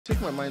Take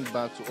my mind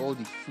back to all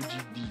the Fuji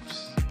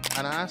beefs.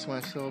 And I asked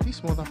myself,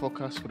 these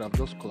motherfuckers could have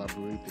just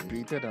collaborated,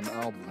 created an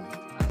album,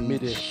 and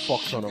Made a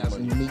fuck ton of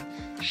money. Made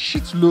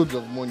shitloads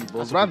of money,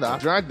 but rather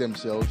drag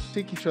themselves,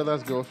 take each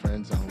other's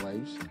girlfriends and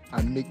wives,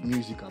 and make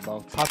music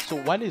about it. So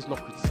Wale is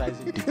not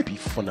criticizing the beef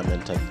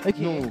fundamentally.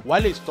 No.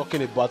 Wale is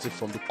talking about it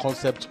from the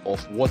concept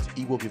of what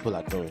Igbo people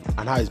are doing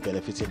and how it's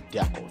benefiting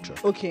their culture.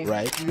 Okay.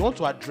 Right? We want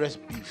to address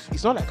beef.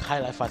 It's not like high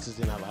life artists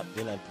didn't have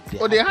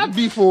They had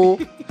beef, oh.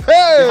 Hey!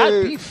 They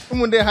had beef.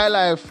 Come on, they high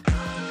life.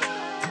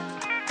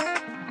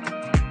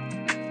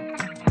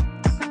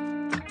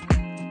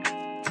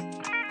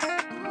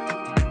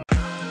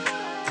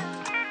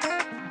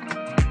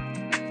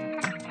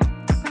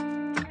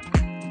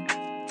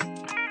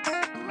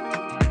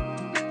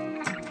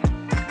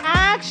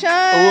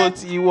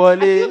 I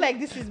feel like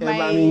this is my.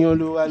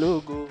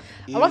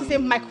 I want to say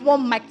mic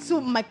 1, mic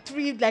 2, mic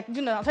 3. Like,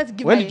 you know, I'm trying to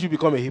give. When did you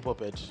become a hip hop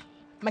head?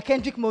 My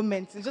Kendrick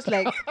moment. It's just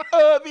like.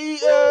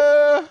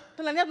 I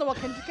don't know what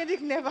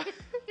Kendrick never.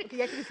 Okay,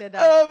 you actually said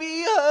that.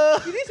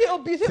 You didn't say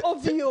OB, you said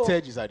OVO.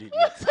 Ted is an idiot.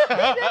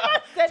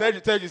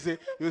 Ted,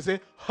 you say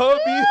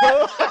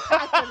OBO.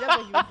 Actually, that's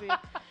what you say.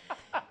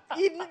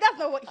 That's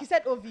not what he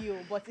said. OVO,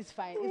 but it's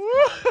fine.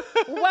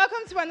 It's fine. Welcome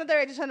to another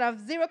edition of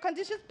Zero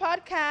Conditions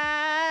Podcast.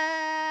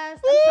 I'm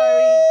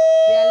sorry,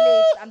 we are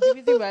late. I'm the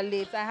reason we are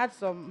late. I had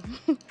some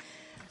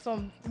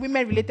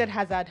women-related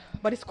hazard,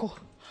 but it's cool.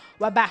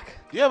 We're back.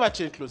 Do you ever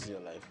change clothes in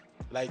your life?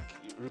 Like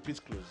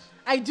repeat clothes?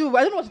 I do.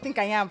 I don't know what to think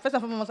I am. First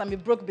and foremost, I'm a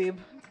broke babe.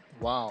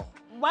 Wow.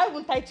 Why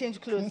wouldn't I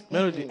change clothes?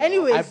 Melody.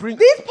 Anyways,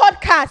 this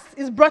podcast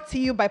is brought to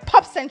you by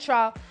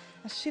Popcentral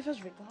and Shivers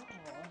Regal.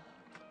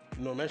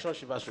 No, mention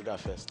Shiva's Sugar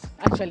first.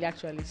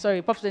 Actually.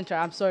 Sorry, Popcentral,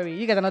 I'm sorry.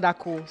 You guys are not that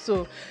cool.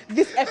 So,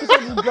 this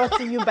episode is brought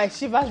to you by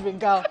Shiva's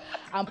Regal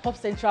and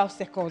Popcentral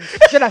second. Do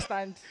you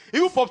understand?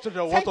 Even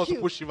Popcentral want us you.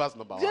 to push Shiva's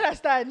number Do you one.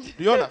 understand?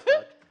 Do you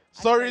understand?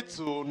 Sorry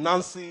to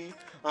Nancy.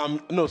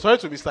 Sorry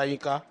to Mr.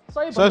 Yinka.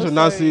 Sorry to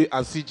Nancy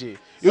and CJ.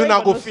 You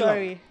now go feel.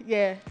 Sorry.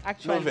 Yeah,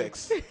 actually. No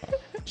vex.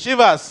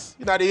 Shivas,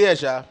 you know the year,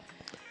 Sha.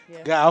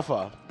 Yeah. Guy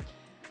Alpha.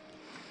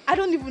 I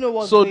don't even know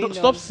what's So going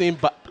stop on. saying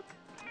but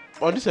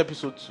on this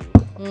episode too.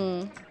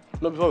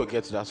 No, before we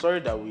get to that, sorry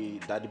that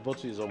the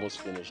bottle is almost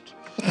finished.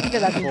 You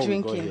guys have been Before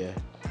we got drinking.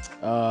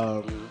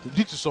 here.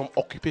 Due to some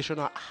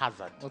occupational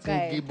hazard,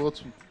 Guy.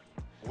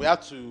 we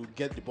had to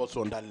get the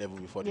bottle on that level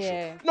before the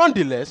Yeah. show.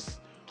 Nonetheless,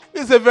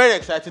 it's a very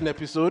exciting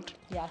episode.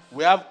 Yes.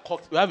 We have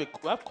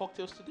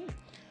cocktails today.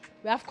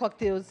 We have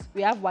cocktails.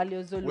 We have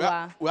Wale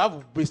Ozolua. We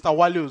have Mr.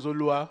 Wale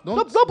Ozolua.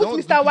 Don't put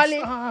Mr.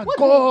 Wale. What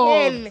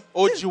God. the hell?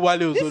 OG Wale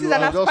Ozolua. This is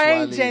an aspiring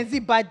Wale. Gen Z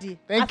body.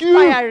 Thank you.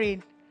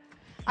 Aspiring.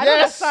 I don't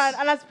Yes. understand.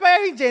 An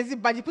aspiring Gen Z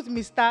body. Put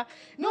Mr.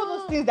 You know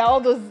those things that all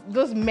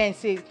those men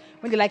say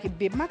when they like a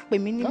babe. Mark me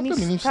Mr.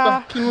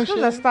 Don't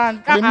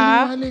understand.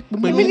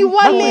 Mini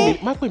Wale.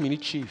 Mark me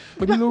chief.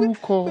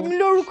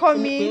 Lórúkọ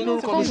mi.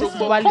 Call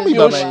me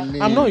by my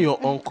name. I'm not your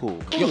uncle.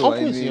 Your me uncle by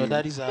is in your name.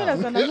 daddy's You house.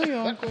 understand? I'm not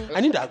your uncle.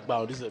 I need that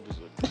on this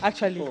episode.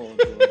 Actually. Oh,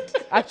 God.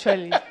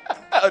 Actually.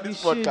 On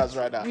this We should. podcast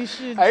right now. We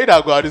should. I need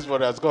that on this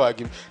podcast. Go and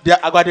give.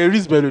 I got the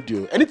Reese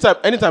Melody.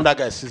 Anytime that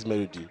guy sees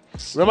Melody,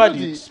 remember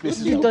the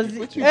spaces. He that does we it.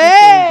 put you.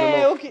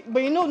 Hey, okay.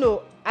 But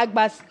no.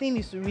 Agba's thing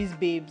is to raise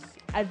babes.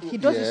 And he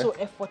does it Yeah. so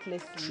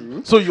effortlessly.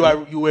 True. So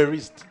you were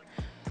raised.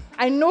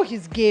 I know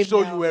his game.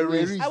 So now. you were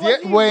raised. I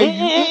wasn't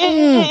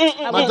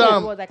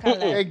Madam. I can't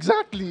lie.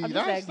 Exactly. I'm just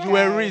That's like, You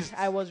were guy, raised.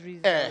 I was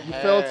raised. You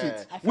felt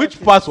it. I felt Which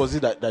it. part was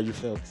it that you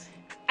felt?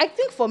 I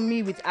think for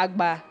me with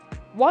Agba,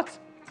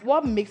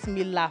 what makes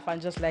me laugh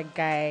and just like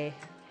guy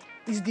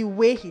is the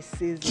way he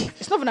says it.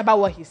 It's not even about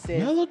what he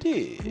says.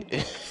 Melody.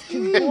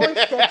 The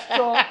voice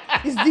texture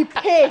is the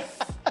pace.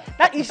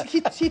 That is,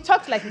 he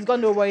talks like he's got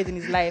no worries in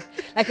his life.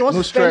 Like he wants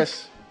No to spend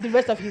stress. the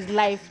rest of his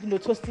life,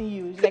 toasting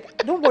you. He's like,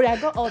 don't worry, I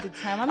got all the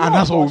time. I'm And not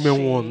that's what women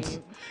rushing.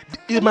 want.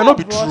 It I'm might not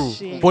not be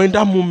rushing. true, but in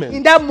that moment.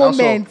 In that all.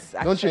 moment,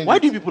 Don't actually, change Why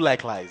do people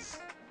like lies?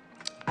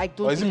 I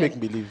don't. Or is it think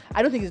make believe?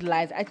 I don't think it's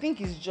lies. I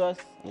think it's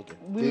just Okay.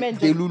 women.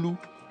 They Lulu.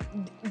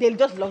 They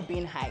just love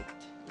being hyped.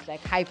 It's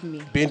like hype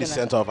me. Being Do the you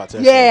center of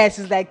attention. Yes,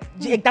 it's like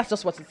that's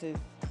just what it is.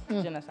 Do you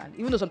understand?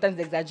 Even though sometimes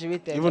they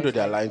exaggerate it. Even though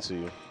they're lying to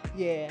you.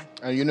 Yeah.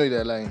 And you know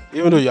they're lying.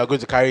 Even though you are going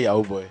to carry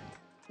Yahoo boy.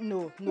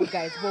 No,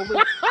 guys. But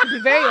wait, to be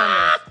very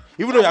honest,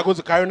 Even though you are going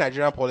to carry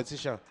Nigerian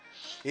politician.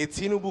 A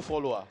Tinubu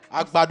follower.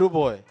 Agbado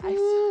boy.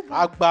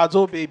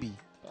 Agbado baby.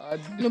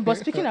 no. But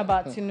speaking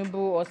about Tinubu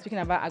or speaking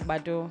about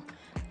Agbado,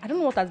 I don't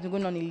know what has been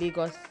going on in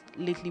Lagos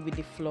lately with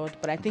the flood,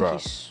 but I think Bruh.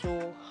 it's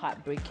so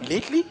heartbreaking.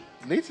 Lately?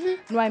 Lately?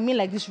 No, I mean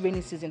like this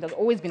rainy season that's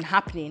always been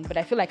happening, but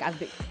I feel like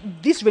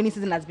this rainy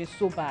season has been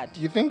so bad.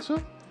 You think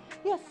so?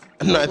 Yes.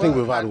 No, I think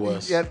we've had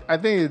worse. Yeah, I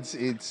think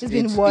it's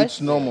been worse?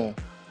 It's normal.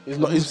 It's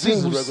not. We've It's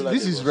seen, regular.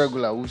 this is Lagos.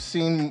 regular. We've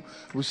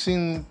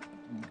seen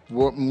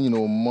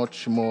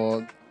much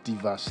more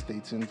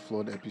devastating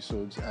flood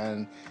episodes,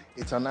 and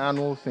it's an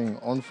annual thing.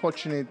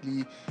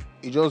 Unfortunately,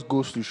 it just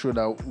goes to show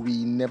that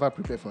we never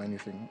prepare for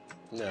anything.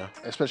 Yeah.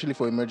 Especially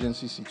for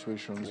emergency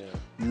situations. Yeah.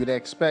 You would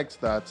expect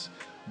that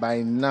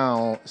by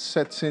now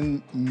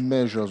certain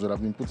measures would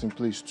have been put in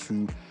place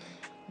to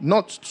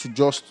not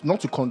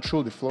to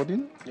control the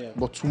flooding,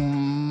 but to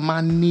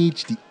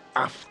manage the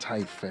after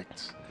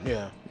effects.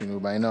 Yeah.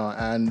 By now.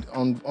 And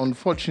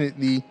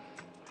unfortunately,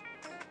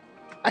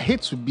 I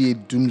hate to be a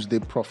doomsday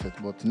prophet,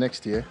 but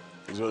next year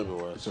it's going to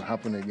be worse. It will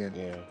happen again.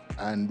 Yeah.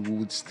 And we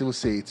would still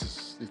say it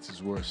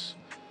is worse.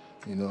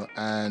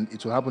 And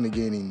it will happen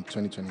again in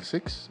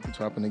 2026. It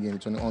will happen again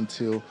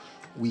until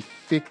we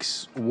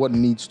fix what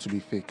needs to be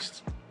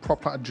fixed.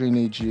 Proper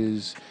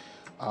drainages,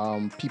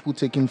 people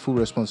taking full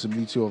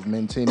responsibility of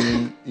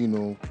maintaining,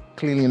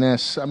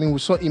 cleanliness. I mean, we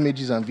saw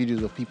images and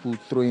videos of people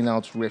throwing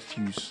out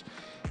refuse,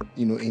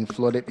 in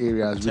flooded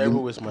areas.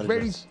 Terrible waste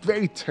management. Very,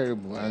 very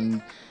terrible.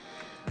 And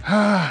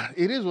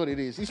it is what it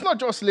is. It's not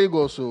just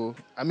Lagos, so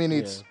I mean,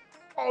 it's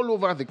all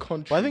over the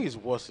country. But I think it's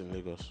worse in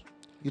Lagos.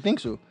 You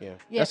think so? Yeah.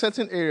 There are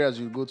certain areas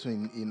you go to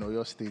in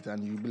Oyo State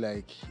and you'll be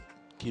like,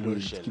 Kilo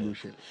shell.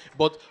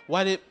 But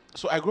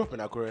so I grew up in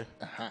Akure,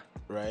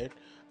 right?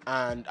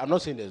 And I'm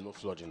not saying there's no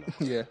flooding now.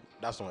 Yeah.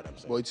 That's not what I'm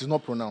saying. But it is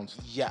not pronounced.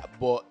 Yeah,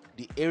 but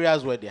the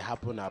areas where they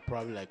happen are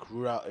probably like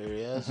rural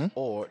areas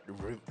or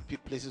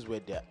places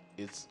where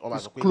it's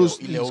almost close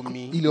to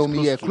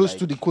close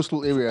to the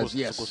coastal areas.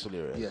 Yes. Coastal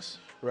areas. Yes.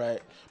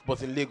 Right.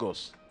 But in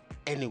Lagos,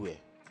 anywhere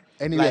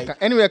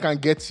can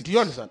get it. Do you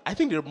understand? I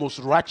think the most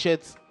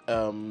ratchet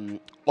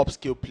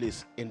upscale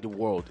place in the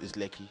world is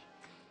Lekki.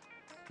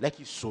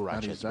 Lekki is so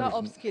ratchet. That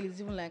upscale is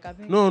even like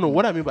No.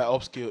 What I mean by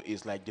upscale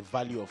is like the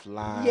value of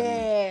land,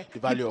 the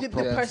value of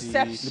property,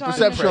 the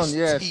perception.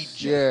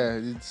 Yes, yeah.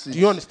 It's, do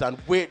you understand?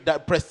 Where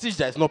that prestige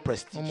that is not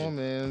prestige. Come on,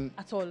 man.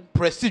 At all.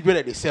 Prestige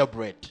where they sell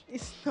bread.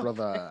 It's not.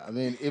 Brother, I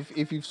mean,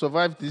 if you've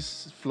survived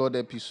this flood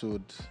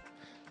episode,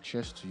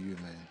 cheers to you,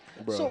 man.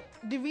 Bro. So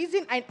the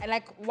reason I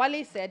like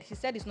Wale said, he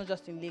said it's not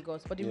just in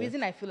Lagos, but the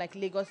reason I feel like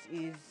Lagos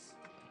is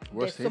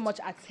there's so much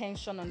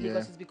attention on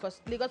Lagos is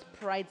because Lagos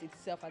prides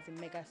itself as a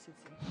mega city.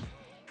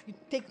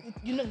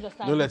 You know,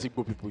 understand? Don't let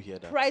Igbo people hear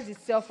that. Prides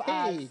itself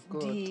as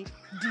the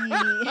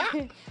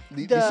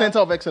center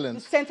of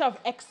excellence. The center of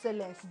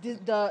excellence.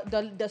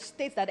 The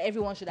state that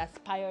everyone should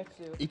aspire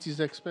to. It is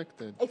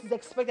expected. It is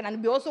expected,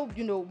 and we also,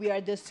 we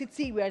are the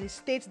city, we are the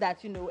state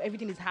that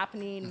everything is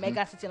happening,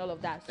 mega city and all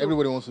of that. So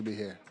everybody wants to be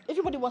here.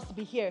 Everybody wants to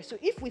be here. So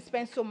if we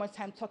spend so much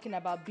time talking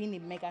about being a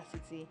mega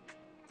city,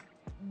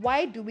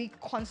 why do we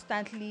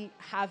constantly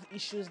have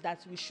issues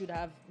that we should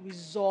have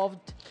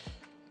resolved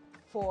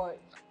for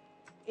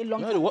a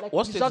long time?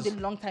 What resolved a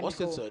long time what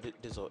ago. What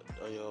states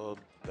are your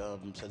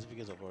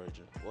certificates of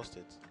origin? What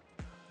states?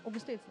 Ogun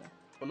States, no?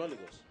 Oh, not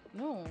Lagos?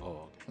 No. Oh,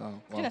 okay. No,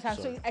 Do you understand?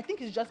 So I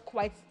think it's just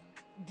quite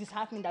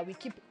disheartening that we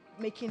keep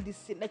making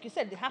this, like you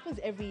said, it happens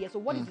every year. So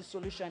what is the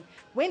solution?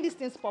 When these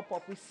things pop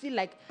up, we see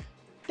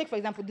take for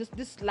example,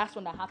 this last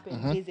one that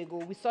happened days ago,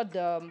 we saw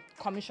the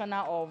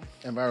Commissioner of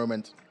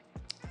Environment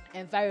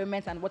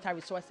and Water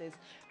Resources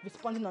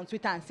responding on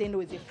Twitter and saying,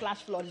 no, it's a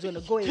flash flood, it's going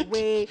to go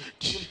away.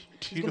 Do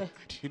you know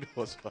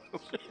what's funny?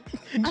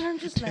 And I'm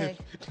just like...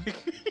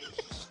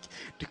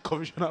 The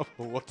Commissioner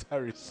for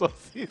Water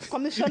Resources.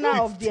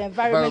 Commissioner of the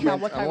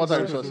Environment and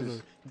Water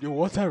Resources. The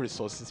Water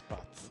Resources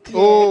part. Yeah.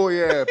 Oh,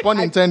 yeah. Pun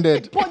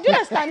intended. Do you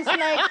understand? It's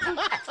like...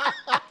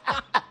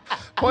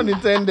 Pun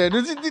intended.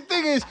 The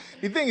thing is...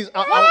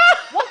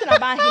 One thing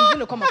about him, he's going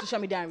to come on social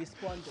media and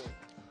respond,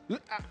 though.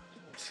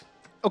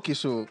 Okay,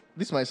 so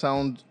this might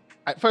sound...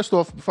 First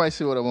off, before I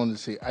say what I want to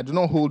say, I do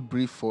not hold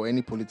brief for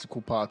any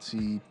political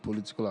party,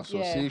 political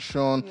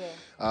association,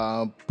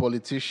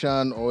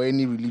 politician, or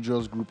any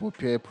religious group or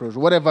peer project,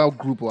 whatever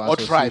group or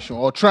association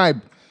or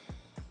tribe.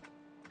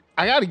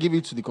 I got to give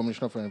it to the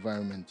Commissioner for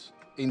Environment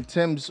in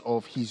terms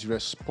of his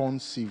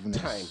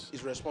responsiveness.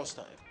 His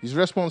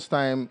response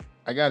time,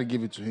 I got to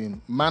give it to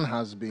him. Man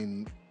has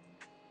been...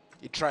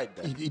 He tried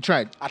that. He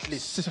tried. At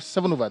least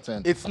 7 over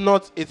 10. It's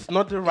not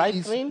the right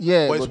thing.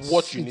 Yeah, but it's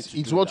what you need to do.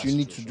 It's what you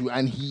need to do,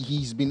 and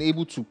he's been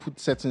able to put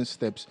certain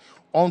steps.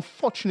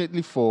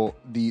 Unfortunately for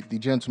the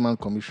gentleman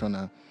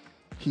commissioner,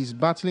 he's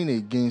battling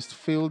against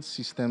failed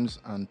systems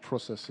and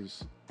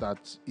processes that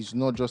is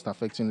not just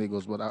affecting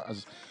Lagos, but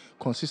has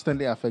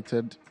consistently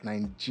affected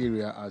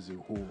Nigeria as a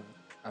whole.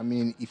 I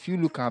mean, if you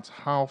look at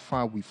how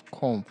far we've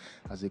come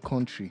as a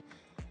country,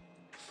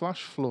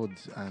 flash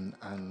floods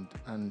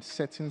and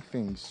certain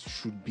things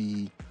should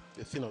be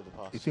a thing of the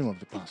past. A thing of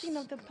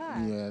the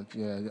past.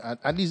 Yeah.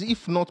 At least,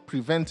 if not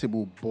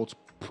preventable, but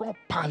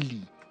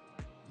properly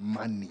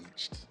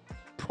managed.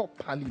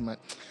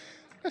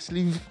 Let's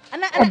leave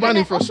urban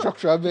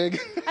infrastructure, I beg.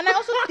 And I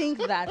also think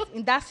that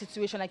in that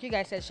situation, like you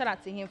guys said, shout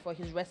out to him for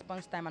his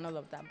response time and all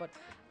of that. But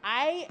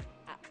I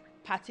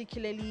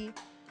particularly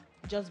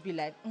just be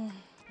like,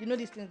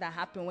 these things that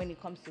happen when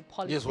it comes to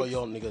politics. Yes, what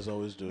y'all niggas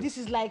always do. This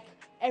is like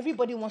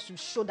everybody wants to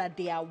show that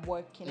they are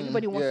working.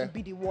 Everybody wants to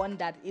be the one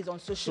that is on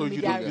social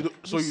media.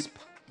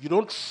 You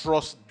don't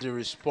trust the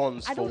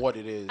response for what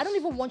it is. I don't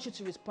even want you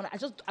to respond. I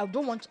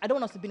don't want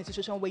us to be in a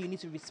situation where you need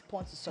to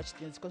respond to such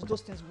things, because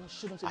those things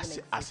shouldn't even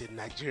exist. As a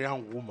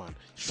Nigerian woman,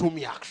 show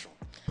me action.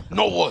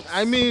 No words.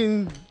 I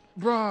mean,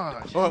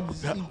 Bruh.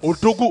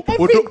 Odogwu.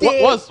 Every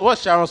day.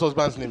 What's Sharon's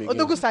husband's name again?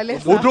 Odogwu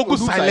Slencer. Odogwu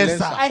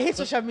Silencer. I hate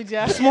social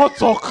media. Small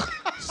talk.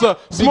 So,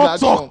 small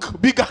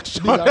talk. Big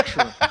action. Big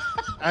action.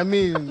 I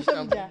mean,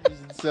 media.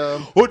 it's,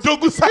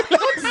 Odogwu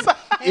Silencer.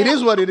 it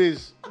is what it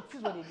is. It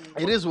is what it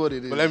is. It is what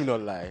it is. But let me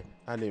not lie.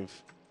 And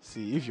if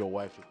your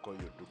wife will call you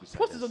Odogwu Silencer.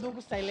 What is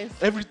Odogwu Silence?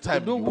 Every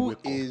time you Odogwu wake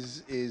up.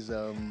 is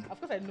Of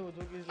course I know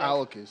Odogwu is like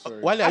okay,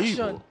 sorry. Wale, are you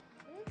action. Igbo?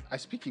 I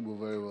speak Igbo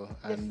very well,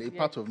 and Yes, a yeah.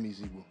 part of me is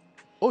Igbo.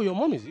 Oh, your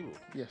mom is Igbo.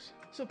 Yes.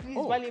 So please,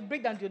 Oh. Wale,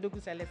 break down the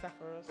Odogwu Silencer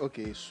for us.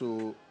 Okay,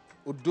 so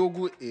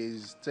Odogwu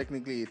is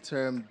technically a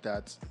term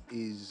that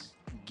is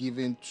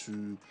given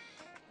to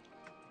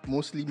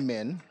mostly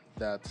men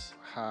that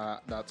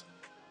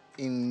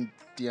in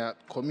their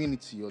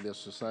community or their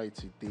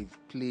society they've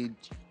played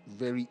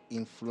very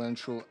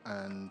influential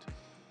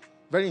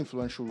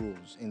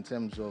roles in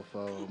terms of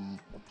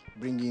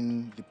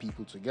bringing the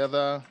people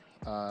together,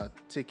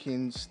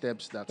 taking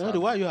steps that No,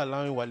 have, why are you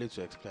allowing Wale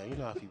to explain? You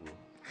know how people.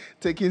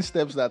 taking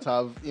steps that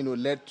have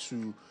led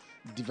to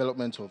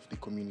development of the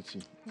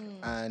community,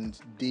 and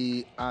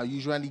they are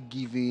usually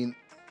given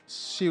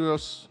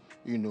serious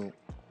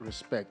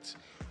respect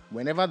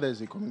whenever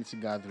there's a community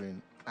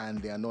gathering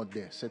and they are not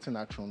there. Certain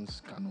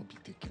actions cannot be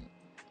taken.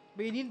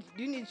 But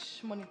do you need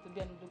money to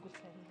be an Odogwu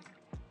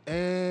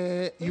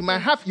Silence? You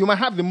might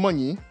have the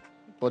money,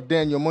 but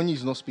then your money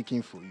is not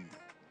speaking for you.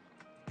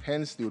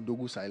 Hence the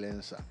Odogwu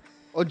Silencer.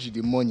 Oji,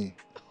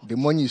 the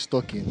money is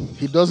talking.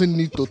 He doesn't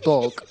need to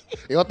talk.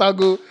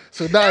 Otago,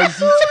 so that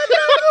is it.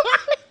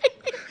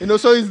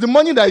 So it's the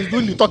money that is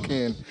doing the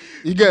talking.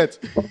 You get?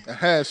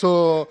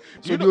 So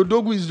the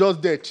Odogwu is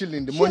just there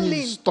chilling. The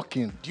money is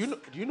talking. Do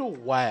you know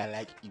why I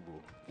like Igbo?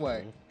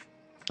 Why?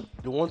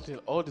 The one thing,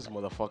 all these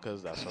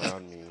motherfuckers that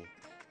surround me,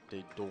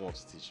 they don't want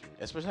to teach me.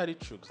 Especially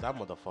Trooks, that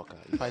motherfucker.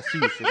 If I see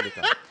you in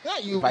later,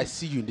 if I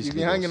see you in this You've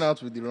been Lagos, hanging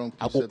out with the wrong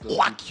I people. will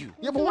whack you.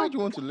 Yeah, but why do you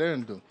want to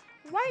learn though?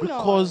 Why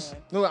Because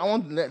No, I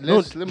want. the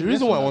Let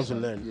reason why I want to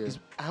understand. learn is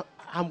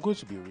I'm going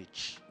to be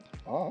rich.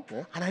 Oh,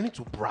 okay. And I need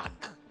to brag.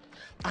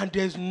 And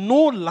there's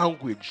no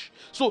language.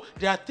 So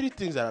there are three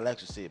things that I like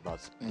to say about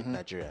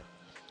Nigeria.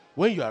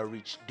 When you are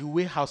rich, the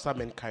way Hausa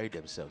men carry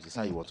themselves is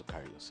how you want to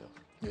carry yourself.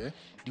 Yeah.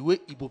 The way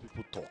Igbo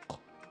people talk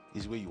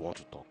is the way you want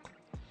to talk.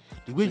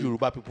 The way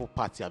Yoruba people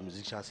party and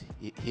musicians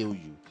hail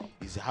you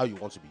is how you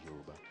want to be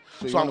Yoruba.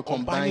 So you So I'm want to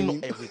combining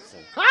combine-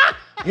 everything.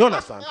 You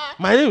understand?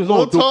 My name is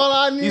not Odogwu.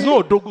 Motolani. It's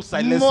not Odogwu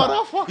Silencer.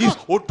 Motherfucker. It's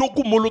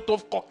Odogwu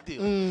Molotov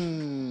Cocktail.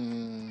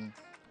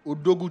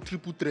 Odogwu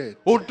triple threat.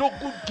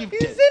 Odogwu give Is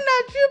them. it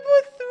not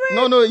triple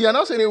threat? No, you're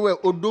not saying it well.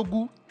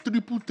 Odogwu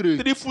triple threat.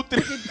 3 foot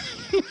 3.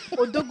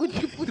 Odogwu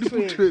triple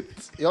Triple threat. threat.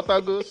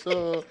 Yotago.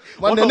 So,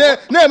 What but of-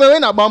 me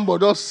when a bambo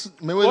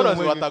just me What does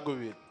when. Watago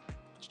mean?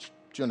 Do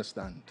you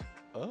understand?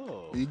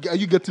 Oh. Are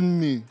you getting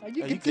me? Are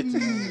you Are you getting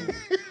me?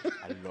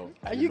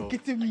 I Are you love.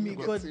 getting me?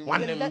 God,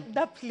 One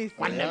that place.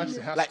 One It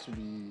name. has Like- to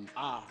be.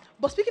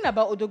 But speaking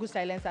about Odogwu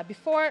Silencer,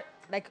 before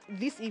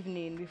this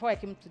evening, before I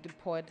came to the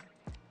pod,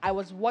 I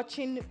was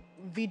watching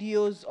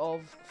videos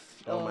of.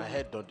 My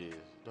head don't they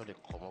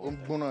come out.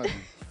 Burna.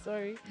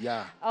 Sorry.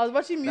 Yeah. I was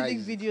watching music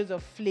Nice. videos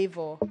of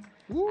Flavor.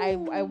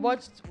 I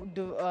watched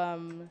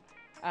the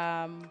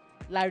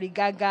Larry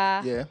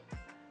Gaga. Yeah.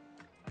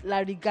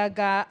 Larry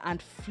Gaga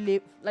and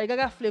Larry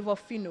Gaga Flavor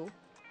Fino.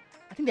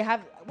 I think they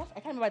have I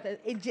can't remember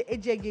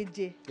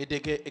Ejegege.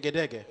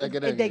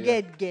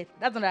 Edege.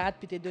 That's when I had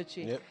Peter Doce.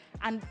 Yep.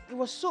 And it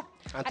was so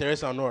And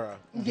Teresa Nora.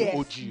 Yes,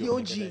 OG. the of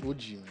OG. Egede.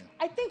 OG, man.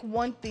 I think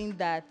one thing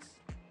that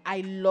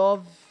I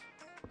love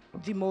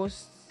the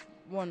most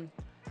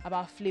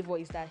about Flavor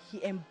is that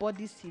he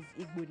embodies his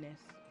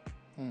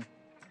Igbo-ness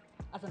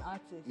as an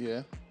artist.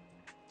 Yeah.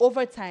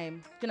 Over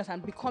time, do you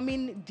understand,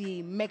 becoming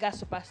the mega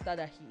superstar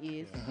that he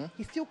is,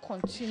 he still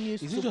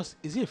continues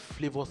Is it a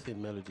flavor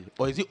thing, Melody?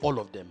 Or is it all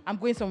of them? I'm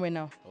going somewhere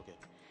now. Okay.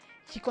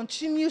 He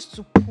continues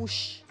to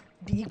push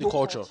the Igbo The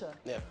culture. Do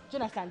Yeah. you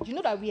understand? Do you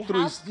know that we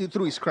Through have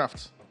his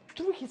craft.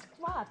 through his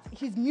craft,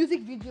 his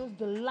music videos,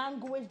 the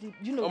language,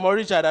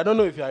 Richard, I don't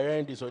know if you are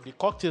hearing this, or the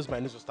cocktails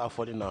might need to start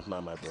falling out now,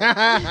 my bro.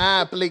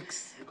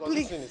 Plix. Because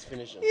this thing is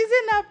finishing. Is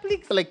it not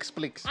Plix?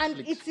 Plix. And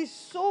Plix. it is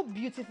so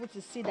beautiful to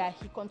see that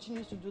he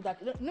continues to do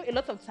that. You know, a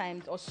lot of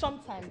times, or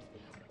sometimes,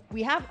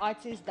 we have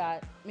artists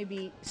that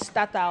maybe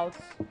start out,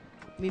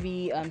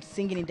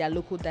 singing in their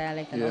local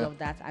dialect and all of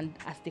that, and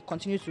as they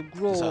continue to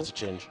grow,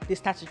 They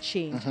start to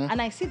change.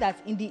 And I see that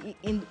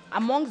in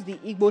amongst the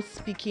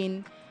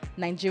Igbo-speaking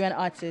Nigerian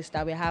artists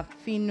that we have,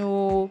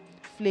 Fino,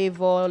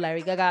 Flavor,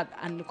 Larry Gaga,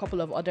 and a couple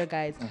of other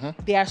guys.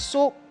 They are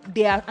so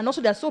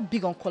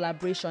big on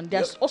collaboration.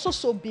 They're also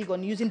so big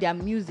on using their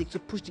music to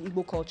push the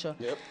Igbo culture.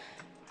 Yep.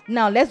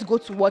 Now let's go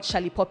to what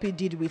Charlie Poppy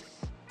did with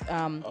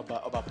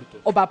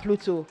Oba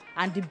Pluto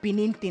and the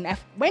Benin thing.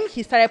 When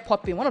he started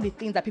popping, one of the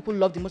things that people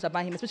loved the most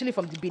about him, especially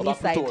from the Benin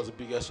side, Pluto was the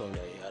biggest song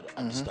that he had at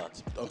the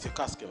start until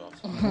Cass came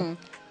out.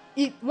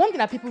 one thing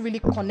that people really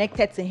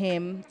connected to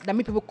him, that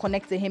made people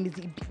connect to him, is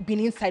the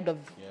Benin side of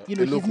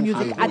his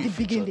music at the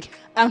beginning,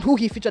 and who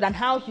he featured, and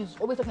how he's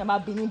always talking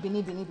about Benin. Do you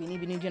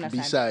understand?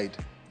 B-side.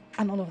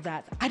 and all of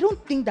that. I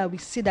don't think that we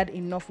see that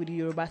enough with the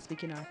Yoruba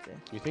speaking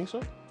artists. You think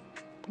so?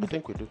 I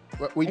think we do.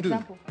 Well, we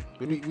Example.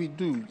 do. We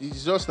do.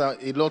 It's just that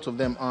a lot of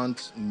them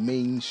aren't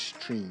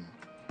mainstream.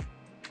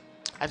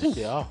 I think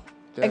they are.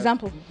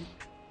 Example.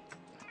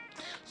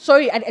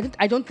 Sorry,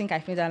 I don't think I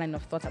finished that line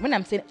of thought. When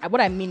I'm saying,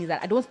 what I mean is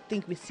that I don't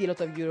think we see a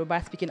lot of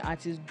Yoruba speaking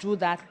artists do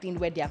that thing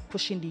where they are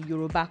pushing the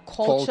Yoruba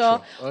culture.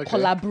 Okay.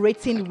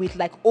 Collaborating with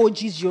like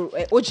OG Yoruba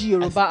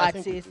I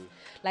think we artists. do.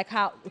 Like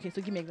how? Okay,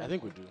 so give me an I example.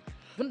 think we do.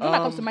 Don't that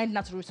comes to mind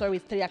naturally. Sorry,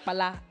 it's Terry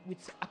Akpala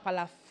with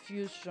Akpala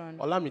Fusion.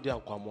 Olamide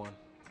and Kwamwan.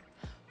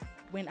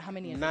 When how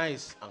many years?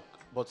 Nice,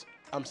 but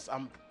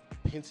I'm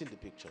painting the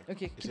picture.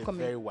 Okay, it's keep a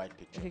coming. very wide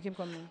picture. Okay, keep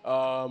coming.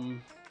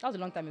 Um, That was a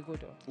long time ago,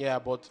 though. yeah,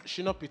 but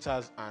Shina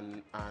Peters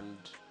and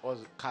what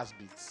was it, Cass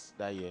Beats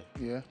that year.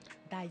 Yeah.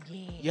 That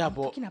year. Yeah, I'm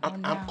but talking about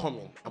I'm now.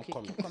 coming. I'm Okay,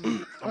 coming. keep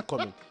coming. I'm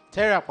coming.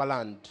 Terry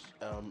Akpala and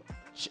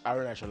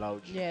Aaron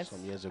Asholauji Yes.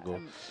 some years ago.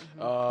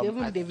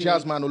 Even I- David.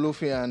 Jasmine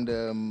Olofe and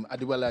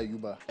Adewale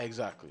Ayuba.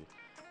 exactly.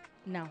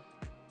 Now.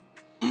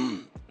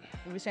 In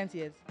recent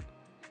years.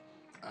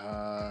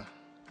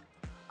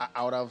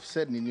 I would have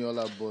said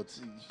Niniola, but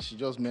she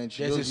just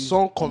mentioned. There's a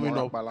song coming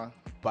up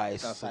by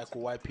Psycho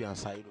YP and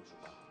Said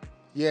Osupa.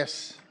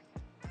 Yes.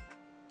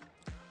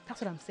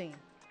 That's what I'm saying.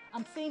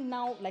 I'm saying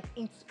now, like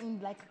in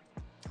like.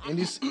 In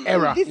this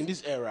era. In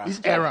this era. This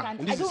era. I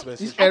In this don't-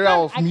 dispensation. This I era can't-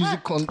 of I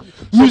music can't-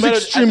 music Melody, I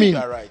think streaming.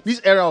 you're right.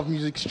 This era of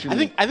music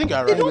streaming. I think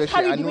you're They right. don't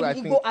carry the way I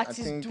the think- Igbo I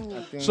artists think- do.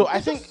 I think- So I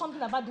It's think just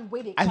something about the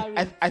way they carry.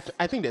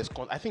 I think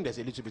there's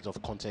a little bit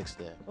of context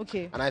there.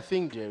 Okay. And I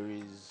think there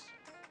is.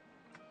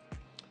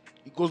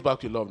 It goes back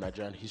to a lot of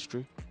Nigerian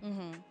history.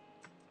 Mm-hmm.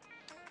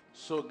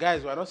 So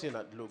guys, we're not seeing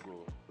that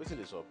logo. Waiting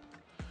this up.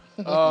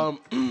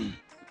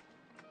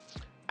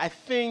 I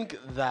think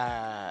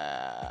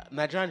that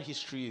Nigerian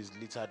history is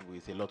littered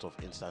with a lot of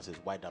instances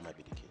why that might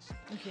be the case.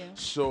 Okay.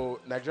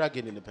 So Nigeria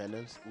gained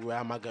independence. We were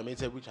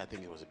amalgamated, which I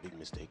think it was a big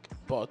mistake.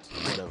 But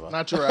whatever.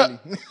 Naturally.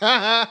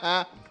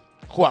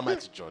 Who am I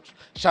to judge?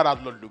 Shout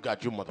out Lord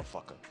Lugard, you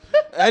motherfucker.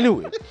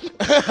 Anyway,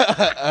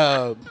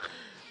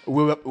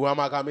 we were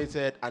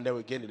amalgamated and then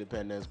we gained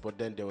independence, but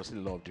then there was still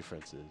a lot of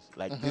differences.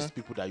 Like these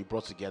people that you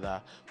brought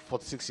together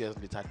 46 years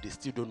later, they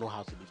still don't know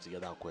how to live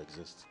together and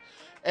coexist.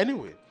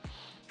 Anyway,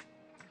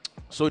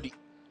 so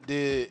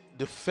the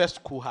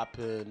first coup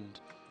happened,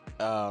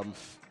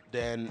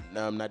 then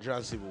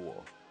Nigerian Civil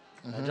War.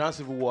 Nigerian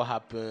Civil War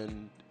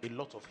happened, a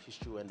lot of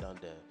history went down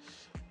there.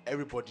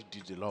 Everybody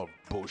did a lot of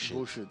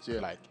bullshit. Yeah.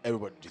 Like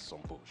everybody did some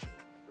bullshit,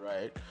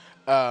 right?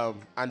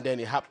 And then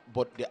it happened,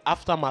 but the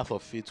aftermath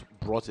of it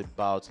brought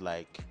about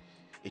like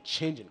a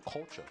change in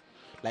culture.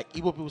 Like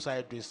Igbo people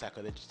started doing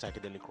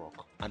psychedelic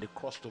rock, and they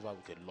crossed over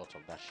with a lot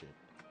of that shit,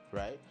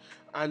 right?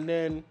 And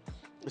then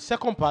the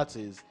second part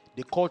is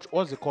the culture.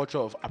 What's the culture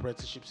of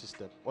apprenticeship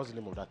system? What's the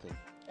name of that thing?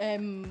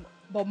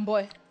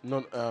 Bomboy.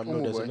 No,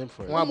 there's a name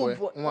for it.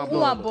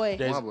 Nwa boy.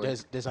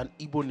 There's an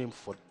Igbo name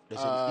for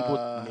there's an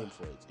Igbo name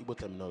for it. Igbo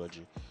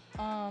terminology.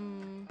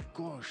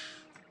 Gosh,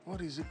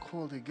 what is it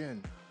called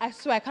again? I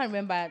swear I can't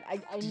remember.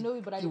 I know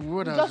it, but I The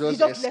word it has just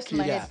just left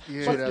my head. escaped.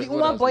 Yeah, But that's the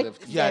what Nwa has boy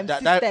left. Yeah,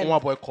 that system.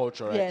 Nwa boy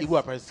culture, right? Yes. Igbo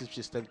apprenticeship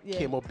system Yeah.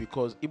 came up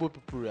because Igbo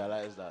people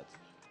realized that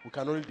we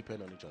can only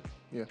depend on each other.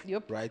 Yeah.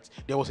 Yep. Right?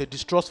 There was a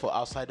distrust for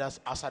outsiders.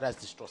 Outsiders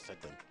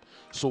distrusted them.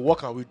 So what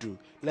can we do?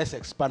 Let's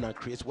expand and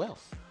create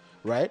wealth.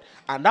 Right?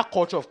 And that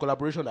culture of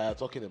collaboration that you're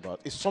talking about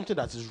is something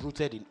that is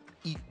rooted in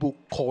Igbo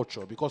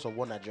culture because of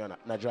what Nigeria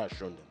has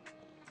shown them.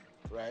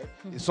 Right?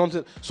 It's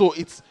something. So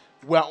it's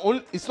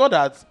not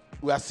that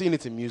we are seeing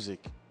it in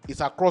music. It's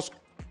across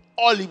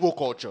all Igbo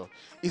culture.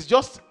 It's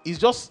just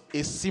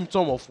a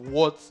symptom of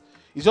what.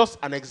 It's just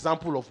an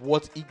example of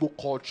what Igbo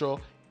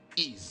culture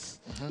is.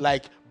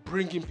 Like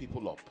bringing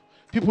people up,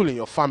 people in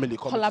your family,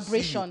 coming to see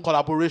you.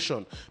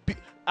 Collaboration.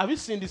 Have you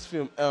seen this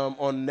film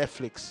on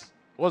Netflix?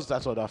 What's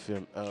that other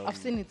film? I've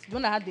seen it. The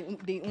one that had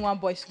the Nwa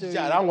boy story.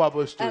 Yeah, that Nwa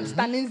boy story.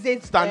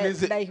 Staninze.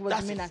 That he was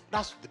the winner.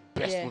 That's the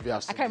best movie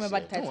I've seen. I can't remember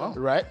this the year.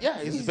 title. Right? Yeah,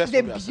 it's the best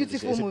a movie I've seen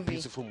this year. beautiful It's a movie.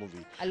 beautiful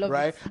movie. I love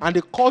right? it. And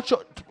the culture.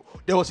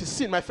 There was a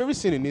scene. My favorite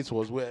scene in it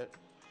was where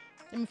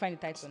Let me find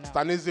the title now.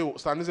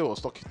 Stanise was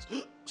talking.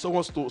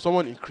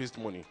 Someone increased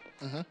money.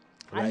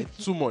 Right? And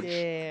Too much.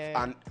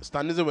 yeah. And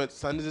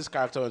Stanise's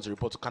character went to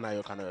report to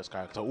Kanayo's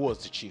character, who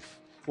was the chief,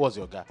 who was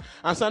your guy.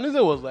 And Stanise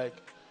was like,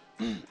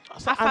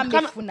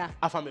 Afamefuna.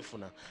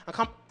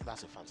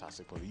 That's a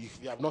fantastic movie. If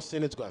you have not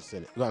seen it, go and see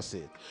it. Go and see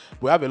it.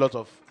 We have a lot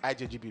of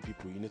IJGB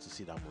people. You need to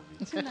see that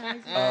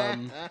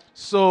movie.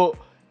 So,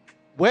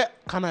 where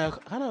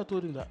Kanayo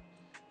told him that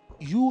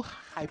you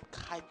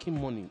hiking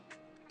money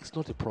is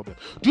not a problem.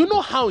 Do you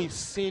know how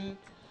insane,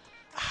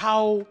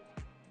 how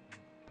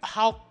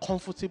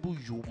comfortable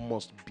you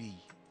must be,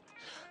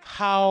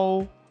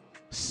 how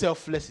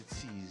selfless it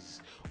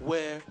is,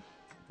 where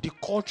the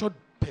culture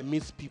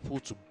permits people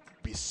to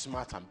be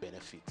smart and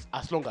benefit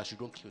as long as you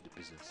don't kill the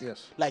business.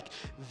 Yes. Like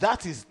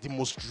that is the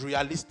most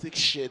realistic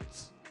shit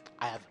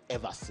I have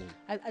ever seen.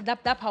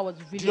 That part was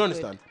really Do you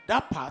understand?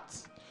 That part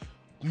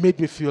made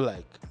me feel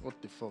like,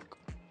 What the fuck?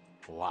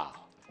 wow,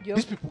 Yup.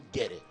 these people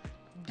get it.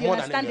 They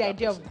understand the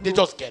idea of growth. They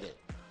just get it.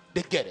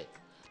 They get it.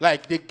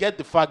 Like, they get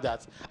the fact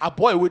that a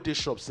boy with the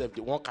shop self,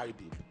 they won't carry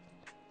babe.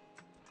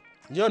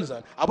 You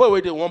understand? A boy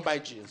with they won't buy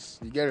jeans.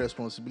 You get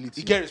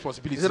responsibility.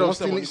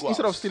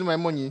 Instead of stealing my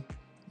money,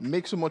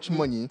 make so much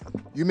money,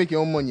 you make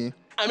your own money,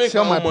 I make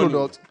sell my my own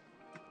product, put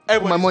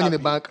Everybody's my money in happy.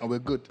 the bank, and we're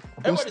good.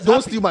 Everybody's Don't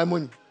happy. steal my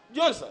money.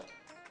 You understand?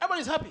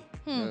 Everybody's happy.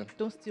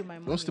 Don't steal my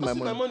money. Don't steal Don't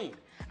my steal my money. money.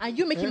 And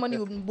you making money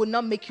will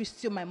not make you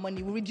steal my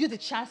money. Will reduce the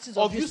chances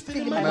of you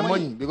stealing my My money.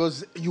 money,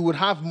 because you would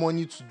have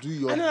money to do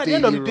your And then at the daily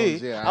end of the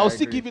runs. day, Yeah, I'll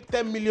still agree. give you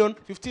 10 million,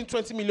 15,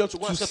 20 million to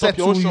go to and set up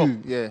your settle own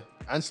shop. you, yeah,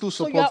 and still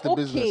So support you're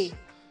the okay. business.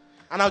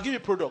 And I'll give you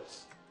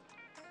products.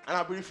 And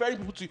I'll be referring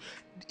people to you.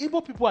 The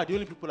Igbo people are the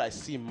only people I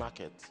see in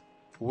market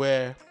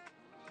where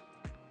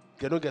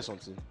they don't get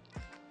something.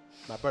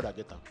 My brother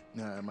get them.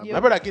 Yeah, my Yeah. My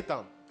brother get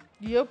them.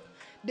 Yep.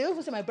 They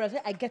even say my brother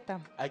say I get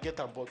them. I get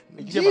them, but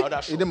Do give you- my other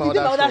shop. He did my You did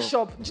my other other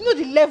shop. shop. Do you know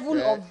the level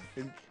Yeah. of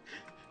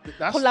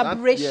That's-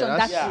 collaboration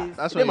that's- that is?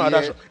 That's Give my what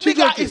other you shop. hear.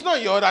 Nigga, it's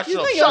not your other It's shop.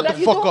 not your Shut other, the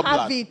you fuck don't up, have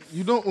lad. it.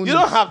 You don't own You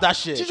don't it. have that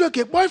shit.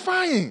 Chijoke, boy,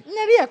 fine.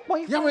 Neri a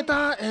point. Yeah, with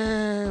that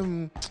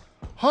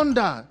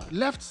Honda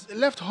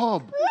left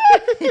hub.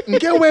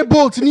 Get away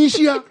bolt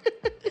Nisha.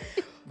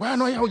 Why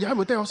not? Yeah,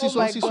 but tell Oh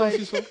my God.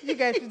 see. You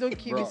guys, please don't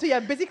kill me. Bro. So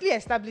you're basically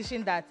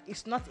establishing that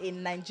it's not a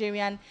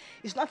Nigerian,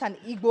 it's not an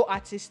Igbo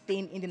artist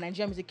thing in the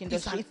Nigerian music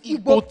industry. an It's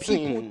Igbo Igbo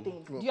thing. people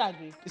thing. Do you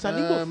agree? It's an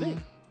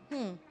Igbo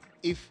thing.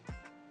 If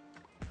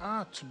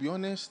to be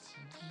honest,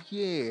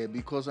 yeah,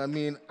 because I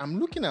mean,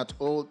 I'm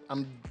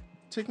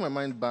taking my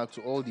mind back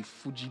to all the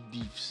Fuji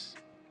beefs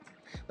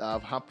that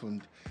have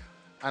happened,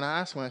 and I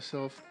ask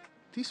myself,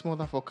 these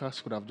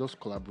motherfuckers could have just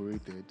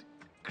collaborated,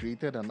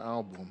 created an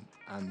album,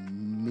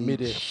 and Made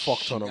a fuck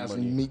ton of as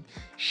money. in made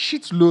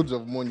shitloads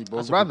of money, but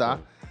That's a good rather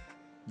point.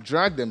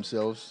 drag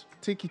themselves,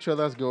 take each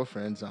other's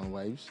girlfriends and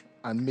wives,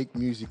 and make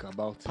music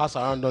about it, Pass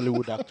around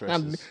Nollywood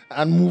actresses.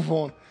 and move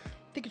on.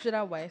 Take each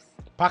other wives.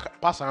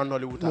 Pass around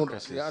Nollywood No,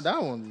 actresses. yeah, that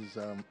one is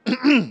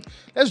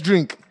let's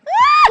drink.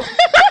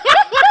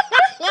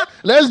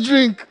 Let's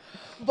drink.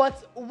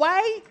 But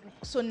why?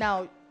 So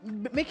now,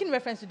 making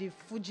reference to the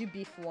Fuji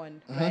beef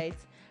one, right?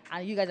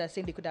 And you guys are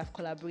saying they could have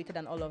collaborated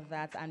and all of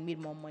that and made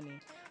more money.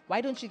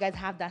 Why don't you guys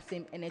have that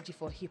same energy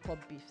for hip hop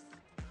beefs?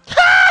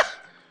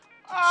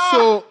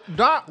 So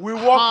that We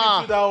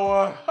walked into that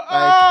one.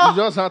 like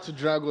you just had to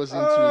drag us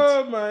into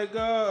Oh my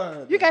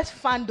God. You guys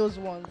fan those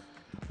ones.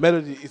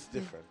 Melody is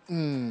different.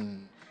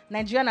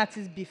 Nigerian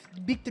artist beef,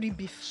 the big three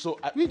beef. So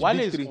Which Wale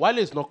big is three? Wale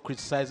is not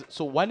criticizing.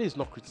 So Wale is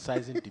not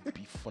criticizing the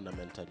beef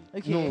fundamentally.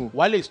 Okay. No.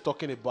 Wale is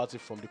talking about it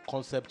from the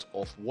concept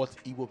of what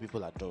Igbo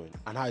people are doing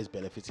and how it's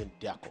benefiting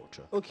their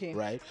culture. Okay.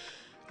 Right.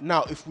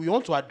 Now, if we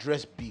want to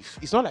address beef,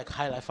 it's not like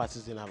high life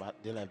artists didn't have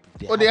beef.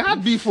 it. Oh, they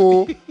had beef.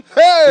 Oh, hey,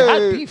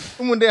 had beef.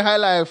 Even they high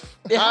life.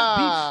 They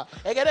had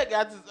beef.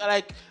 Again,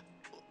 like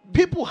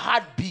people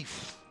had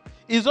beef.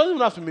 It doesn't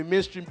even have to be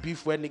mainstream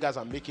beef where niggas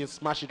are making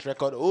smash it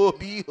record. Oh,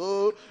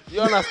 be-ho. You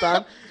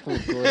understand? Oh,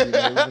 God, you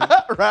know.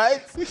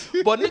 Right?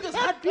 But niggas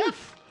had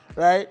beef.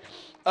 Right?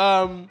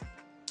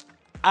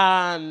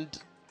 And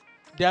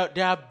there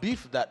are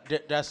beef that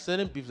there are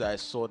certain beef that I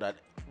saw that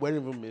weren't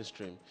even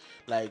mainstream.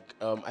 Like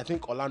I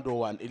think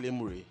Orlando and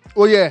Ilemure.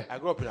 Oh yeah. I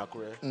grew up in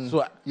Akure.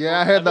 So Yeah,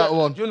 I heard that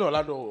one. Do you know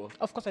Orlando?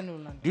 Of course I know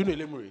Orlando. Do you know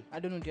Ilemure? I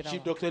don't know the other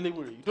Chief one. Dr.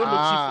 Ilemure. You don't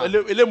Ah.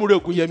 know Chief Ilemure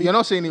Okunyemi? You're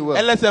not saying it well.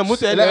 LSM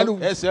Mutele.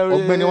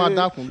 Ọ̀gbẹ́ni wa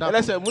dákun, dákun.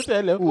 LSM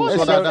Mutele. Oh,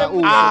 so that.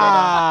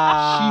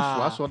 Ah.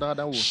 Chief, I saw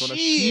that.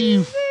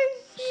 Chief.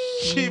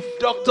 Chief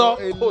Doctor.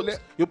 Quote.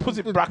 You put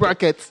it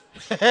bracket.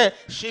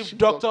 Chief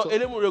Doctor Doctor.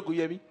 Ilemure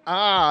Okunyemi.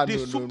 The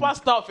The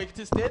superstar of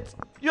Ekiti State.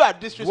 You are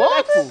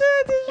disrespectful.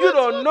 What? You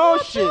don't know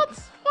shit.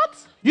 What?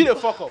 You the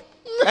fuck up.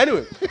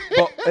 Anyway,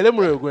 but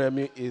Elemure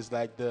Ogunyemi is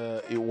like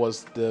it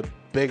was the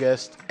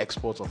biggest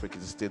export of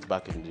Ekiti State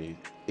back in the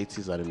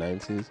 80s and the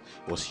 90s. It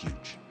was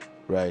huge,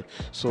 right?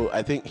 So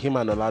I think him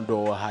and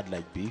Orlando had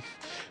like beef.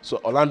 So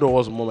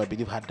Orlando's mom, I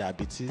believe, had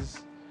diabetes,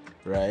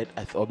 right?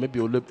 Or maybe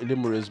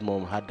Elemure's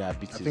mom had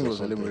diabetes. I think it or was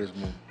something. Elemure's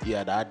mom.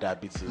 Yeah, they had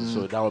diabetes.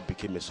 So that one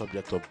became a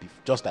subject of beef,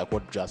 just like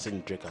what you are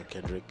saying, Drake and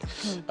Kendrick.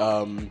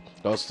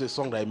 There was a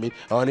song that I made.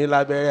 Oni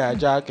labere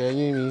ajak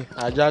eyin mi,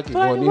 ajak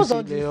But iwọ what's ni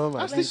all sile o ma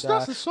That's si the da.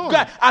 song.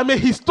 Guy, I'm a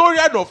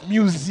historian of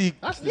music.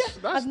 That's the. Yeah,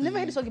 That's I've never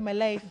heard this song in my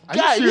life. Are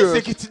you Guy, you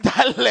serious? Ekiti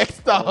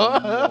dialect. My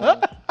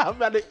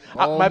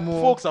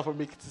Omo. folks are from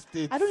Ekiti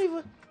State. I don't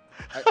even.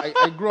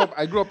 I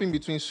grew up in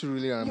between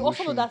Surulere and You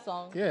also know Mushin. that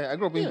song? Yeah, I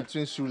grew up in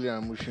between Surulere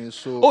and Mushin.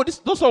 So Oh,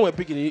 those songs were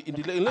big in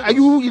Lagos. are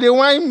you the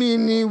wine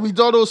me with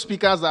all those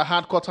speakers that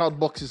had cutout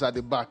boxes at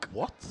the back?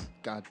 What?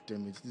 God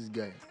damn it, this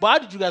guy. But how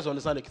did you guys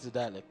understand Ekiti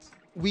dialect?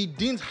 We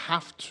didn't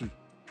have to.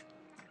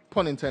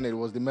 Pun intended,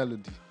 was the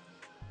melody.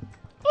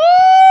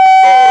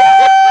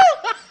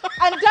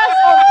 And that's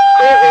on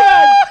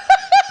period.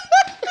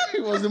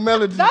 It was the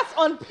melody. That's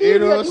on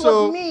period. It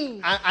so was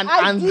me. and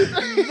I did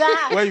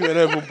that. When you were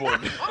never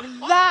born.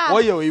 that.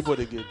 What year were you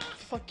born again?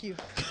 Fuck you.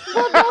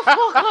 So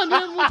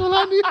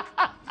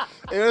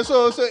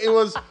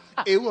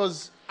it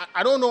was.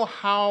 I don't know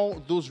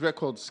how those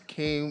records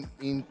came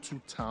into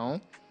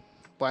town,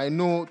 but I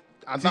know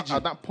at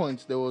that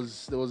point there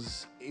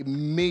was a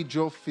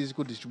major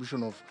physical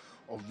distribution of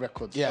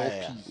records,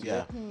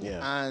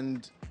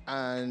 LPs,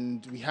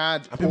 and we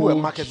had and people were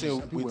OGs, marketing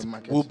and people with were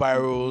marketing.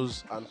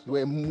 wheelbarrows and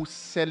We're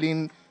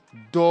selling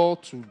door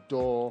to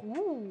door,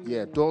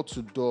 Ooh. door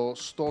to door,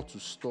 store to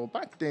store.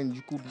 Back then,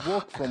 you could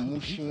walk from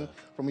Mushin,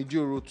 from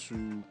Idioro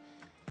to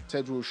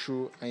Tedro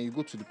Show, and you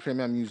go to the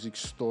Premier Music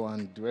store,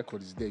 and the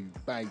record is there. You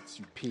buy it,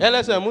 you pay. And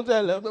then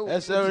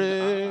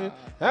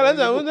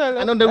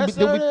they'll be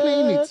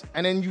playing it,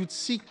 and then you'd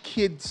see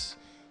kids,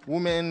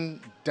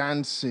 women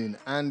dancing,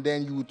 and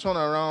then you would turn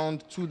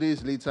around 2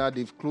 days later,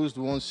 they've closed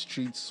one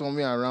street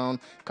somewhere around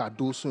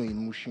Cardoso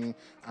in Mushin,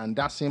 and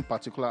that same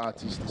particular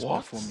artist is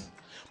performing.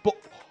 But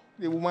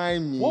they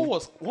remind me. what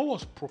was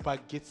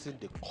propagating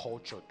the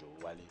culture though,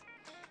 Wale?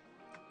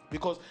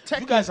 Because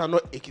you guys are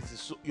not Ekiti,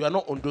 so you are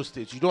not on those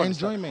states. You don't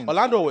Enjoyment. understand.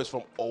 Orlando was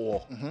from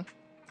Owo.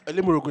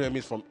 Elemorogun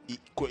is from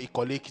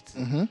Ikole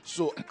Ekiti.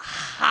 So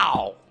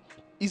how?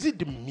 Is it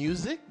the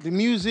music? The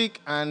music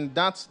and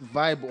that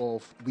vibe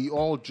of we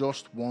all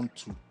just want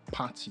to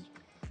party.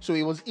 So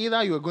it was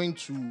either you were going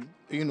to,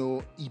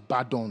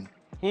 Ibadan.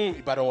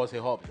 Ibadan was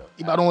a hub though.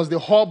 Ibadan was the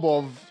hub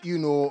of,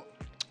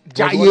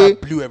 Jaye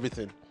blew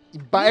everything.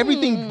 But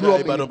everything blew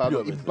up in Ibadan blew Ibadan.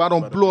 everything.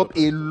 Ibadan blew up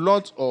a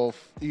lot of,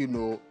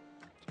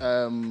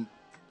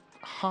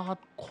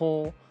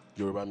 hardcore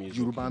Yoruba music.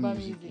 Yoruba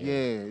music. Yeah.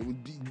 It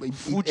would be,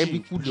 Fuji every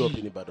blew Fuji up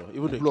in Ibadan.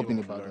 Even though it blew up came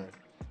in from Ibadan. Ilorin.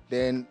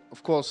 Then,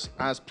 of course,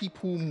 as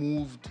people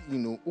moved,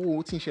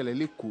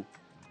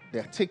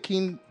 they're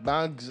taking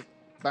baggage,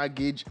 And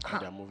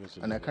they're moving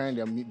to and they're Lagos. carrying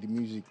the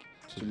music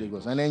to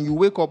Lagos. And then you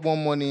wake up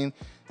one morning,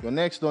 your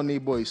next door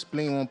neighbor is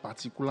playing one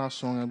particular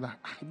song, and okay,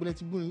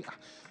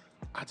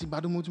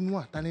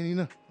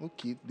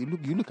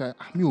 you look at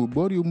me,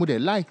 body, you they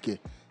like it.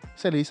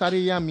 Say they started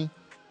yummy.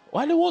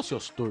 Wale, what's your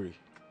story?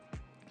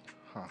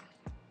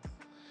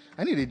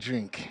 I need a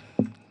drink.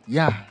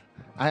 Yeah,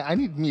 I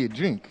need me a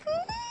drink.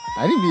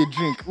 I need me a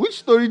drink. Which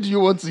story do you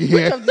want to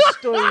hear? Which of the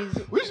stories?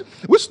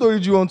 Which story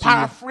do you want to hear?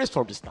 Paraphrase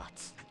from the start.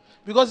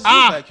 Because it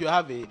seems like you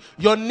have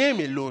your name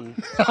alone.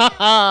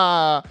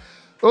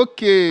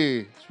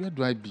 Okay. So where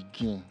do I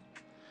begin?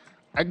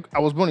 I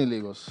was born in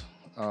Lagos.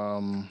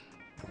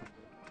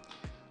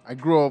 I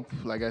grew up,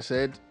 like I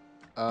said,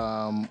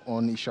 on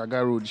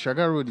Ishaga Road.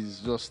 Ishaga Road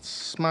is just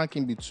smack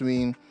in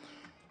between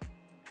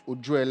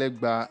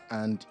Ojuelegba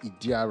and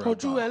Idiaraba.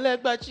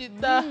 Ojuelegba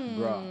Chita.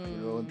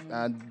 Bro,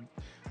 and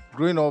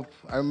growing up,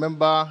 I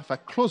remember, if I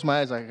close my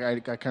eyes, I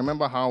can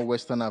remember how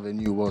Western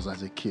Avenue was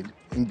as a kid.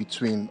 In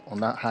between, on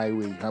that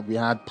highway, we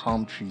had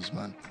palm trees,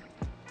 man.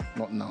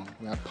 Not now.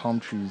 We had palm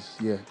trees,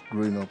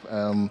 growing up.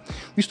 We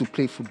used to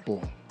play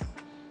football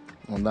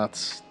on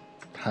that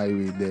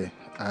highway there.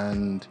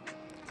 And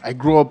I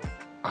grew up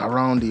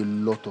around a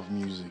lot of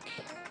music.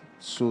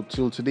 So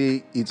till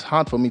today, it's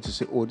hard for me to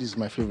say, oh, this is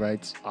my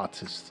favorite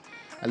artist.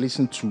 I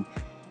listen to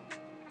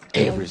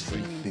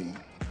everything.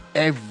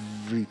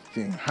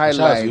 High Shout out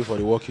to life. you for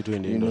the work you do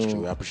in the industry.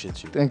 We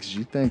appreciate you. Thanks,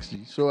 G.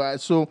 So,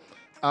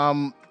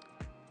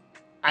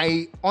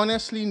 I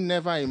honestly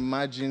never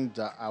imagined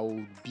that I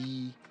would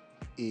be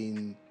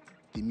in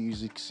the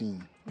music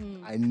scene.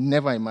 I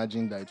never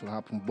imagined that it would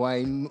happen.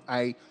 But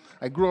I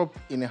grew up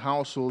in a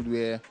household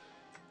where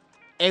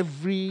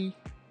every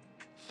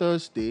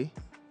Thursday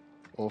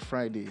or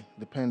Friday,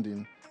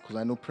 depending, because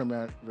I know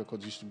Premier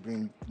Records used to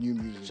bring new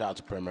music. Shout out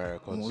to Premier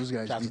Records. Those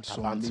guys Shout out did to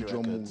some Tabanti major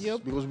Records. moves.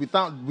 Yep. Because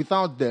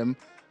without them,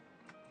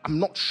 I'm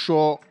not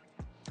sure.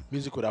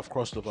 Music would have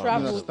crossed over. You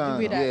Travel. understand?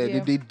 With that,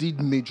 Yeah, they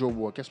did major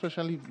work,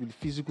 especially with the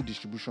physical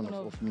distribution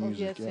of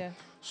music. Yes.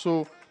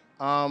 So,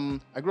 I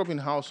grew up in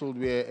a household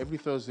where every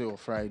Thursday or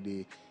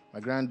Friday, my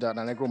granddad,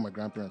 and I grew up with my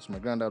grandparents, my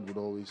granddad would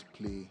always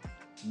play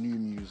new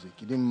music.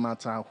 It didn't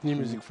matter who. New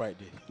Music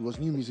Friday. It was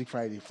New Music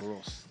Friday for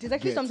us. There's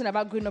actually something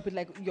about growing up with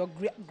like your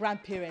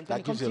grandparents. That when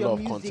it comes gives to you a your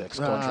lot of music.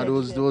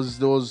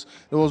 context.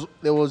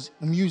 There was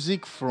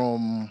music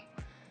from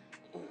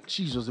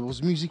Jesus. There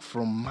was music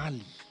from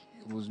Mali.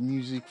 It was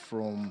music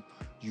from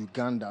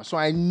Uganda. So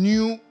I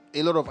knew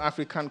a lot of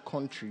African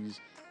countries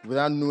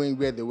without knowing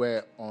where they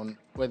are on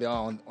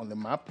the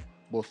map,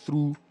 but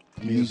through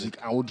music.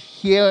 I would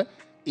hear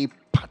a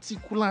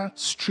particular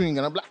string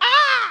and I'm like,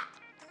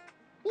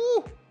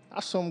 ooh,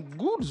 that's some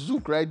good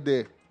zouk right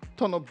there.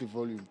 Turn up the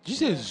volume. Did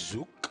you say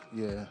Zouk?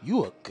 Yeah.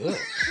 You are good.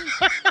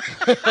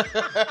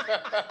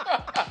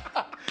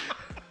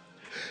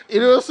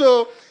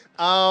 So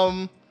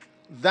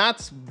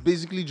that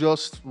basically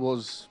just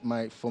was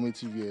my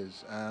formative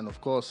years. And of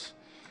course,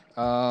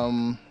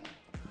 I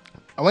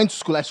went to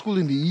school. I schooled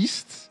in the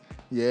East.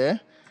 Yeah.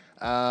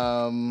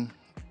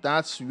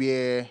 That's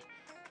where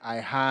I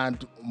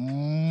had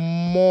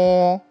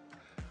more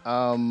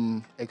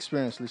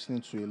experience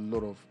listening to a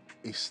lot of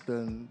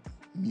Eastern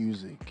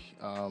music.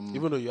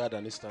 Even though you had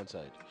an Eastern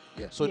side.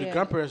 Yeah. So the Yeah.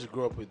 grandparents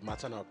grew up with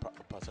maternal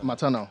paternal.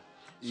 Maternal.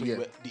 So you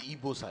were the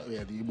Igbo side.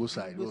 Yeah, the Igbo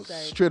side. It Igbo was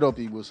side. straight up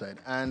the Igbo side.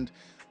 And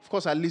of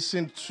course, I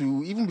listened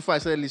to, even before I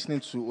started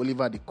listening to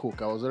Oliver the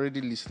Cook, I was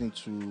already listening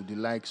to the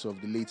likes of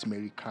the late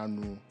Mary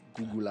Kanu,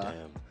 Gugula,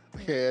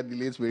 Yeah, the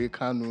late Mary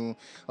Kanu.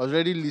 I was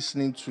already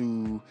listening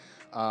to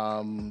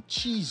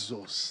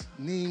Jesus.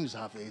 Names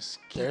have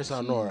escaped.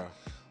 Teresa Nora.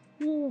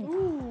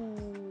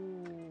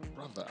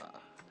 Brother.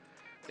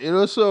 You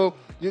know, so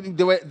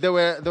there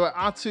were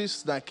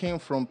artists that came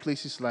from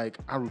places like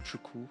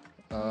Aruchuku,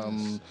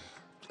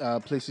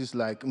 places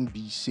like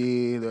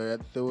Mbise.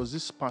 There was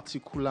this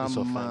particular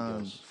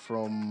man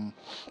from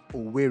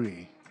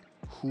Owerri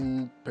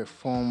who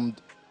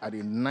performed at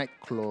a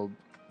nightclub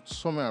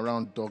somewhere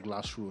around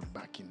Douglas Road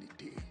back in the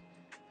day.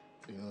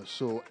 You know,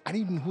 so I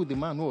didn't know who the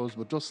man was,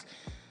 but just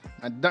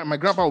my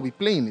grandpa would be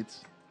playing it,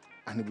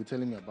 and he'd be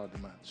telling me about the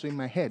man. So in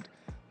my head,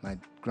 my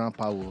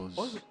grandpa was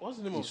what's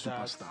the name of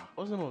superstar.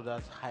 What's the name of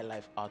that high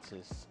life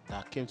artist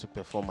that came to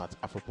perform at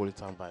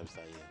Afropolitan Vibes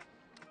that year?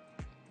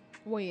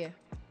 What year?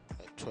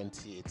 Like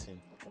 2018.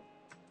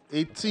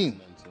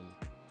 18.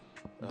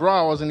 Bro,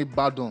 I was in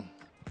Ibadan.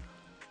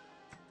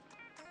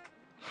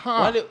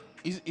 Wale,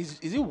 is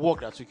it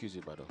work that took you to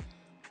Ibadan?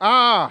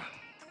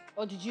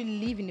 Or did you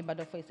live in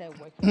Ibadan before you started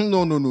working?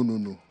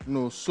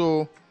 No.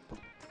 So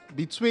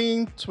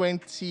between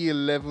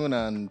 2011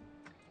 and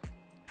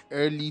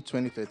early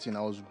 2013,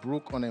 I was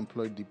broke,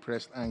 unemployed,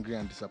 depressed, angry,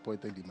 and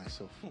disappointed in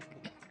myself.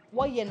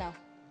 What year now?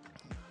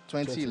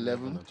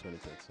 2011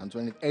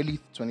 and early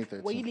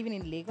 2013. Were you living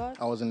in Lagos?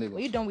 I was in Lagos.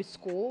 Were you done with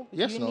school? With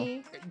Yes,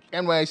 uni?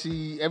 no.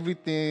 NYC,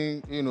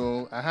 everything, you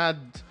know, I had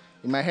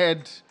in my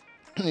head,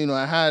 you know,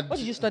 I had... What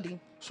did you study?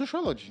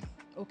 Sociology.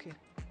 Okay.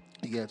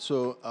 Yeah,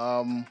 so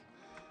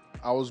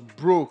I was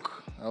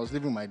broke. I was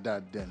living with my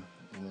dad then,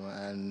 you know,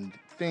 and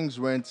things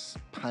weren't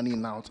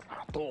panning out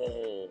at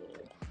all.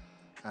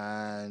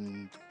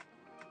 And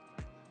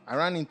I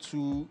ran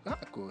into a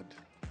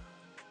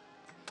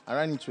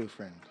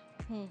friend,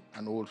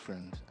 an old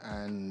friend,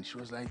 and she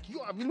was like, "Yo,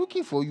 I've been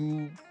looking for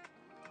you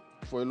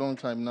for a long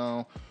time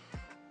now.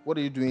 What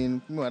are you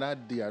doing?" You know,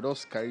 that day I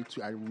just carried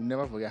I will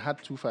never forget. I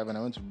had 2.5 and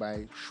I went to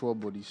buy Sure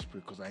Body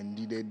spray because I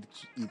needed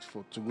it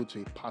to go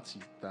to a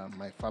party that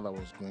my father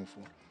was going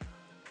for.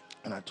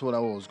 And I told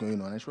her what was going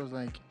on, and she was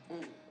like,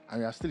 "And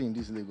we are still in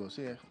this Lagos.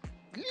 Yeah,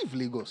 leave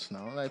Lagos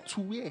now. I'm like,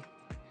 to where?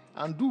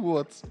 And do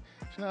what?"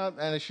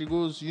 And she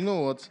goes, "You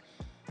know what?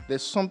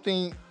 There's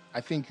something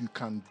I think you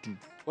can do."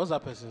 What's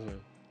that person's name?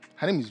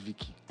 Her name is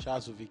Vicky. Shout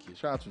out to Vicky.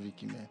 Shout out to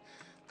Vicky, man.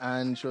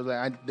 And she was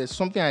like, "There's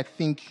something I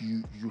think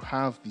you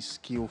have the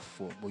skill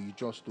for, but you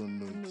just don't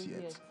know it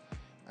yet." Yes.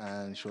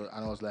 And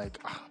I was like,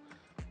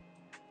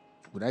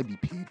 "Would I be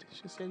paid?"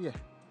 She said, "Yeah."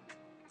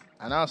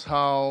 And that's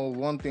how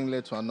one thing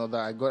led to another.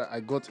 I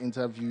got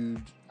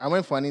interviewed. I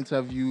went for an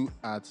interview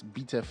at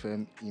Beat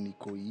FM in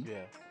Ikoyi.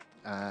 Yeah.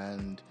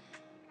 And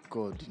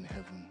God in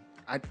heaven,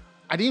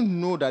 I didn't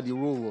know that the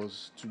role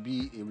was to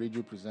be a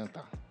radio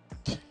presenter.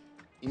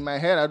 In my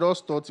head, I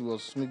just thought it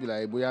was maybe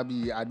like boya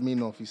be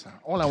admin officer.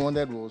 All I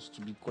wanted was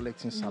to be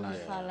collecting salary.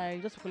 Salary,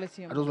 just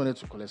collecting your I just wanted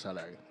to collect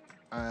salary.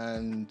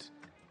 And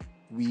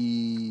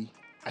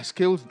I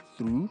scaled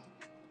through.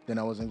 Then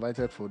I was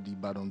invited for the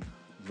Badon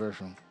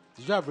version.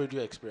 Did you have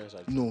radio experience?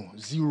 No,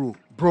 zero.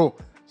 Bro,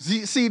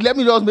 see, let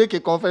me just make a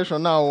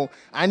confession now.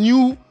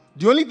 The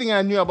only thing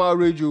I knew about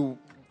radio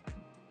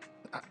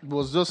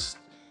was just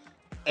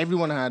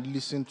everyone I had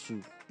listened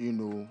to, you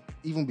know,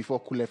 even before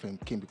Cool FM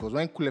came. Because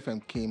when Cool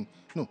FM came,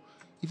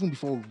 even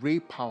before Ray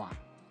Power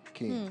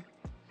came.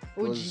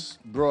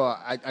 Bro,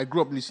 I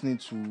grew up listening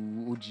to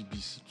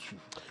OGBC too.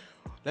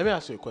 Let me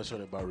ask you a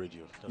question about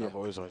radio that I've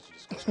always wanted to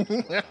discuss.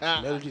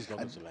 Melody is not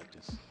going to like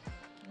this.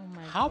 Oh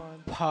my How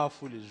God.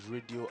 powerful is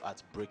radio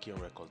at breaking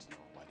records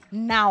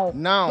Now.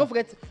 Don't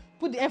forget to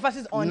put the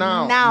emphasis on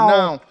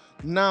now.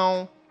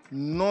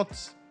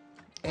 Not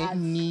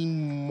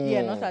anymore.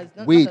 Yeah, not as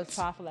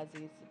powerful as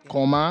it is.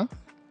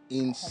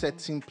 In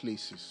certain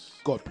places.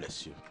 God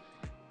bless you.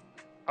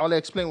 I'll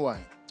explain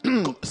why.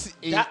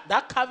 See,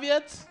 that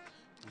caveat,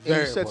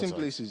 in certain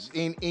places.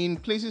 In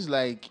places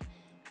like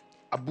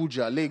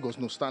Abuja, Lagos.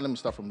 Let me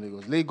start from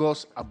Lagos.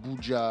 Lagos,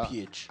 Abuja,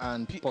 PH.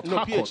 and Port No,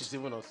 Harcourt. PH is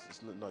even not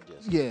there.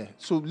 Yeah,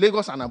 so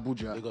Lagos and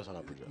Abuja.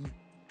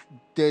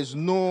 There's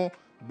no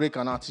break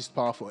an artist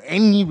power for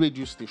any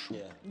radio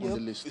station on the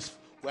list.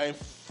 We're in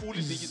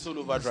fully digital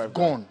overdrive.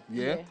 Gone,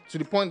 yeah? To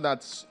the point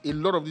that a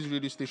lot of these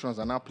radio stations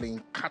are now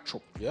playing catch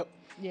up. Yep.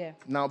 Yeah.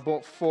 Now,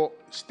 but for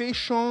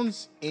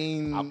stations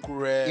in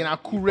Akure,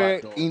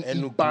 in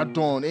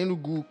Ibadan,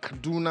 Enugu,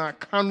 Kaduna,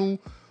 Kanu,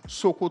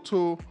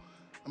 Sokoto,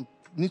 I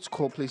need to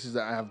call places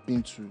that I have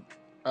been to.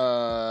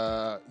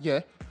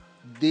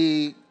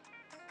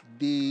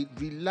 They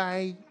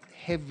rely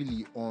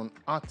heavily on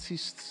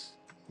artists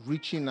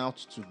reaching out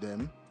to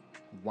them.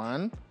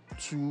 1,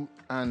 2,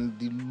 and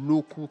the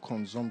local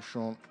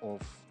consumption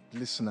of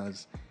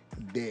listeners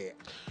there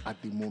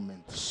at the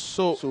moment.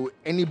 So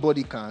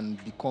anybody can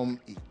become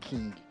a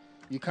king.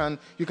 You can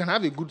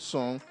have a good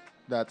song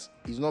that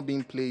is not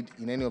being played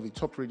in any of the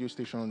top radio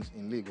stations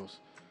in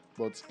Lagos,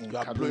 but in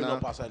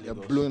Kaduna, you're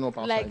blowing up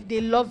outside. Like they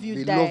love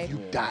you,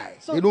 die.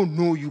 So they don't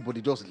know you, but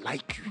they just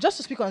like you. Just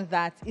to speak on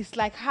that, it's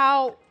like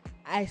how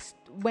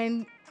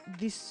when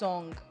this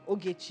song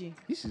Ogechi.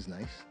 This is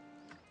nice.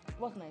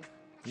 What's nice?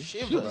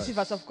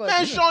 Shivers, of course.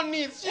 Mention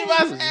it.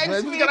 Shivers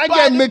X. Can I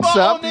get a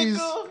mixer, please?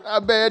 I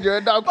bet you're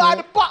that Bad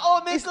cool.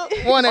 bottle,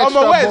 nigga. One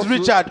extra Where is bottle.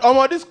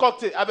 Richard? This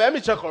cocktail. I bet let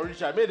me check on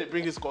Richard. Maybe they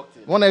bring his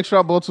cocktail. One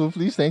extra bottle,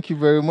 please. Thank you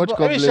very much. God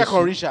Let me bless check on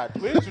you. Richard.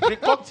 We need to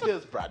drink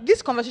cocktails, Brad.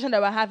 This conversation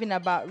that we're having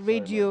about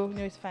radio,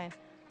 no, it's fine.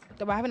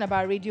 That we're having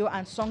about radio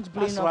and songs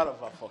blowing That's up. one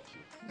of our fuck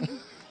you.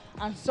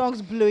 And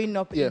songs blowing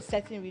up Yeah. in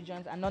certain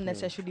regions and not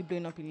necessarily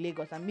blowing up in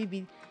Lagos. And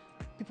maybe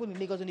people in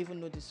Lagos don't even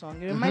know the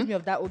song. It reminds me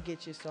of that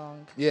Ogechi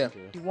song. Yeah.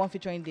 The one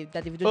featuring that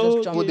Davido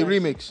just jumped Oh, the on.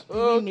 remix. The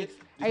remix.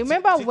 I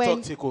remember TikTok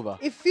when takeover.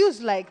 it feels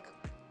like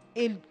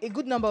a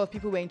good number of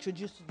people were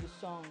introduced to the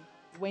song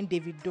when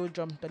Davido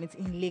jumped on it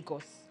in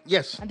Lagos.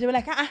 Yes. And they were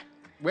like,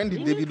 When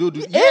did Davido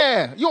do?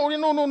 Yeah. Yo,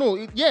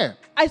 no. Yeah.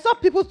 I saw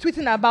people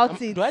tweeting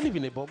about it. Do I live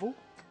in a bubble?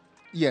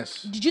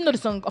 Yes. Did you know the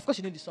song? Of course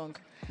you know the song.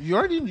 You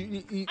already.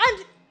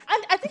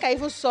 And I think I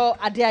even saw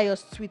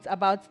Adeayo's tweet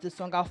about the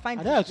song. I'll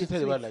find I the think I tweeted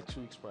tweet about like 2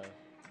 weeks prior.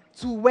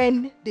 to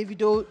when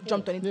Davido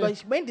jumped on it. Yeah. But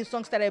when the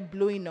song started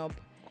blowing up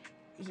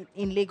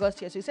in Lagos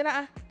here, so he said,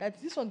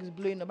 that this song is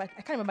blowing up. I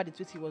can't remember the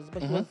tweet he was,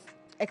 but he was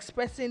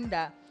expressing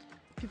that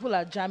people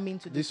are jamming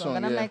to this song.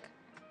 And I'm yeah. like,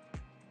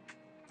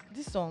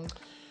 this song,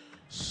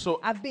 So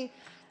the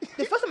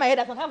first time I heard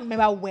that song, I can't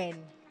remember when.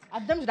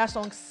 I've done to that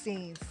song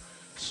since.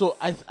 So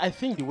I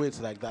think the way it's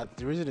like that,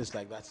 the reason it's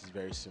like that is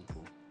very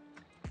simple.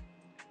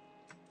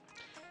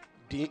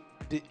 The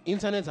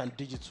internet and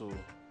digital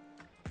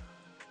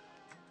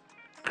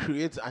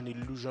creates an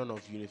illusion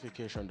of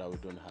unification that we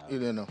don't have. You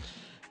don't know.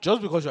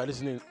 Just because you are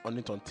listening on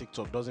it on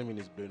TikTok doesn't mean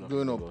it's blowing up.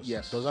 Blowing in up. Lagos.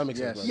 Yes. Does that make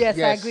sense? Yes,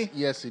 I agree.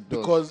 Yes, it does.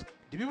 Because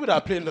the people that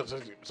are playing the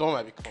some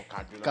might be from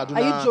Kaduna.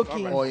 Are you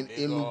joking? Or in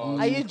Enugu.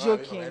 Are you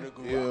joking?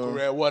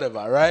 Akure,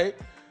 whatever, right?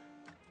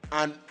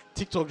 And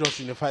TikTok just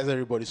unifies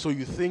everybody. So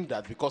you think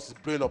that because it's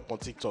blowing up on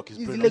TikTok, it's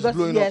Is blowing Lagos? up.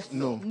 blowing Yes. up.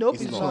 No, Nope,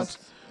 it's it's not. not.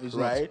 It's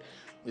Right? not.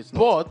 It's not.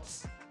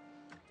 But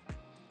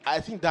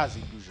I think that's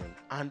illusion.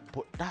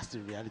 But that's the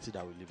reality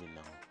that we live in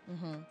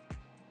now.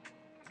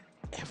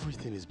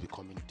 Everything is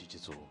becoming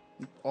digital.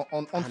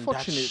 And that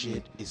Unfortunately,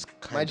 shit is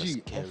kind my of G,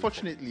 scary.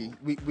 unfortunately,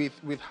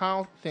 with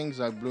how things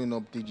are blowing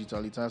up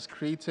digital, it has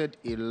created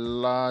a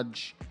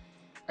large.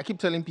 I keep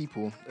telling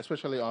people,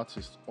 especially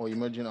artists or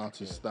emerging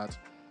artists, that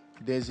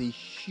there's a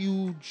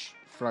huge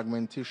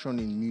fragmentation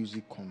in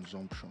music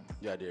consumption.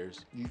 Yeah, there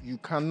is. You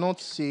cannot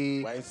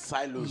say. We're in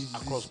silos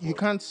across You board.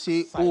 can't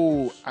say,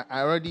 Silos.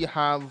 I already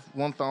have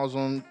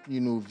 1,000,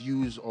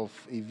 views of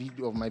a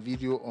video of my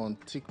video on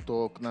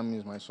TikTok. That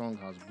means my song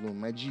has blown.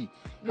 My G.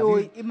 No,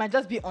 it might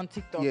just be on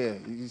TikTok. Yeah,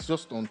 it's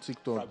just on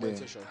TikTok there.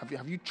 Fragmentation.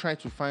 Have you tried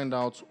to find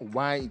out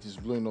why it is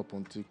blowing up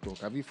on TikTok?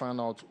 Have you found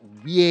out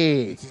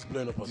where It is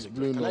blowing up on it is TikTok.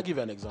 blowing Can I up? give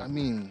you an example? I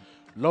mean,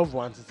 Love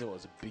One City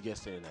was the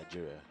biggest thing in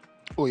Nigeria.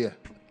 oh yeah.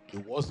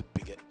 It was the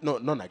biggest. No,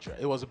 not Nigeria.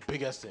 It was the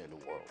biggest thing in the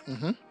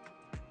world.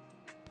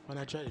 But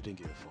Nigeria didn't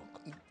give a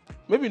fuck.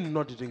 Maybe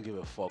not didn't give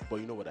a fuck, but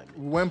you know what I mean.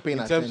 We weren't paying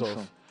In terms attention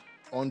of-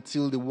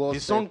 until the world The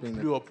song started paying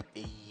blew up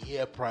a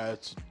year prior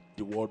to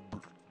the world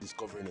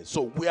discovering it.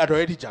 So we had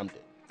already jammed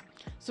it.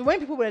 So when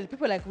people were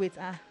like, wait,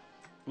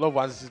 Love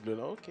One City is blowing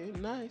up. Okay,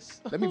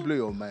 nice. Let me blow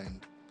your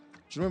mind.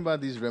 Do you remember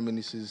this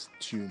Reminiscences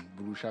tune,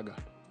 Burushaga?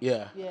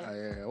 Yeah.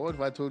 yeah. What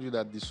if I told you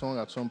that the song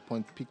at some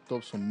point picked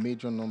up some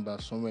major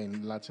numbers somewhere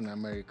in Latin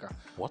America?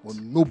 What? But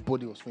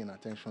nobody was paying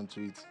attention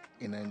to it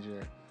in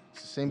Nigeria.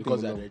 It's the same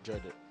Because thing. they with had Love.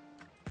 enjoyed it.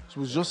 So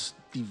it was just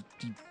the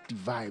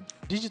vibe.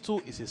 Digital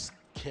is a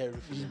scary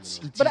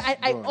phenomenon. But It is,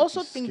 I bro,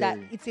 also it's think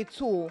scary. that it's a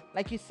tool.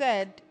 Like you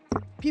said,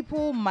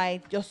 people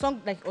might, your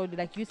song,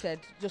 like you said,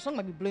 your song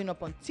might be blowing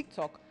up on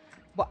TikTok,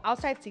 but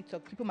outside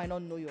TikTok, people might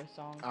not know your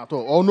song At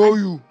all. Or know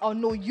you. or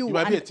know you. You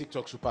might be a and,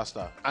 TikTok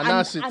superstar. And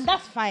that's it. and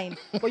that's fine.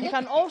 But you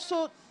can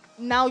also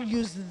now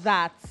use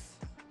that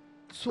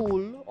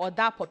tool or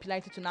that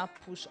popularity to now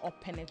push or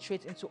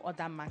penetrate into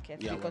other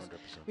markets, Yeah, because 100%.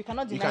 we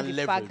cannot You deny can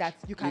the fact leverage. that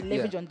you can Yeah.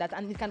 leverage on that,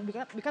 and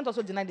we can't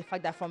also deny the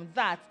fact that from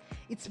that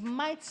it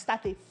might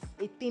start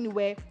a thing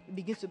where it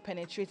begins to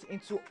penetrate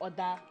into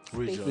other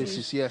Regions. spaces,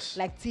 Places, yes.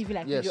 like TV,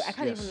 like Yes, video. I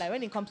can't yes. even lie,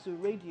 when it comes to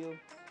radio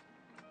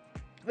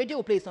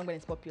will play a song when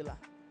it's popular.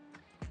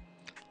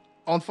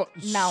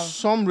 Now,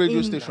 some radio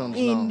in- stations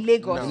in now.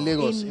 Lagos, In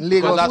Lagos. in- In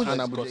Lagos Because and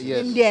that's Abuja. where it's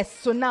Yes. Yes,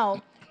 so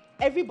now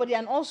everybody,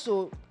 and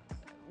also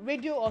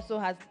radio also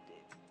has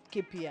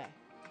KPI.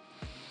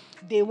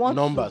 They want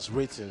Numbers,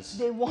 ratings.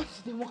 They want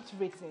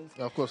ratings.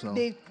 Of course now.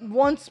 They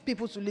want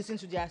people to listen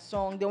to their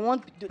song. They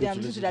want them to to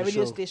listen to listen their to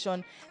radio show.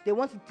 station. They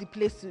want the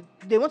place to.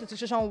 They want a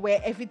situation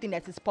where everything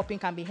that is popping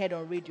can be heard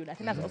on radio. I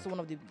think that's also one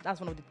of the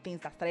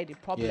things that started the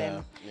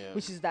problem, Yeah.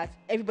 which is that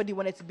everybody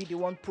wanted to be the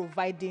one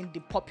providing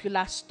the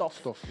popular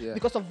stuff, Yeah.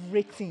 because of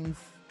ratings.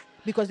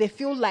 Because they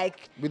feel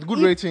like With good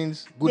if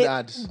ratings, good they-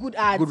 ads. good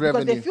ads, good because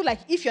revenue. they feel like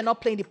if you're not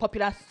playing the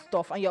popular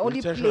stuff and you're only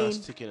Retention playing,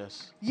 and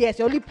stickiness. yes,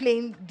 you're only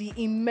playing the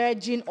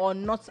emerging or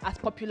not as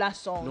popular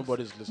songs,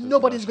 Nobody's listening to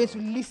Nobody's that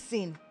going to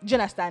listen. Do you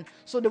understand?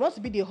 So they want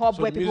to be the hub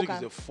So where the people music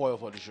can. is a foil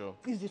for the show.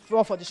 Is the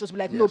floor for the shows? Be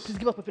like, no, Yes. please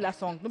give us popular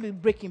song. Don't be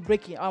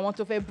breaking. I want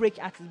to break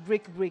artists,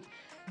 break.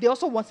 they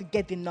also want to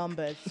get the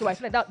numbers. So I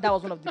feel like that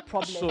was one of the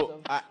problems.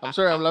 So I'm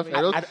sorry, I'm laughing.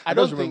 I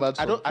don't think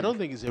I don't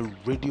think it's a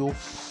radio.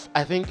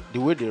 I think the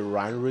way they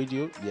run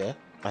radio, yeah,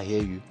 I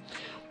hear you,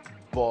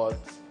 but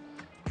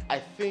I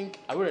think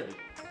are we ready?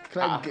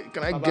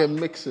 Can I get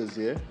mixers?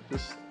 Yeah,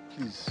 just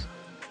please.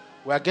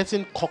 We are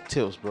getting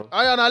cocktails, bro.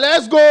 Ayana,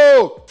 let's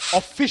go.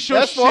 Official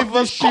Let's fuck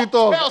this Shivers shit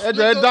cocktails, up.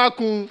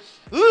 nigga.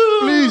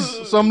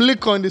 Please, some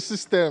liquor in the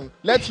system.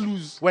 Let's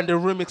lose. When the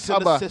remix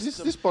in the Abba,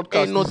 system. this podcast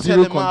ain't no is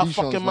zero telling my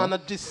conditions, fucking man. man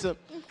of this.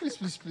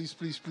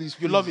 Please.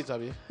 You love it,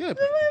 Abi? Yeah,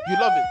 You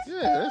love it.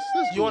 yeah.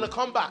 Let's You go. want to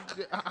come back?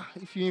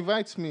 If you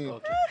invite me,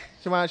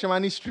 Okay. Shema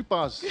need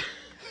strippers. So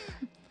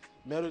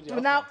Melody.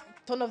 Alpha. now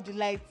turn off the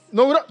lights.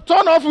 No, we don't,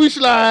 turn off which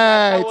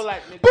light. Power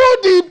light, nigga.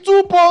 Put the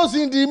 2 poles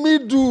in the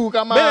middle.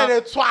 Come on. Man,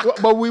 they twack.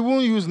 But we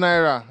won't use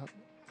naira.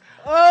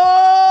 Oh!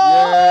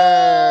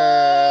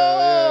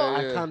 Yeah.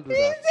 I can't do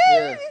that.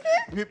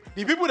 Yeah.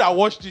 The people that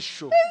watch this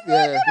show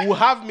Yeah. will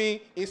have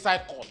me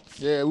inside court.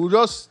 Yeah. We'll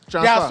just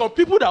There are some transfer.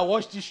 people that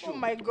watch this show Oh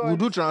my God. We'll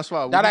do transfer.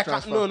 We'll that do I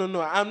can't. transfer.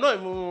 No. I'm not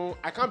even.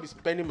 I can't be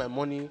spending my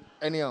money.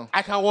 Anyhow.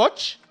 I can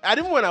watch. And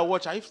even when I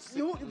watch, I used to see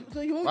You won't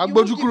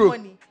Agboju give kuro.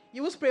 money.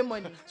 You will spray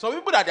money. some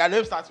people that their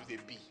name starts with a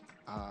B.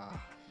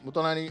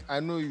 Motolani, I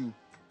know you.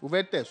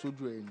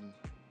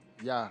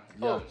 Yeah.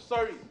 Oh,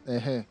 sorry.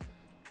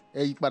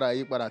 Hey,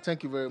 Yikpada.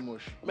 Thank you very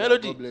much.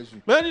 Melody. God bless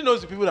you. Melody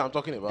knows the people that I'm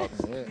talking about.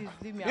 Yeah. Please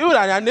leave me People out.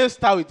 that their name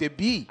start with a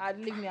B.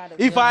 Leave me out of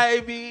If there. I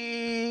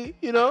be,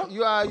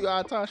 You are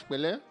attached,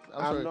 Pele.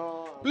 I'm sorry.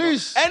 not.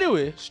 Please.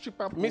 Anyway, Strip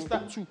up,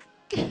 Mr. 2.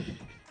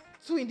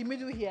 Two in the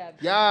middle here.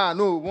 Yeah,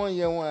 no, 1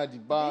 year, 1 at the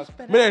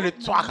back. Melody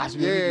talk as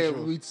we Yeah, read the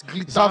show. with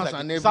glitters Sounds like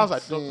and everything. sounds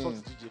like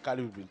DJ Khaled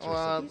would be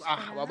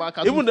interested. Baba,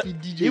 Even though,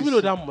 DJs. even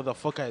though that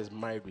motherfucker is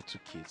married with 2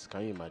 kids,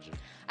 can you imagine?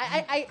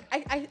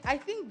 I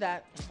think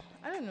that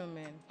I don't know,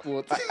 man.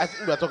 What? I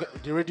think we are talking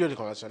the radio the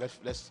conversation.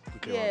 Let's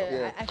quickly round up.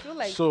 Yeah, I feel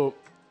like. So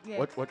yeah.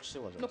 what you say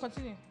was No,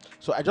 continue.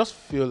 So I just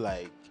feel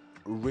like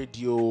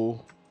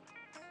radio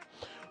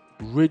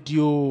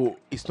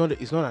it's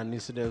not an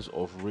incident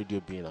of radio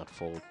being at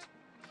fault.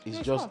 It's No,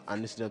 it's just not.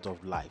 an incident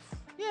of life.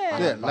 Yeah.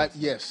 Yeah, like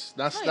yes,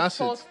 that's Not a it.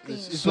 false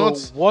It's thing. So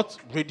not. what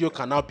radio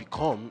can now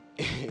become,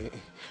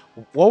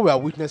 what we are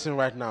witnessing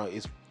right now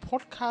is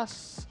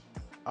podcasts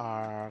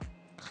are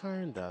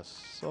kinda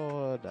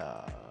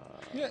sorta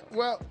Yeah,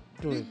 well,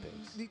 doing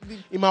things. the,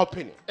 In my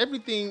opinion.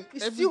 everything.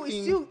 It's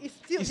everything, still It's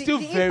the still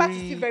impact is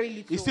still very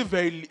little. It's still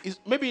very. It's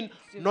maybe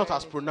Still not very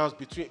as little. pronounced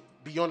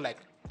beyond like.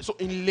 So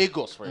in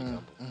Lagos, for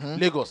example,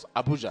 Lagos,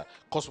 Abuja,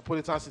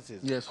 cosmopolitan cities.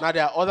 Yes. Now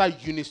there are other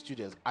uni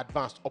students,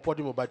 advanced,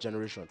 upwardly mobile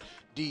generation.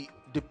 The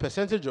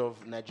percentage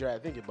of Nigeria, I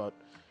think about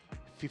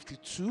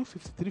 52,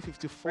 53,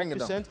 Bring it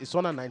down. 54%. It's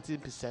under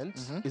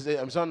 19%.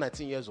 It's under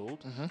 19 years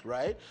old,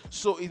 right?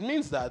 So it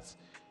means that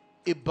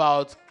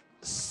about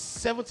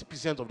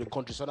 70% of the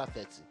country is under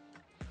 30.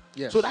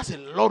 Yes. So that's a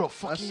lot of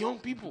fucking That's- young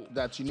people.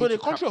 that you So need in a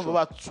to country of capture.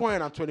 about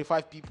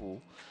 225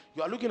 people,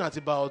 you are looking at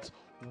about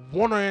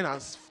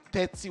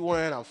 130,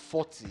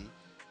 140.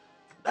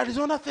 That is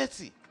under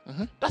 30.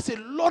 That's a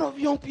lot of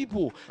young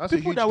people. That's a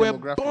People huge that were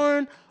demographic.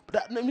 born.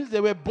 That means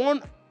they were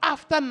born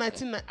after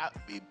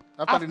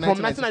After the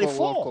from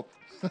 1994 World 1994. Cup.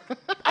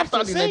 That's After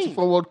the insane.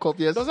 94 World Cup,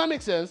 yes. Does that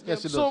make sense?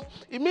 Yes, it So does.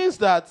 it means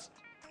that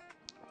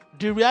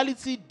the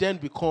reality then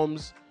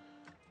becomes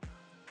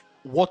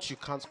what you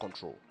can't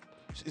control.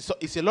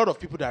 It's a lot of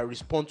people that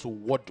respond to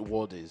what the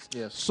world is.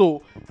 Yes.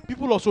 So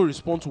people also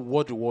respond to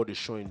what the world is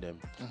showing them.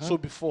 So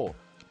before,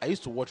 I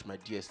used to watch my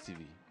DStv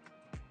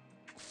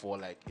for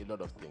like a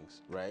lot of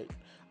things, right?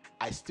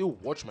 I still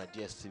watch my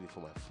DStv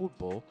for my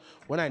football.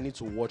 When I need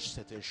to watch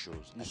certain shows,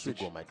 I still switch.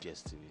 go on my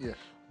DStv. Yeah.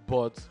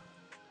 But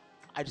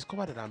I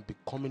discovered that I'm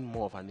becoming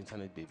more of an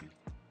internet baby.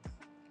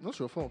 Not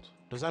your fault.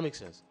 Does that make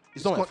sense?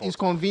 It's not my fault. It's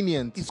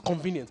convenient. It's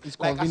convenient. It's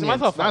Like, as a convenient.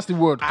 matter of fact, That's the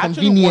word, I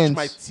actually watch convenience.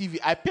 my TV.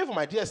 I pay for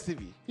my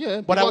DStv.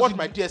 Yeah, But I because watch you-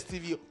 my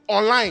DStv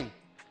online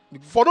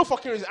for no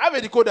fucking reason. I have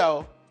a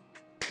decoder.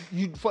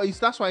 Oh.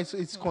 That's why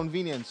it's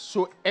convenient.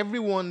 So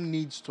everyone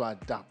needs to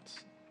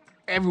adapt.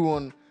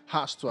 Everyone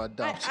has to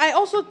adapt. I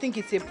also think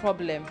it's a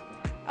problem.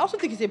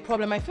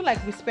 I feel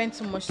like we spend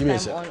too much Give me a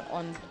time sec.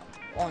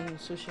 on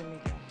social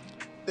media.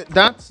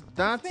 that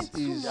Spend too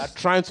is They are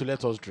trying to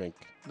let us drink.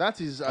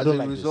 that is as don't a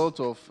like result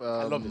of.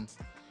 I love it.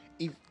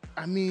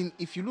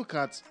 If you look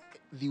at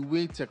the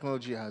way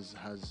technology has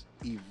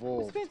We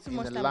evolved spend too in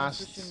much the time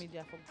last on social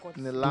media for God's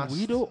in the sake. last.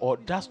 The widow, or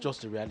that's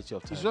just the reality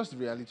of time. It's just the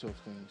reality of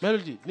things.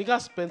 Melody,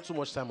 niggas spend too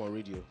much time on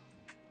radio.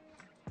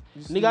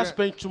 It's Niggas the-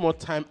 spend too much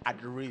time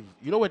at the rave.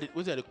 You know what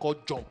they call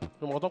jump?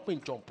 No, we're not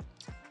playing jump.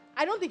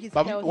 I don't think it's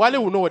But healthy.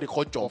 Wale will know what they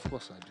call jump. Of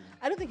course I do.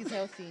 I don't think it's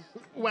healthy.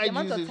 Why The do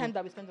amount you of say time so?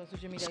 that we spend on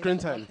social media Screen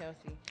is time. not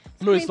healthy.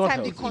 No, it's Screen not time,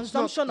 healthy. the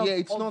consumption yeah,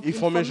 it's of not-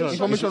 Information.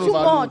 Information is too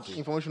overload. much.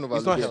 Information It's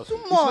overload. not yes. healthy.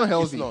 Too It's not much.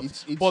 healthy. It's not.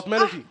 It's But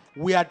Melody,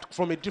 we are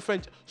from a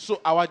different.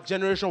 So our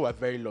generation were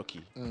very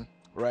lucky,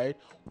 right?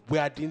 We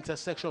are at the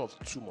intersection of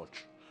too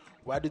much.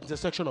 We're at the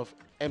intersection of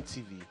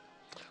MTV.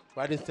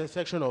 We're at the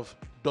intersection of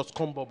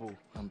 .com bubble,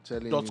 I'm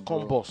telling you,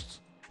 .com bro.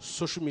 bust,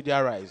 social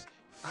media rise,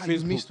 you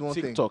Facebook, missed one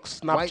thing. TikTok,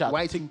 Snapchat,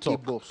 Y2K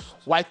TikTok, bus.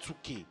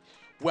 Y2K.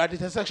 We're at the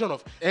intersection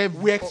of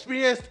we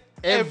experienced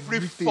every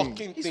everything.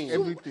 fucking It's thing. too-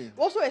 Everything.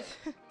 Also,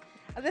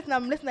 let's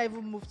not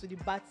even move to the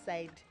bad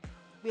side.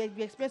 We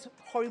experienced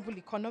horrible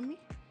economy.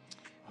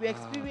 We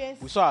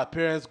experienced. We saw our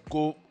parents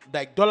go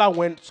like dollar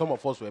when some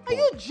of us were born.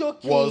 Are you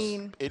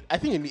joking? I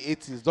think in the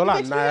 80s, dollar We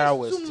and naira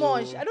was experienced too still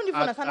much. I don't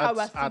even understand how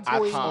we're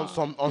still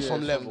going. on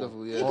some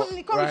level. yeah.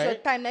 It comes Right? to a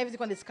time now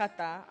everything can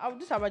scatter.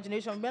 This our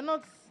generation. We're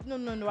not. No.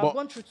 But- I've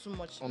gone through too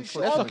much. We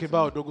should Let's all. talk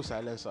about Odogwu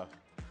Silencer.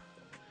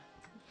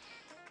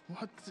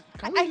 What?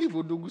 Can we leave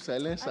Odogwu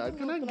Silencer? I don't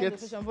Can know I the get?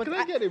 conversation, but Can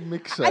I get a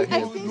mixer? I here?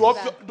 think You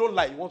that- don't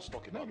lie. You want to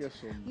talk Can I about get it?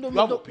 some? No, You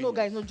no, have no, opinions.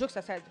 guys. No jokes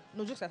aside.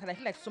 I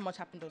feel like so much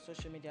happened on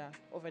social media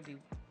over the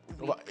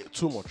week.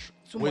 Too much.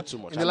 Too Way much. too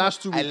much. In the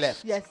last 2 I weeks.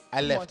 left. Yes,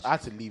 I too left. much. I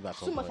had to leave at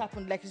some So much point.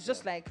 happened. Like it's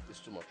just like It's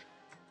too much.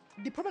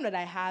 the problem that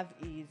I have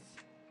is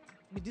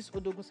with this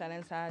Odogwu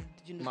Silencer.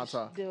 Did you know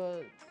Matter.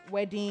 the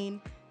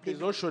wedding? Please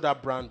don't show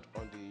that brand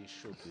on the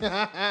show,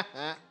 please.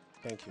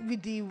 Thank you.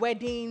 With the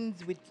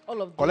weddings, with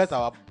all of this. Collect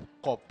our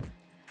cup.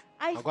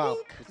 I I'll go and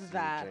think put it in the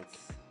that drink.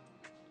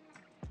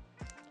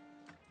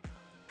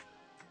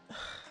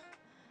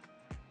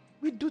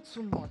 we do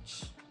too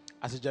much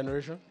As a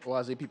generation, Or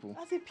as a people?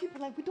 as a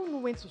people. Like we don't know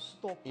when to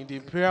stop. in the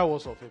imperial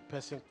wars of a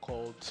person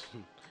called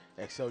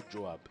Excel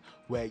Joab,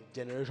 we're a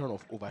generation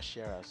of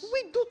oversharers.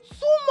 We do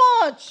too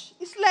much.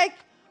 It's like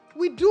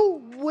we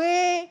do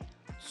way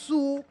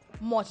too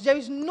much. There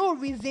is no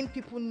reason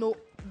people know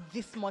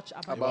this much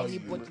about About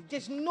anybody. you.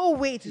 There's no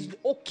way it is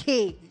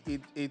okay.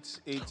 It's.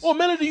 Oh,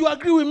 Melody, you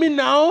agree with me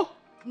now?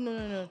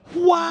 No.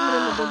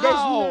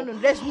 Wow.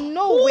 There's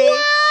no way.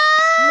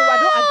 No, I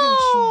don't agree with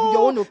you with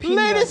your own opinion.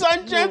 Ladies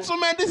and No.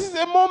 gentlemen, this is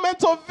a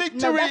moment of victory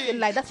No, that's a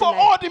lie, that's a for lie.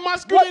 all the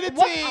masculinity,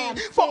 What I am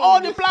for saying all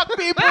is- the black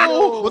people,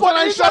 No. for the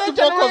Motolani, shut younger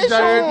the fuck up, Jared.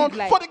 generation,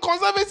 Like- for the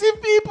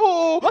conservative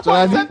people, for the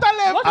Motolani, center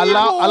left people.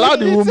 allow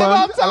the It's woman-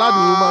 about allow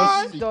the woman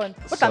time. speak. Done.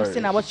 What Sorry. I'm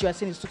saying and what you are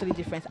saying is totally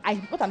different.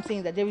 What I'm saying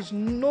is that there is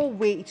no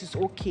way it is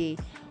okay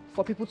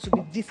for people to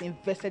be this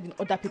invested in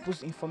other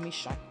people's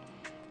information.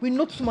 We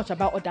know too much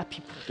about other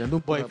people. Then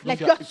don't Boy, put if that- Like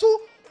you you're are- too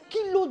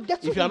kilo, they're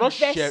too If you are not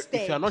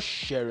invested.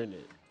 sharing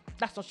it,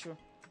 That's not true.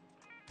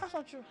 That's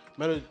not true.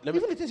 Melody, let me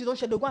Even the things you don't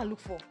share, they'll go and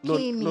look for. no,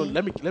 Kill me.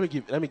 let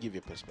me give you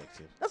a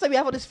perspective. That's why we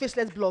have all these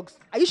faceless blogs.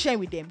 Are you sharing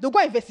with them? They'll go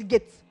and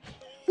investigate.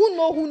 Who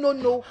know?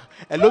 Hello,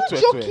 You're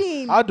Twe.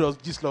 joking. How does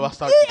this lover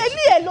start?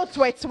 Hello,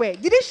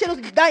 Twe. Did they share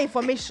that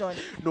information?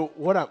 No,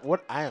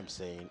 what I am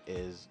saying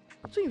is,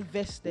 Too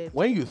invested.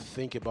 when you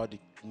think about the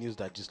news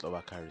that this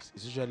lover carries,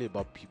 it's usually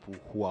about people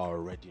who are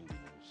already in the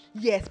news.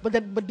 Yes, but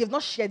they've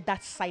not shared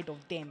that side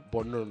of them.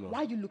 But no. Why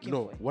are you looking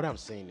no, for it? what I'm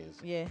saying is,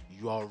 Yeah.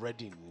 you are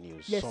already in the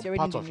news. Yes, Some you're already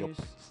part in of the your news.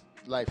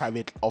 Life.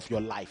 private of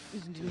your life,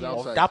 Is in the Is news. out- of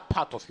outside. that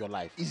part of your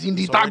life, Is in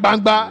the already tag bang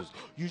bang. news.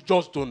 You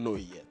just don't know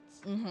it yet,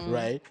 Mm-hmm.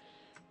 right?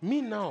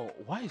 Me now,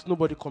 why is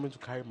nobody coming to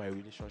carry my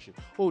relationship?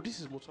 Oh, this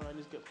is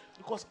Motolani's girl.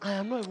 Because I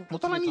am not even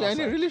putting Motolani, it you're in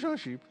a outside.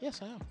 relationship.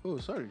 Yes, I am. Oh,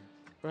 sorry.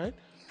 Right?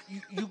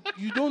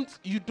 You don't.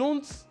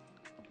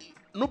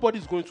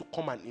 Nobody's going to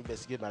come and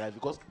investigate my life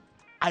because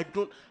I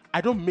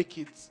don't make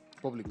it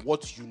Public.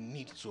 what you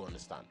need to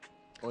understand.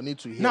 Or need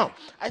to hear. Now,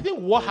 I think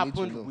what Or need to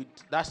know. happened with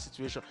that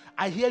situation,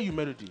 I hear you,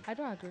 Melody. I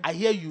don't agree.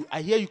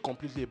 I hear you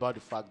completely about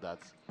the fact that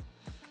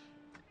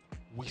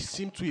we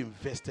seem to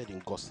invested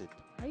in gossip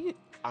Are you?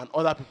 and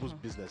other people's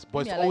business, but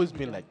Me, it's I like always it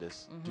been though. like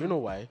this. Do you know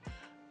why?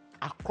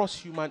 Across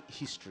human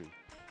history,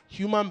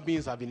 human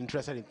beings have been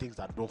interested in things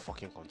that don't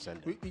fucking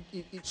concern them.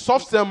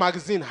 Soft Cell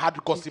magazine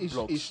had gossip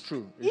blogs. It's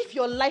true. If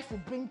your life will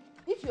bring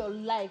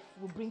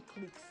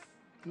clicks,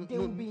 they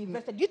will be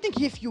invested. Do you think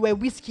if you were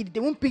whiskey,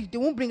 they won't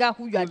bring out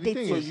who you are the thing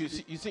dating?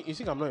 So is- you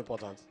think I'm not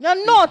important?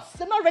 You're not.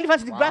 They're not relevant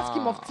to the grand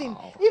scheme of things.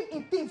 Wow.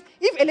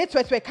 If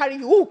Eletwet were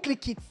carrying you, who will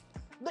click it?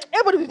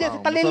 Everybody will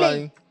Wow. say,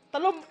 Talele.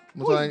 Who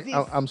is Motolani,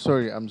 this? I'm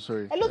sorry.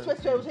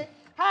 Eletwet will say,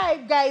 hi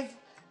guys.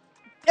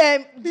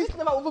 This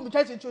number will be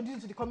trying to introduce you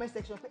to the comment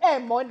section.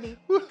 Money.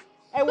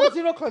 With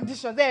zero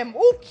conditions.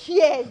 Who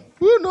cares?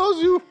 Who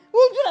knows you?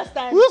 Who do you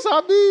understand? Who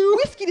sabi you?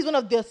 Whiskey is one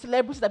of the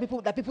celebrities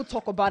that people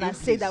talk about and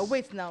say that.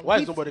 Wait now. Why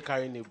is Whis- nobody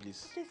carrying nail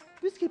bliss?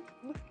 Whiskey,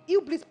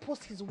 Iblis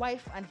posts his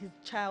wife and his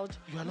child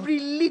You are not-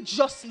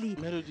 religiously.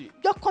 Melody.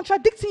 You're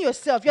contradicting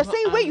yourself. You're No,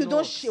 saying when I'm you don't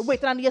not. share.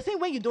 Wait, and you're saying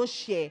when you don't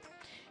share,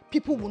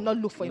 people will not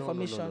look for No,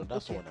 information. No,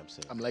 that's Okay. not what I'm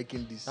saying. I'm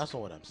liking this. That's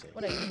not what I'm saying.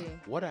 What are you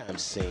saying? What I am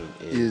saying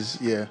is,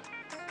 Yeah.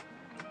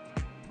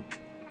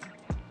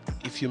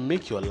 if you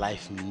make your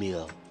life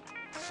meal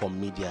for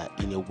media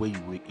in a way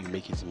you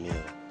make it meal,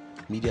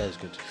 media is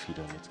going to feed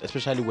on it,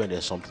 especially when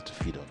there's something to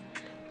feed on.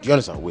 Do you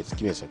understand? Wait,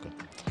 give me a second.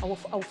 I will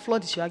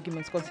flood your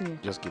arguments. Continue.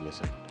 Just give me a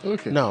second.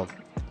 Okay. Now,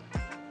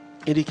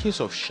 in the case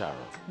of Sharon,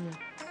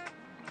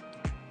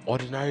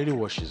 ordinarily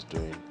what she's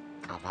doing,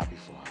 I'm happy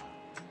for her.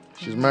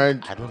 She's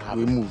married. I don't have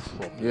We a move.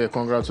 problem. Yeah.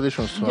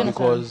 Congratulations to You her.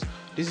 understand? Because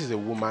this is a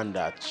woman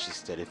that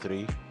she's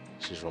 33.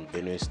 She's from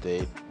Benue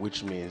State,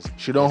 which means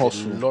She don't there's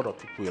hustle. a lot of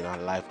people in her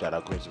life that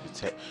are going to be.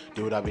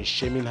 They would have been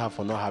shaming her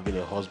for not having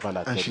a husband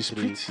at And 33,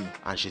 she's pretty.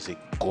 and she's a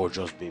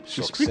gorgeous babe,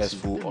 She's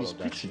successful, pretty. all Baby's of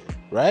that pretty. shit,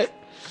 right?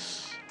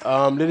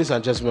 Ladies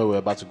and gentlemen, we're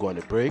about to go on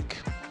a break.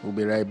 We'll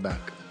be right back.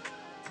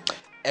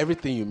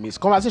 Everything you miss,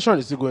 conversation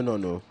is still going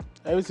on, no?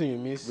 Everything you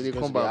miss Will is they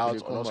going come to be back? Will out they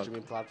on come all back?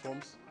 streaming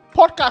platforms,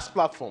 podcast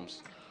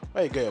platforms.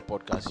 Where you get your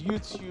podcast?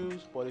 YouTube,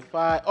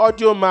 Spotify,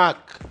 Audio Mac,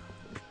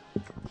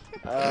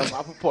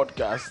 Apple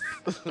Podcasts,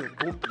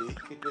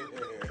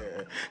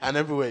 Boomplay, and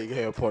everywhere you get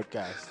your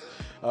podcast.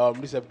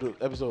 This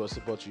episode was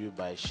brought to you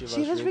by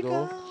Shivers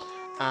Regal,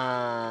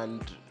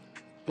 and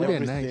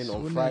everything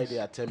on Friday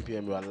at 10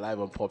 p.m. we are live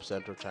on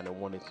Popcentral channel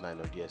 189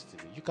 on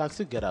DStv. You can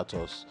still get at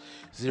us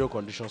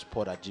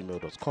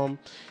zeroconditionspod@gmail.com.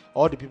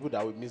 All the people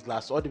that we missed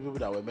all the people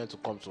that were meant to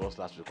come to us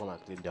last week, come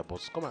and claim their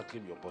bottles. Come and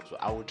claim your bottle.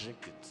 I will drink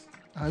it.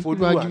 And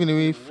people are giving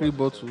away free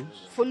bottles.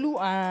 Folu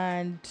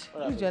and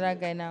who's the other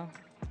guy now?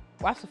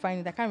 We have to find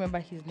it. I can't remember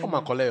his name. Come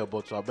and collect your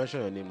bottle. I'll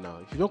mention your name now.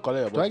 If you don't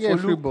collect your Do bottle, I get a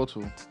Folu, free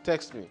bottle?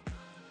 text me.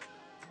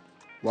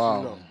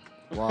 Wow. No.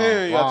 Wow.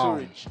 Hey, you wow. are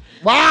too rich.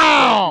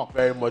 Wow.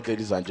 Very much,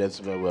 ladies and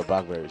gentlemen. We're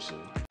back very soon.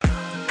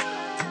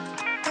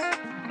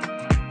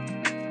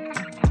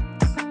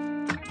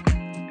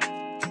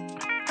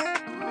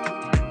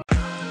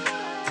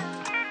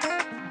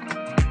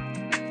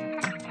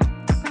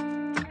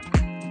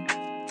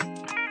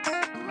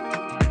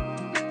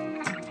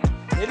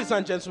 Ladies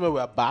and gentlemen, we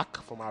are back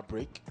from our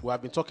break. We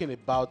have been talking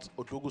about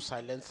Odogwu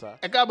Silencer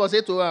Ẹ káàbọ̀ sí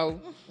ètò wa o.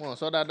 Wọ́n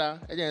sọ dáadáa.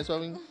 Ẹ jẹ́ ẹ sọ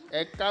fún mi.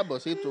 Ẹ káàbọ̀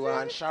sí ètò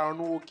wa. and Sharon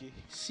Woke.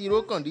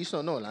 Zero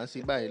condition náà là ń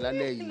ṣe báyìí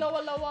lálẹ́ yìí.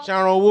 Lọ́wọ́lọ́wọ́.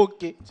 Sharon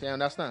Woke. Ṣé you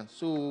understand?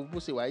 So bó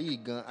ṣe wà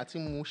yìí gan, a ti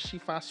mú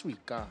Shifas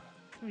Rika.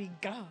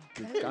 Regard.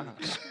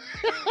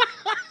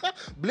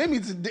 Blame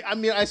it. I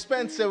mean, I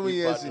spent 7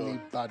 years in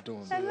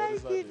Ibadan. I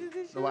like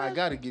it. No, I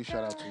gotta give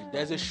shout out to you.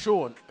 There's a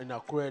show in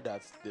Akure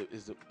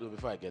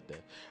before I get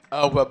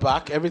there. We're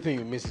back. Everything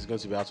you miss is going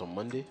to be out on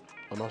Monday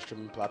on all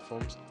streaming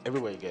platforms,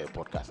 everywhere you get a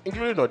podcast,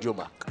 including Audio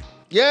Mac.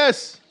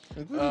 Yes.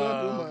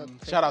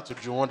 Shout out to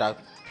Juwon that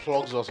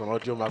plugs us on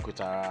Audio Mac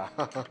with our.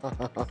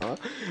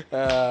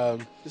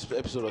 This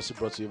episode was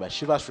brought to you by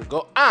Shivers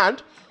Regal,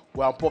 and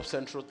we're on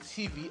Popcentral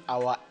TV,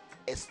 our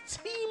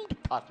esteemed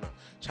partner,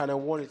 channel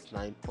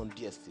 189 on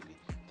DStv.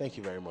 Thank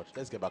you very much.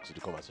 Let's get back to the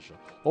conversation.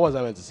 What was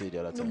I meant to say the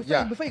other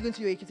time? Before you go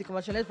into your AKT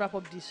commercial, let's wrap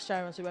up this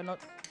Sharon so we're not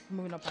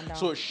moving up and down.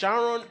 So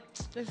Sharon,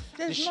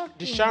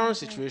 the Sharon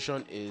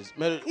situation is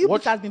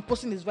what has been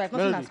posting his wife.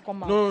 Nothing Melody, has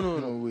come out.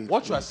 No. wait,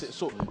 What you are saying,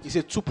 so it's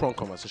a two-pronged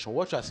conversation.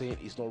 What you are saying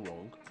is not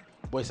wrong,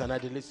 but it's an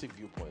idealistic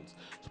viewpoint.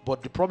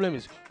 But the problem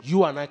is,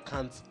 you and I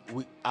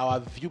our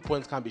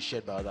viewpoints can't be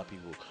shared by other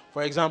people.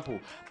 For example,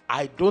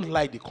 I don't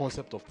like the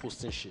concept of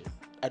posting shit.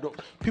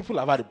 People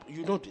have had,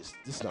 this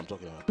is what I'm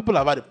talking about. People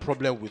have had a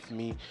problem with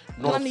me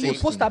not Honey, you saying,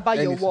 post about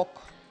your anything. work.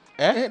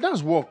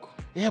 That's work.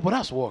 yeah, but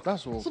that's work.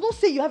 That's work. So don't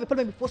say you have a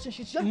problem with posting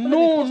shit. You have a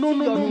No, problem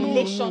with posting your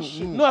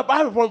relationship. No, I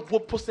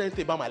haven't posted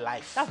anything about my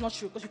life. That's not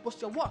true because you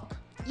post your work.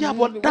 Yeah,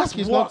 but that's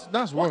is work. not.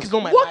 That's work. Work is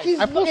not my Work life. is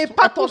I post- a I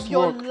part post of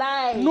your work.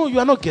 life. No, you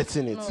are not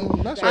getting it.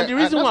 That's why And the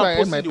reason that's why why I I'm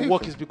had my posting the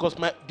work paper. is because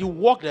the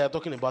work that you're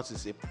talking about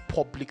is a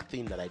public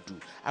thing that I do.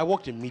 I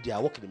work in media, I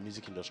work in the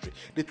music industry.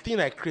 The thing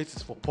I create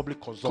is for public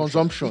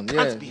consumption. It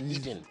can't be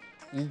hidden.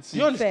 Do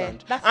you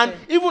understand? That's and fair.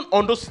 even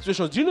on those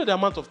situations, do you know the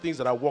amount of things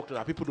that I worked on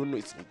that people don't know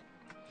it's me?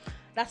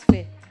 That's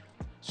fair.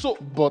 So,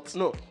 But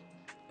no.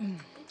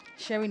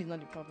 Sharing is not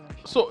the problem.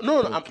 So,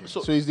 no. so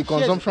it's the here's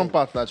consumption thing.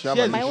 part that you have.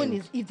 Here's an My the issue. own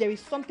is if there is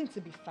something to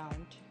be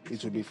found,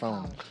 It will be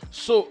found.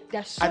 So,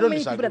 There are so I don't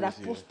many people disagree that have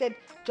with you. posted.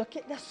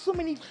 There's so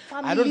many I don't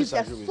families.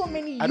 There's disagree with so you.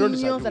 many I don't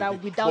disagree unions that are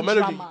with you. without But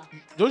Melody, drama.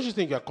 don't you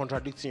think you're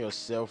contradicting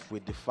yourself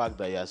with the fact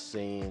that you're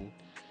saying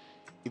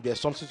if there's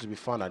something to be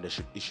found and it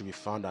should be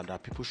found and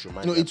that people should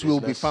mind No, their it will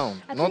be business?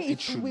 found. I Not think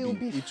it should will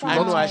be. be It will found. I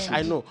know, not.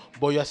 I know,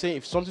 but you're saying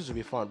if something to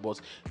be found,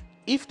 but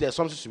if there's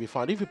something to be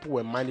found, if people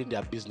were minding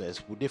their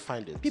business, would they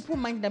find it? People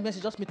mind their business,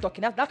 it's just me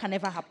talking. That can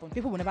never happen.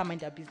 People will never mind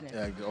their business.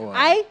 Yeah,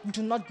 I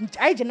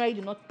generally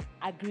do not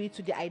agree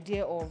to the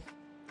idea of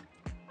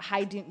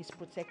hiding is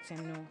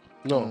protecting.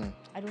 No,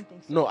 I don't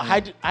think so. no,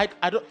 hiding. I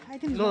don't.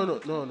 Hiding is No, not no,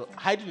 protecting. no.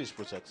 Hiding is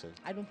protecting.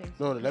 I don't think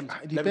so. No, let me. It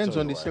let me depends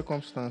tell on you the why.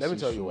 circumstances. Let me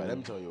tell you so- why. Let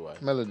me tell you why.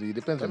 Melody, it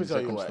depends Let on me the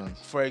tell you why.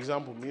 circumstance. For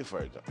example,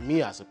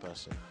 me as a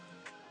person,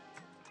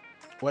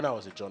 when I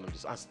was a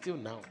journalist, and still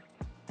now,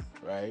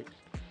 right?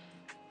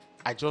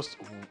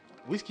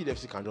 Whiskey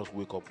FC can just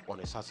wake up on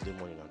a Saturday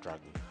morning and drag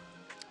me.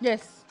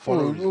 Yes. For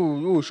no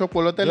reason.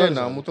 Shopolo You tele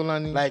na understand?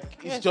 Motolani. Like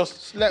it's Yes.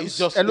 just, it's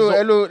just.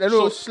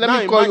 Hello. So Let now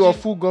me call your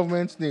imagine- full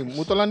government name.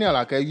 Motolani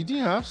Alake. You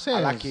didn't have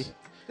sense. Alake.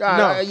 Yeah,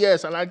 No.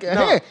 yes, Alake.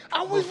 No. Hey, I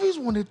always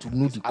wanted to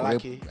know the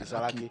correct. Alake, it's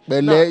Alake.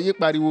 Bele, Now, ye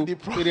pariwo. the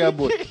pro- Area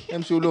boy.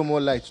 MC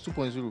Olomo Light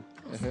 2.0.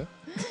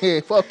 Hey,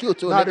 fuck you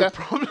too, Now the nigga.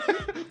 problem,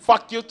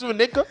 fuck you too,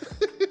 nigga.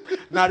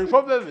 Now the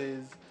problem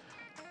is,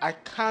 I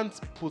can't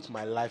put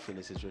my life in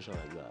a situation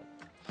like that.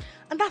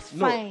 And that's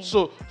No, fine.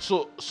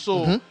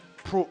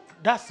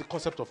 that's the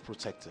concept of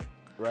protecting,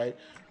 right?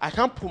 I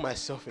can't put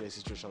myself in a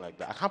situation like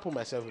that. I can't put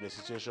myself in a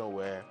situation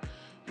where,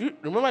 you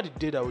remember the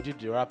day that we did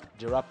the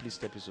rap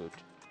list episode,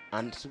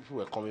 and some people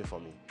were coming for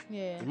me.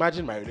 Yeah.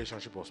 Imagine my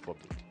relationship was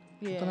public.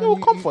 Yeah. They will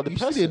come for the you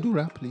still person. dey do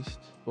rap list.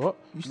 What?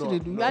 You still dey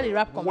do We had a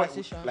rap When-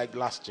 conversation. like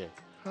last year.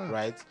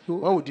 right?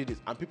 When we did this,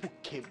 and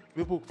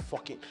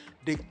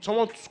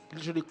someone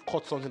literally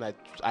cut something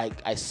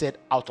I said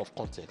out of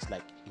context,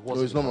 like it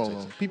wasn't in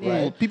context.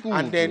 People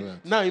and will then do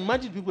that. now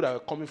imagine people that were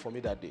coming for me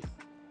that day,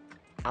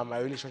 and my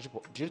relationship.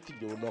 Do you think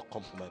they will not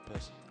come for my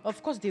person?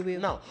 Of course they will.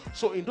 Now,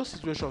 so in those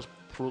situations,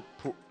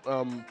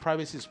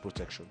 privacy is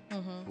protection,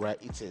 right?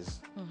 It is,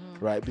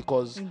 right?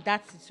 Because in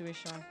that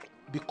situation,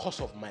 because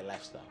of my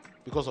lifestyle,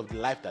 because of the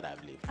life that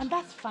I've lived. And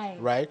that's fine.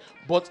 Right?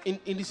 But in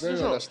the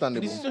situation,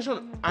 understandable.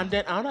 And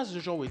then another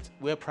situation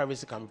where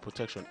privacy can be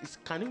protection, it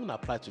can even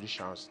apply to the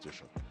Sharon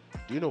situation.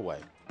 Do you know why?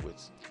 Wait,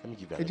 let me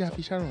give you an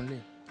example.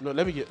 No,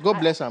 let me get. God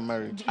bless her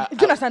marriage. Do you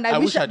understand? I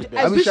wish her the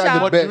best. I wish her the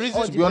but best. the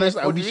reason- To be honest,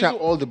 I but the wish her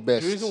reason- all the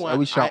best. The reason why I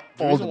wish her all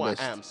the reason why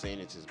best. I am saying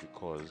it is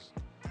because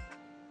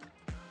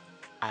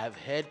I've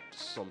heard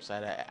some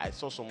side. I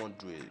saw someone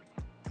do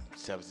a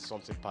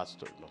 70-something part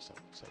story, not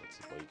 70,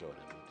 but you get what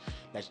I mean.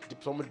 Like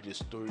someone did a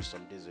story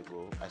some days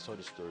ago. I saw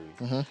the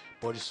story,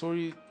 but the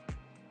story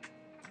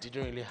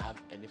didn't really have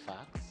any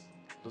facts.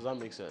 Does that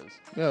make sense?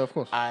 Yeah, of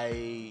course.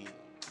 I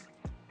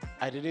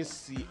didn't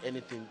see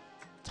anything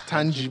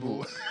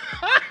Tangible.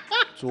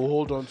 to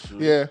hold on to.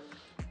 Yeah.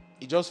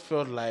 It just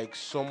felt like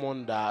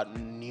someone that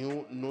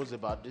knows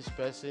about this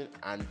person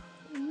and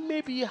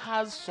maybe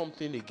has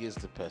something against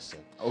the person.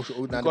 And the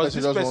Because person this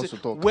just person, wants to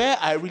talk. where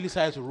I really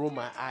started to roll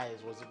my eyes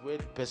was where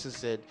the person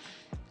said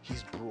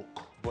he's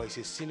broke, but he's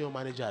a senior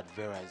manager at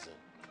Verizon.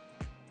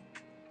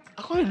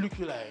 I kind of look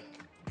you like,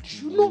 do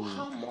you know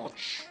how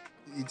much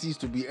It is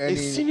to be a earning.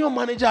 senior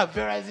manager at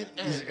Verizon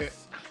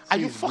earns? Are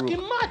you he's fucking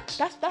broke. mad?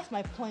 That's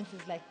my point.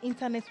 Is like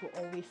internet will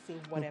always say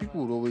whatever.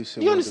 People would always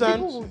say. You what understand?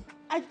 they People want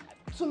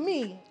will- to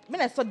me,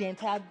 when I saw the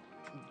entire to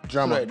say.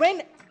 Drama. Right.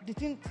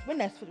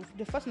 when I saw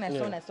the first thing I saw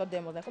Yeah. when I saw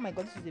them was like, oh my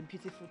god, this is a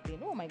beautiful thing.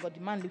 Oh my god, the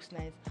man looks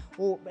nice.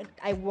 Oh, but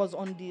I was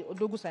on the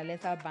Odogwu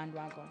Slencer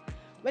bandwagon.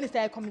 When it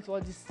started coming to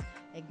all this,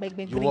 like,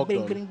 You walked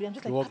on. I'm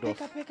just You like, walked I beg.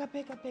 Pass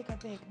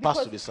to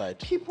Because the side.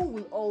 People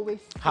will always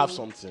Have say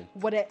something.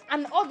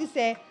 and all this,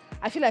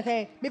 I feel like,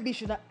 maybe you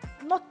should not.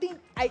 Nothing.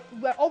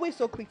 We're always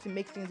so quick to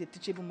make things a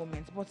teachable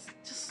moment, but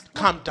just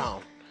Calm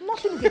down.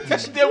 nothing is a teachable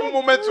Teachable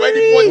moment to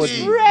Please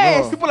anybody.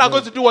 rest. People are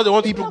going to do what they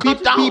want People, to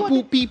do. Calm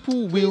down.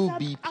 people will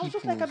Please, be I was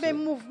just people. like, I beg,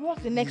 move.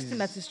 What's the next thing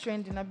that is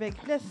trending? I beg,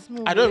 let's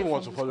move. I don't away even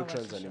want from to this follow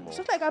trends conversation. anymore.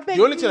 Just like, I beg,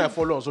 The only thing I move.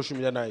 follow on social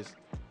media now is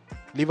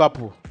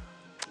Liverpool,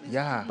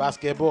 Yeah.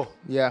 basketball,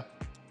 Yeah.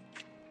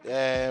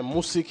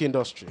 music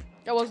industry.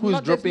 There was Who's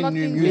not, there's dropping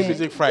new nothing music? there. Music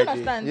Do you Friday.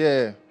 understand?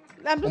 Yeah.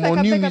 I'm just I'm like, on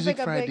I New beg, Music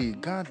I beg. Friday.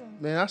 God,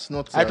 man, that's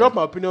not. I drop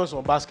my opinions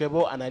on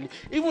basketball, and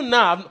even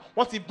now,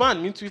 once it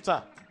banned me on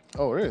Twitter,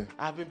 Oh, really?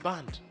 I've been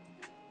banned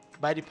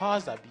by the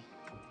powers that be.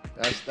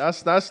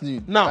 That's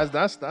new. Now,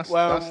 that's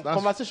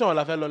conversation on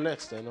Lafello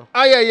next, you know.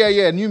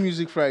 Yeah. New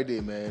Music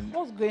Friday, man.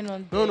 What's going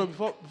on? No, there?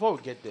 before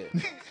we get there,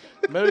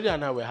 Melody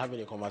and I were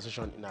having a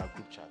conversation in our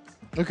group chat.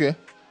 Okay.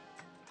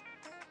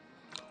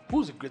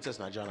 Who's the greatest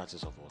Nigerian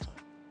artist of all time?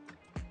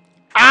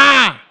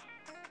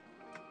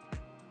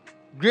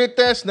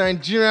 Greatest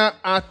Nigerian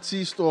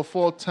artist of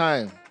all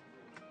time.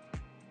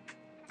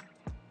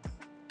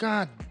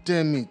 God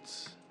damn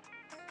it.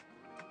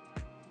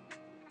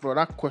 Bro,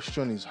 that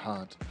question is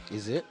hard.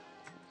 Is it? I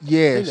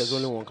Yes. think there's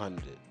only one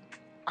candidate.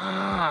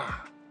 I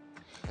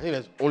think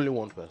there's only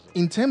one person.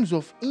 In terms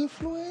of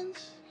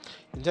influence,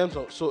 In terms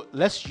of, so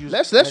let's use.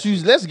 let's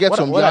get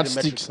some what are the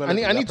yardsticks. metrics? I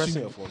need You're pressing to.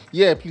 your phone.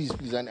 Yeah, please.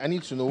 I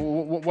need to know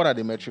what are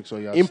the metrics or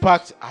yardsticks.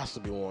 Impact has to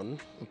be one.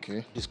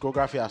 Okay.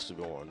 Discography has to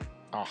be one.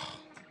 Ah.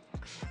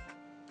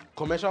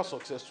 Commercial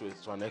success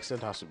to an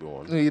extent has to be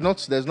one. No,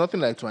 there's nothing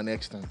like to an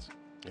extent.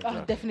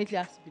 Exactly. Definitely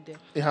has to be there.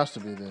 It has to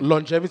be there.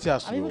 Longevity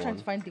has to I'm be even trying to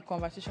one. find the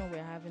conversation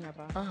we're having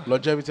about.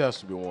 Longevity has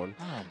to be one.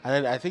 Ah.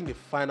 And then I think the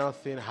final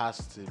thing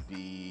has to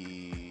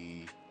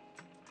be.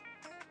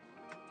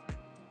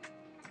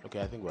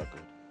 Okay, I think we're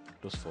good.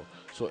 Those four.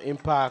 So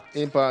impact,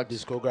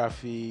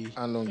 discography,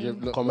 and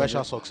longevity.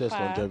 commercial success,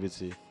 Impact.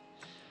 longevity.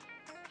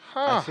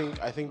 Ha.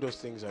 I think those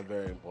things are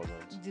very important.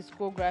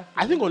 Discography.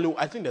 I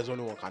think there's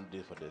only one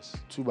candidate for this.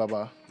 Two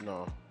Baba.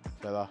 No,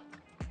 fella.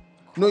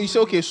 No, you say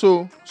okay.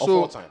 So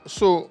all time.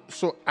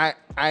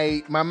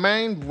 I my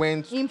mind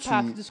went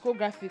Impact, to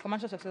discography,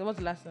 commercial success. What's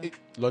the last one?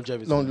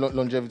 Longevity.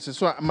 longevity.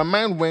 So my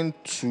mind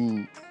went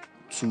to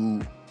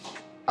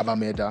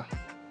Abameda,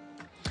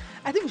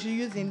 I think we should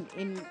use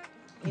in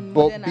but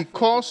modern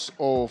because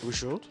of We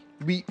should.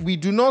 we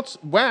do not.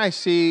 Why I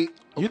say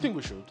You think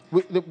we should?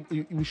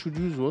 we should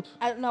use what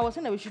I was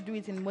saying that we should do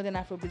it in modern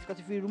Afrobeat because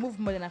if we remove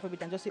modern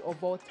Afrobeat and just say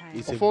of all time,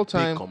 It's of a all big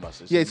time.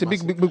 conversation. Yeah, it's a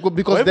big Massive.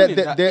 because But even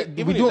in that-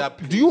 we even in don't.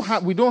 that Do you place-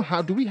 have? We don't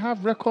have. Do we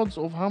have records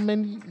of how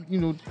many?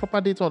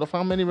 Proper data of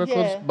how many records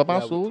Yeah. Baba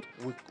Yeah, sold?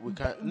 we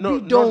can't. No, We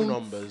don't.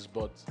 not numbers,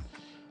 but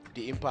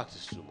the impact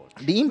is too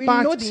much. The know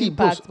impact. the See,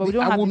 impact, bros, but we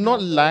don't I have will the not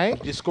numbers. lie.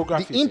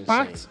 Discography The is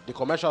impact. insane. The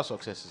commercial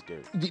success is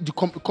good.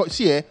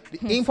 See,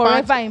 the impact.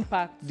 forever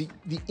impact.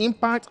 The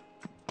impact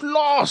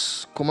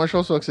plus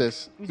commercial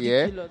success.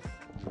 Yeah, Ridiculous.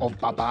 of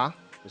Baba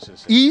It's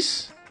insane.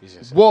 is, It's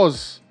insane.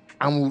 was,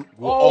 and will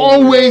Will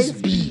always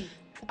be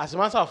As a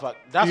matter of fact,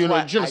 that's You know,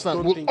 why do you I understand?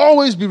 don't Will think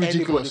always be anybody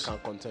ridiculous. can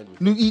contend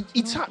with. No,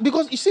 it's hard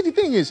because you see the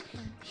thing is,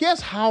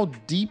 here's how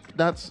deep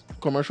that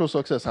commercial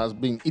success has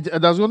been. It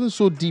has gotten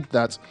so deep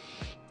that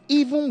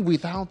even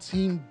without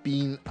him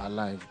being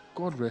alive,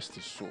 God rest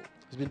his soul,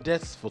 He's been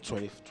dead for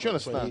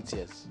 28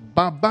 years.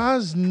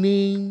 Baba's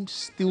name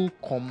still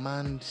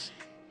commands.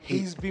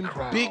 He's been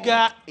crowd.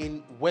 bigger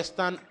in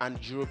Western and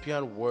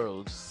European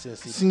worlds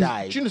since he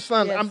died. Do you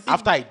understand? Yes.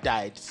 After he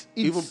died,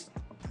 even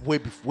way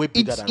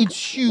bigger than it's when he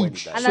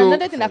huge. died. And So-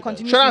 another thing that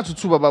continues. Shout out to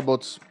Tubaba,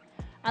 but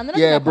Another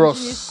yeah, thing that bros.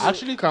 continues to-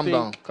 Actually calm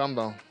think-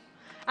 down.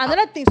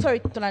 Another thing, sorry,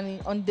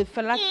 Tolani, on the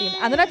fella thing.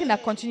 Another thing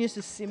that continues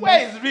to cement.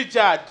 Where is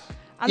Richard?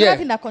 Another Yeah.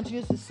 thing that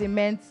continues to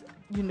cement,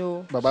 you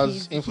know, Baba's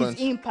his influence.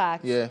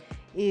 impact Yeah.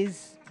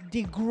 is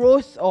the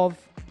growth of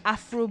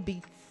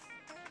Afrobeat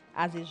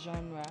as a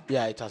genre.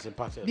 Yeah, it has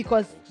impacted.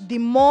 Because the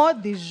more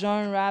the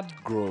genre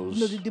Grows.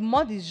 no, the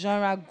more the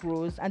genre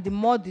grows, and the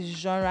more the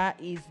genre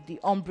is the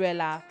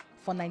umbrella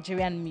for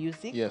Nigerian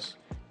music, Yes.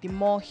 the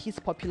more his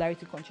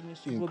popularity continues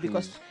to grow, Increase.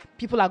 because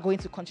people are going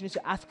to continue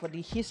to ask for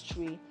the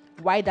history,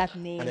 why that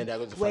name, And then they're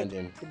going to where find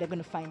him. They're going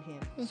to find him.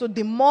 So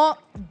the more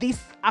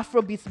this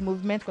Afrobeat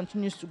movement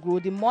continues to grow,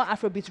 the more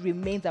Afrobeat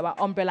remains our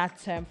umbrella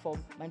term for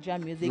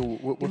Nigerian music. Yo,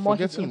 the we're more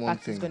his forgetting one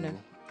impact is thing. going to.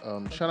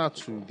 Shout out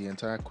to the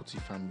entire Kuti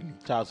family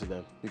Shout out to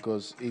them.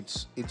 because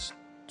it's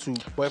to.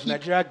 But if keep-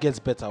 Nigeria gets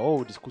better, what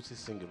would the Kuti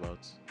sing about?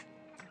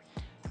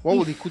 what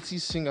would the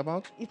Kutis sing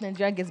about? If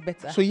Nigeria gets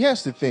better, So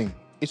here's the thing: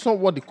 it's not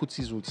what the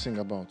Kutis would sing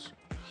about.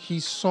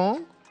 His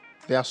song,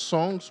 their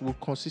songs will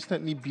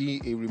consistently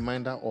be a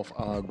reminder of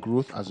our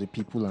growth as a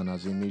people and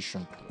as a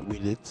nation.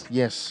 Will it?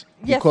 Yes,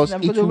 Yes, because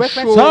and it for the will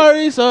reference- show.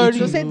 Sorry.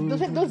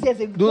 those years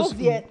ago, Those,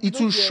 it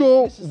will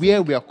show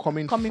where we are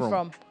coming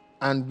from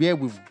and where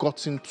we've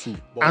gotten to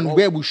But and what-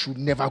 where we should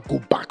never go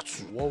back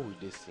to. What will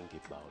they sing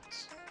about?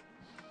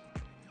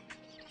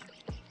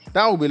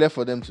 That will be left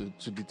for them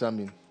to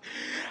determine.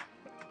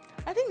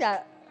 I think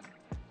that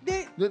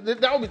they.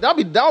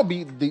 That'll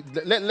be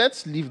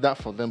let's leave that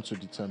for them to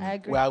determine. I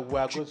agree. We are Do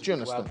going you to. We are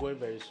understand? going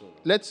very soon.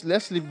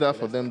 Let's leave that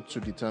for them to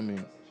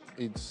determine.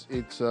 It's We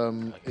are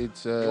going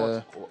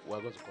to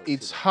call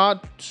it's it. hard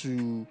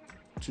to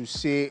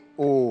say,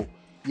 oh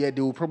yeah,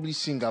 they will probably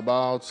sing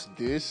about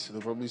this,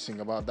 they'll probably sing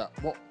about that.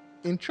 But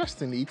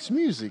interestingly, it's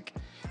music.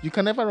 You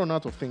can never run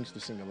out of things to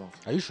sing about.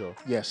 Are you sure?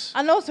 Yes.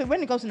 And also,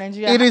 when it comes to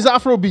Nigeria, It is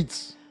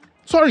Afrobeat.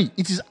 Sorry,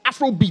 it is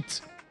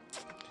Afrobeat.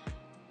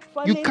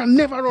 You Wale- can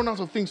never run out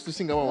of things to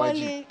sing about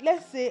YG. Wale,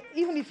 let's say,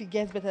 even if he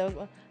gets better,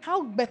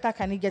 how better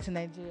can he get in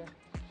Nigeria?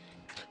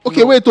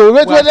 Okay, No, wait. we're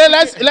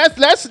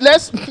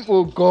Let's.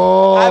 Oh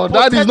God,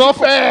 that is not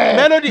Hypothetical. fair.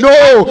 Melody, no,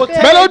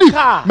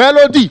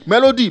 hypothetical.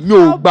 melody. Mi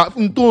ò gbà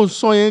n tó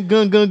sọ yẹn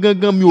gan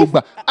mi ò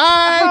gbà.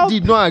 I How-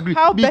 did not agree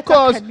how better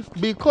because can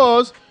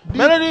because the-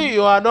 Melody,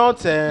 you are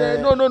not.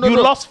 no.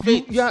 You lost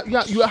faith. You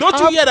Don't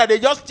you hear that they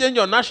just changed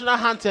your national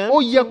anthem? Oh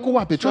yeah, go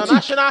up Your patriotic.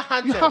 national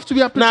anthem. You have to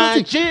be a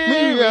patriotic.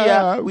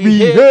 Nigeria, we we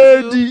hate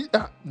hate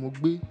the. Mo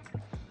gbé.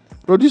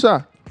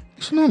 Producer,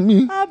 it's not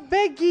me. I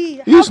beg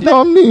you. It's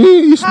not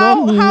me. It's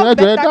not me. How Ẹ jọ̀ọ́, ẹ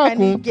better can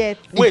he dákun. get?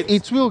 Wait,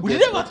 it will we get.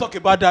 didn't ever talk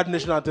about that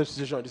national anthem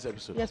situation on this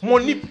episode. Yes, we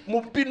Money, did.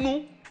 mo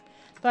binu.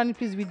 Tony,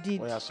 please, we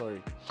did. Oh yeah,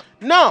 sorry.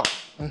 Now,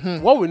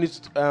 what we need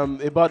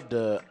to, about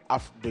the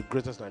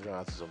greatest Nigerian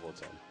artist of all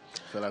time.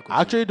 Fela Kuti.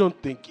 I actually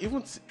don't think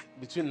even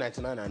between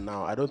 99 and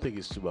now, I don't think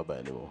it's Tubaba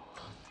anymore.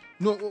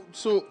 No,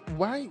 so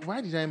why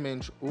did I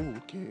mention? Oh,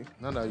 okay.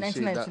 Now that you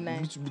say that,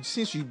 1999.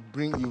 since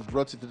you've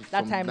brought it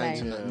That from timeline.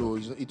 1999,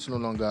 no, it's no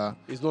longer.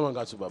 It's no longer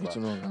Tubaba. It's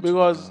no longer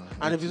Because Tubaba.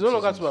 and if it's no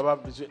longer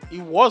Tubaba,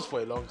 it was for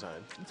a long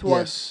time. It was.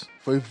 Yes,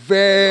 for a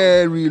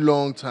very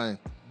long time.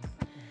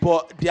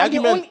 But the And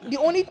argument, the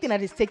only thing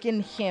that is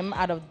taking him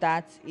out of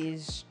that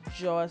is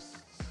just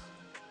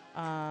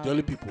the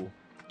only people.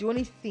 the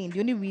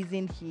only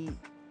reason he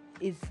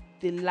is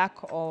the lack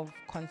of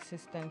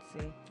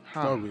consistency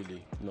Not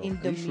really. No. in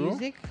the Are you sure?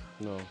 music.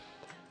 No.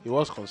 It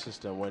was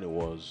consistent when it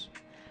was.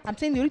 I'm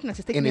saying the only thing that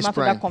is taking In him his out of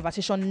prime. that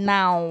conversation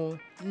now.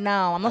 I'm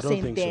not I don't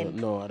saying think then. so.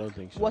 No, I don't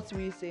think so. What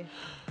will you say?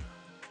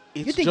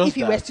 It's Do you think just if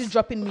he were that- still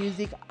dropping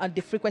music at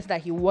the frequency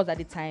that he was at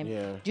the time,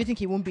 Yeah. do you think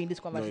he won't be in this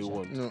No, it conversation?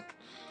 won't. No,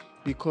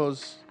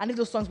 because And if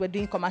those songs were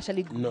doing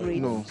commercially No, great,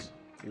 it No. won't.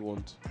 It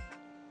won't.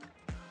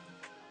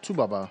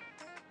 Tubaba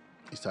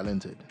is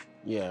talented.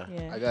 Yeah.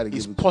 yeah. I gotta give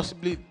It's it.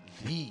 possibly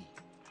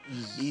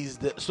is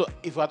the so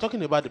if we're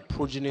talking about the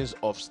progenies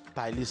of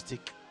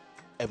stylistic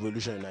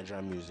evolution in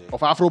Nigerian music Of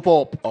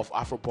Afropop. of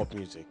Afropop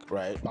music,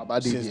 right? Baba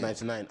did, Since yeah.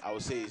 '99, I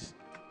would say it's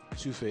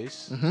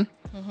Two-Face.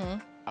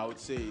 I would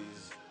say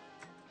is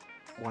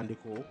Wande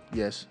Cole.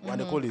 Yes.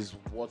 Wande Cole is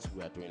what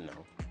we are doing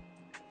now.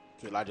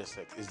 To a large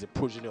extent, is the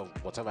progeny of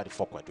whatever the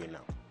fuck we're doing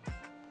now.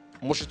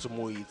 Moshi to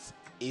Mo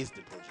is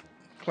the progeny.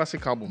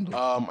 Classic album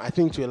though. I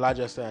think to a large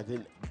extent, I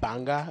think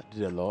Banga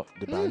did a lot.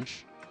 The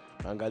Bunch,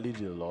 Bangali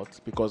did a lot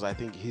because I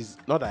think his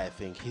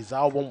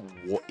album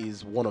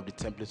is one of the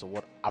templates of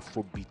what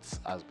Afrobeats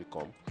has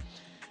become.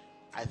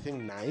 I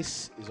think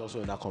Nice is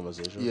also in that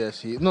conversation.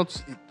 Yes, he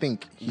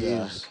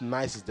is.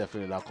 Nice is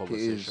definitely in that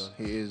conversation.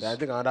 He is. I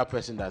think another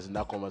person that's in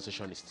that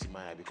conversation is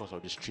Timaya because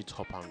of the street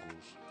hop angles.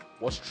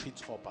 What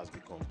street hop has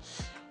become.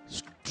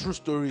 True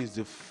Story is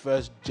the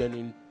first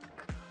genuine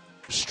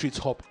street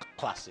hop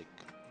classic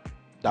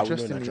that we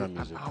know in Nigerian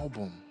music. An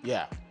album.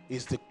 Yeah.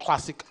 It's the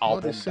classic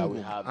album that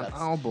we have. An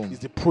album. It's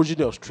the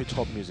progeny of street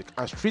hop music.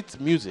 And street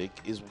music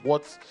is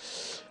what,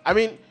 I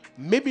mean,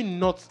 maybe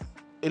not,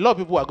 a lot of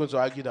people are going to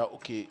argue that,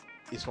 okay,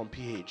 it's from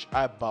PH.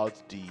 How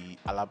about the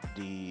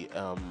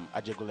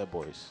Ajegule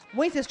boys?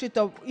 When you say street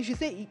hop, if you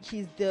say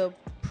he's the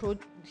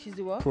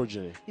what?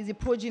 Progeny. He's the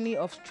progeny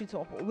of street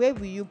hop. Where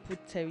will you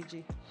put Terry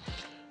G?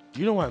 Do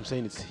you know why I'm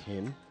saying it's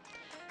him?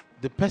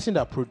 The person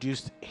that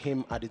produced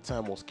him at the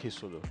time was K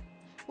Solo.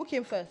 Who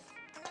came first?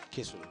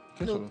 K Solo.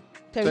 No,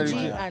 Terry G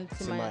and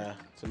Timaya.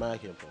 Timaya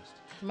came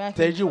first.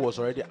 Terry G was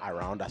already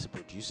around as a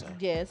producer.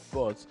 Yes.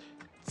 But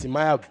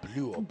Timaya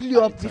blew up.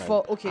 Blew up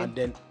before, okay. And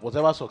then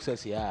whatever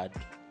success he had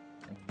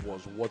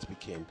was what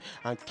became.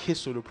 And K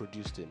Solo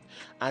produced him.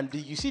 And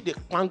you see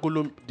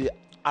the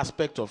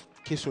aspect of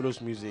K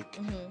Solo's music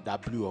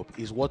that blew up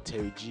is what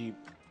Terry G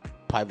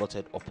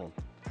pivoted upon.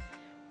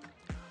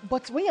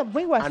 But when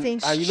you are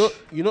saying,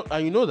 you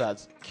know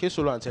that K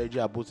Solo and Terry G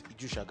are both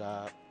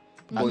Ijushaga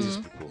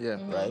artist people,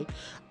 right?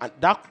 And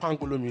that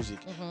Pangolo music,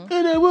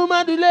 in a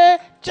woman delay,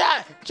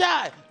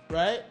 chai,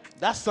 right?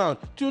 That sound,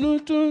 will you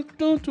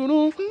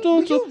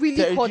really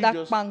Terry call G that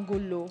just-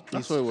 Pangolo?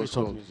 That's what it was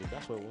called. music.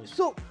 That's what it was.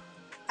 So,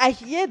 I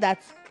hear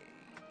that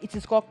it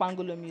is called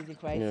Pangolo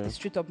music, right? Yeah. It's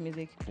street up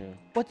music. Yeah.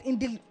 But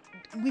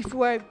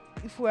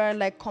if we're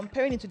like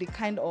comparing it to the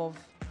kind of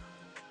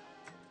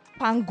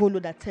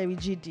Pangolo that Terry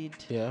G did,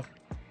 Yeah,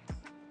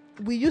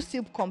 will you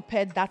still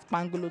compare that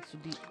Pangolo to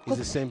the? it's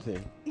the same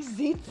thing. Is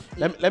it?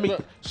 Let me.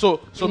 So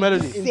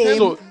Melody.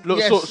 same-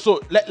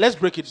 Let's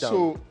break it down.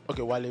 So-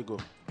 Okay, Wale, go.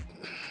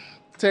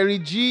 Terry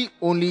G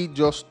only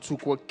just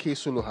took what K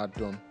Solo had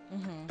done,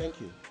 Thank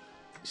you.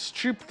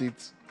 stripped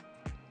it,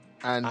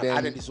 and And then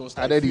added his own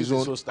style, added fused his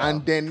his own, own style.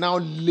 and then now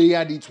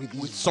layered it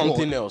with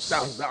something God. else.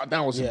 That was Yeah,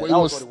 it. that It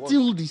was was what it was.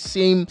 still the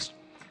same.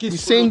 K The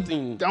Solo same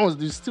thing. That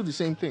was still the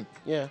same thing.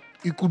 Yeah.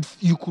 You could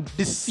The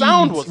feel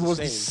sound it. was It was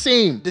the the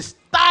same. same. The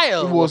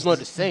style It was not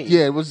the same.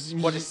 Yeah, it was.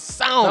 But the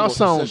sound that was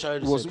sound essentially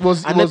the was same.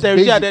 was. And it then was Terry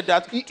G basic. added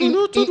that.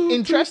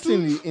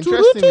 Interestingly, that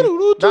instrument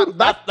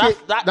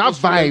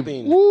vibe.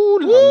 thing. Ooh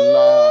la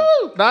la.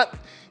 That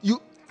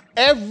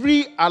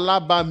every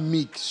Alaba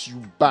mix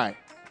you buy,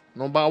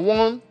 number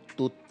 1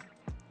 to it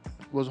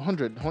was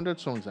 100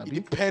 songs.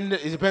 It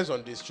depends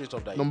on the street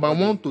of that. Number on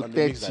the- 1 to on the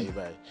mix that 30, you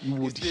buy. you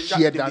would If it's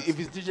hear DJ that. If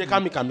it's DJ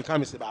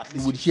Kami, say, but at You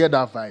least would hear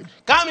that vibe.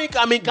 Kami,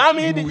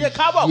 DJ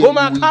Kabo, You go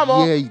man, would come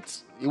on. hear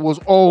it. It was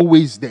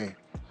always there.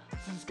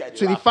 This guy,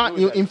 So they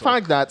laugh. in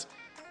fact that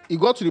it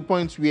got to the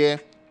point where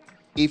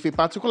if a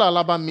particular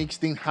Alaba mix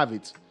didn't have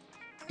it,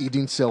 it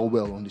didn't sell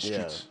well on the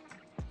streets.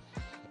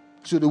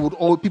 So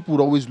people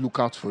would always look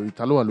out for it.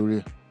 Hello,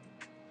 Alore.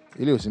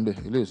 Ele Osimbe.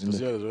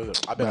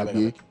 I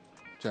beg.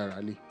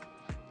 Charlie.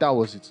 That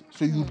was it.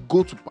 So you'd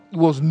go to. It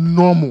was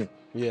normal.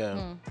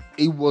 Yeah.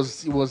 It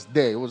was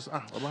there. It was.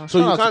 So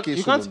shout out to you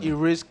K-Solo, can't man.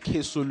 erase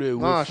K Solo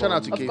away Nah, shout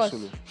out to Of K course.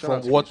 Solo.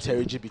 from what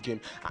Terry G became,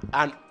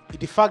 and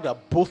the fact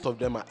that both of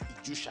them are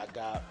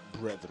Ijushaga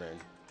brethren,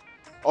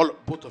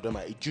 both of them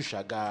are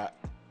Ijushaga,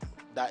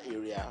 that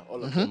area,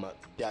 all of them are.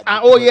 They are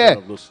the Oh brethren yeah,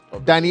 of those-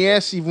 of Danny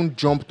S even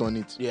jumped on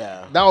it.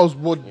 Yeah. That was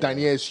what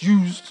Danny S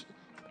used.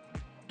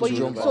 But, to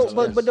jump on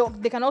it. but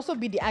there can also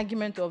be the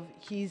argument of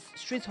his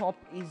street hop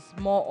is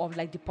more of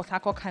like the Port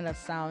Harcourt kind of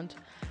sound,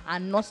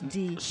 and not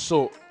the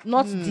So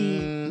No,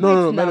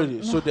 no,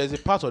 Melody. So there's a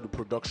part of the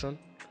production,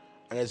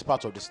 and there's a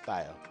part of the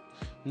style.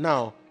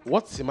 Now,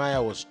 what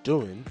Timaya was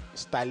doing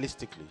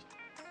stylistically,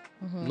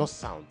 not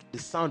sound. The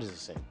sound is the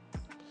same.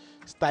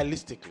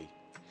 Stylistically,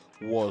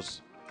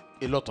 was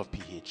a lot of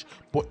PH,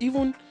 but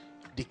even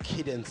the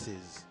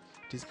cadences.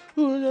 This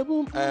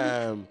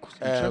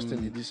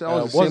Interestingly, this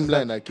was the same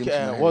line that came to my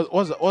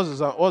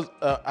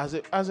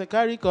head. as a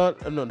carry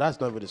card. No, that's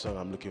not even the song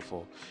I'm looking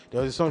for. There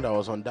was a song that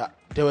was on that.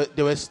 There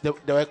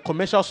were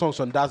commercial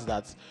songs on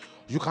that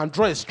you can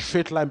draw a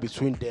straight line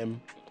between them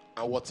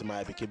and what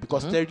Timaya became,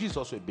 because Terry G is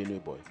also a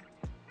Benue boy.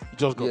 He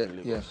just got in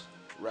Lagos,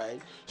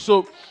 right?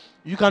 So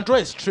you can draw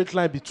a straight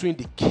line between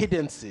the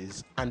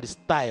cadences and the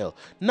style.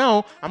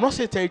 Now, I'm not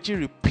saying Terry G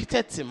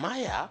repeated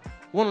Timaya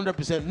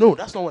 100%. No,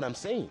 that's not what I'm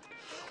saying.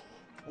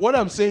 What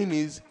I'm saying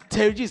is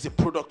Terry G is a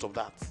product of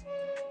that,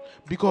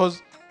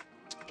 because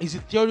it's a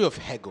theory of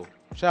Hegel.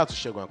 Shout out to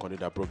Shego and Conde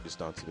that broke this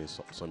down to me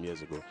some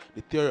years ago.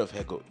 The theory of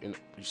Hegel, in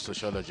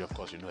sociology, of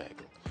course, you know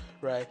Hegel,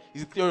 right?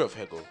 It's a theory of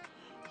Hegel.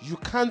 You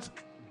can't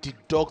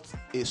deduct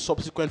a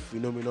subsequent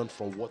phenomenon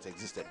from what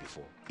existed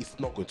before. It's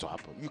not going to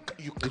happen. You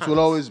can't. It will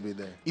always be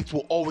there. It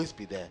will always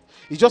be there.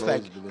 It's just Will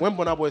like always be there. when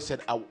Burna Boy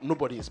said,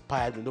 nobody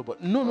inspired me,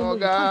 nobody. No, Oh, you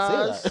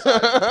can't say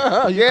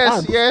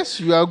that. yes,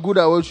 you are good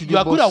at what you do. You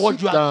are good but at what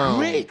sit you are down.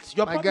 great.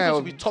 You are My probably guy,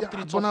 going to be top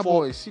 3, Burna top 4,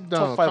 Boy, sit down,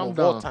 top 5 calm of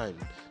all down. time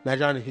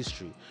Nigerian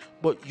history.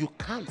 But you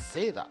can't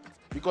say that,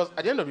 Because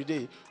at the end of the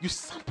day, you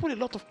sample a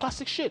lot of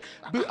classic shit.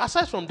 But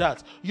aside from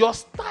that, your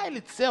style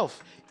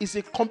itself is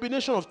a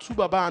combination of two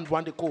Baba and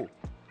one Deco,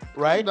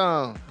 right?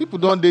 Nah, people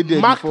don't did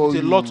there Marked before with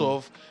a you. lot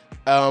of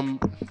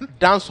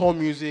dancehall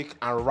music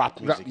and rap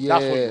music. Yeah.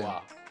 That's what you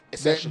are.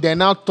 Essentially. They're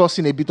now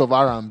tossing a bit of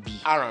R&B.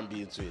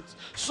 R&B into it.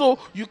 So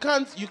you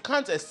can't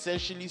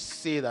essentially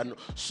say that.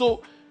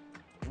 So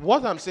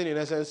what I'm saying in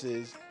essence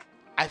is,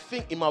 I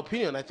think, in my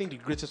opinion, the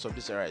greatest of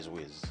this era is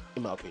Wiz.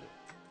 In my opinion.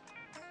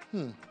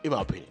 In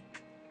my opinion.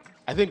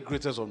 I think the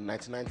greatest of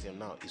 1990 and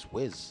now is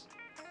Wiz.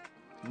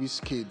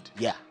 Wizkid.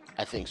 Yeah,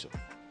 I think so.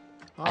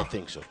 I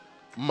think so.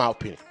 My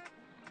opinion.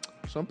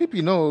 Some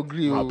people don't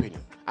agree. My oh.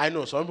 opinion. I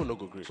know some people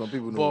don't agree. Some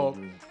people but don't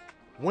agree.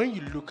 when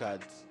you look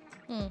at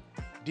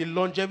the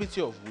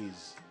longevity of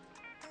Wiz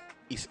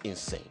is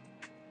insane.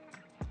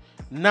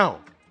 Now,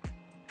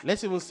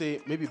 let's even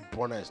say maybe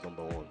Burna is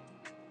number 1.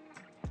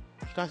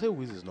 You can say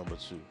Wiz is number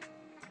 2.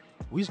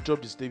 Wiz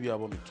dropped his debut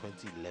album in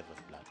 2011,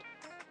 blood.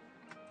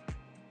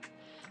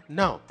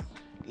 Now,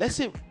 let's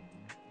say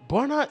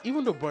Burna,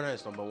 even though Burna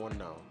is number 1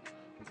 now,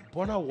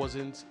 Burna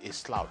wasn't a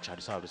slouch at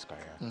the start of his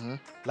career.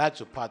 Like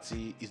to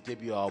Party, his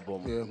debut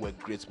album were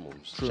great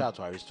moves. True. Shout out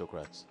to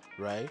Aristocrats,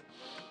 right?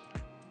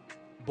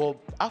 But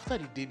after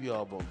the debut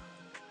album,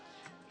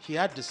 he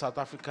had the South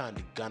Africa and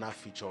the Ghana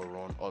feature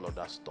run, all of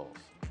that stuff.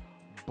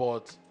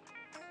 But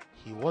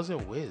he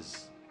wasn't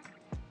Wiz.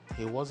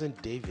 He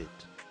wasn't David.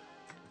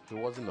 He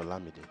wasn't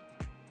Olamide.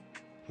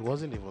 He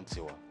wasn't even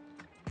Tiwa.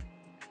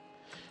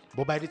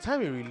 But by the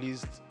time he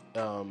released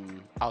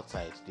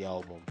Outside, the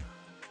album,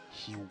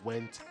 he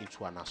went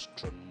into an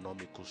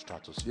astronomical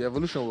stratosphere. The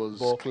evolution was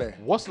But clear.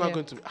 what's not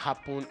going to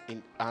happen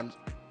and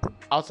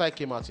Outside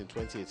came out in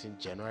 2018,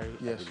 January,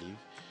 Yes. I believe.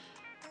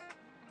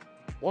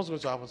 What's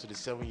going to happen to the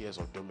 7 years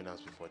of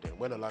dominance before then?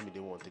 When Olamide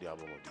won the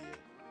album of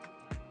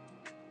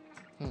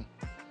the year.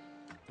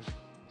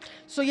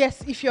 So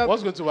yes, if you're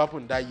What's going to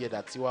happen that year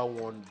that Tiwa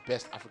won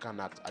Best African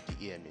Act at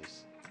the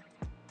AMAs?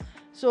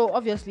 so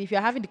obviously if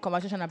you're having the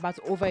conversation about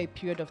over a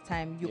period of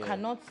time, you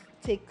cannot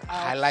take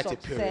Highlight a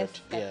success period,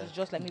 that is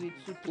just like maybe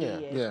 2-3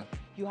 years. Yeah.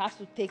 You have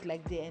to take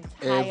like the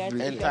entire thing.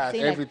 If you're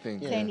saying, everything.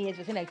 Like 10 years,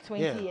 you're saying like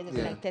 20 Yeah. years, you're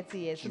saying like 30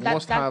 years. So You that-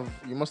 must that-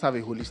 have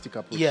a holistic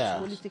approach. Yeah,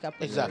 Holistic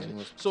approach. exactly. Yeah, you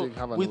must So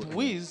have an with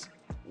holistic-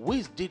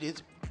 Wiz did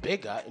it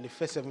bigger in the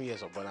first 7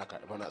 years of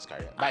Burna's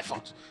career. By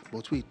far.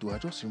 But wait, though, I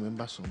just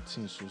remember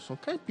something. So some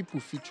kind of people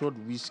featured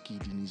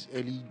Wizkid in his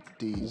early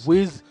days,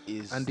 Wiz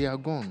is and they are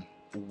gone.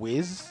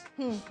 Wiz.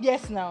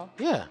 Yes, now.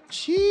 Yeah.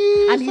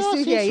 Jesus, And he's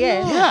still here,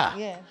 Yeah.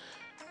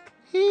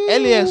 Yeah.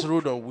 LAX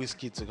rode on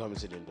Whiskey to come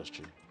into the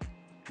industry.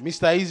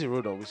 Mr. Easy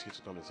rode on Whiskey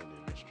to come into the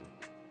industry.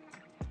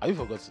 Have you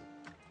forgotten?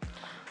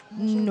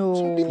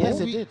 No. Yes,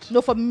 they did.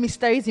 No, for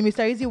Mr. Easy.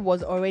 Mr. Easy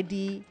was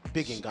already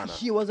Big in Ghana.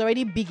 He was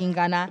already big in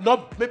Ghana.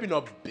 Maybe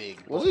not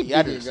big. Was but he he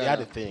had big a, in he had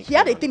a Ghana? thing. He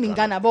had a team in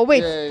Ghana, but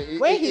wait, Yeah,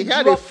 when he he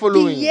had a dropped the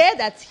following. year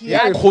that he He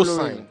had had a Co-sign.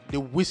 following. The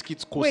Whiskey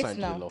wait co-signed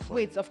the now, law firm.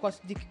 wait. Of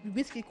course, the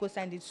Whiskey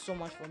co-signed did so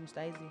much for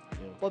Mr. Easy,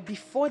 Yeah. but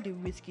before the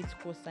Whiskey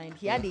co-signed,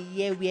 he had a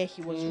year where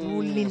he was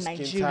ruling skin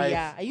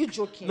Nigeria. tight. Are you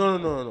joking?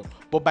 No.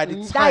 But by the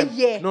time That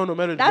year. No,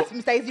 Melody. That's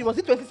Mr. Easy. Was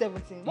it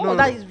 2017? What No, was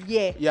no. that his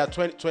year? Yeah,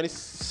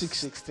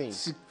 2016.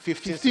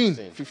 15, 15.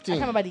 16. I can't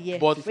remember the year.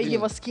 But- When he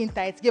gave us skin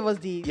tight, gave us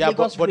the Yeah,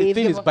 Lagos but the rave,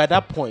 thing gave is, us- by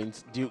that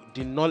point,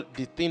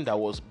 the thing that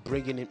was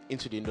bringing him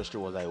into the industry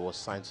was that he was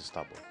signed to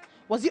Starboy.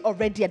 was he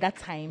already at that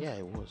time? Yeah,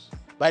 it was.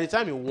 By the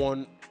time he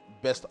won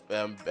Best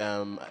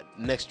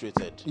Next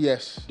Rated,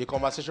 Yes. the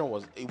conversation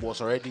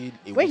was already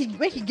a When Whiskey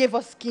he thing. gave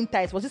us skin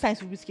tight, was he signed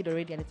to Whiskey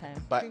already at the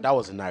time? But that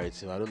was a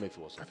narrative. I don't know if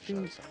it was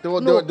officially signed. There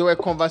were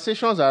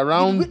conversations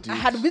around I it.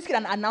 had Whiskey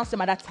and announced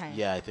him at that time.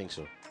 Yeah, I think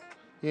so.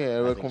 Yeah,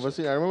 there were think so.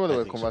 conversations. I remember there I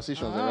were think so.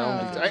 conversations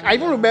around it. I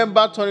even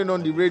remember turning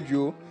on the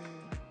radio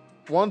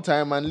one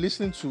time and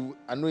listening to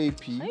Ano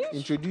AP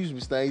introduce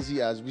Mr.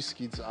 Easy as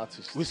Wizkid's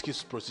artist.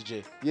 Whiskey's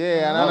Protege.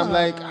 Yeah, and I'm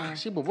like,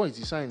 shit, but boy, is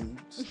he signed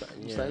Mr.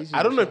 Yeah. Easy?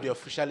 I don't know if they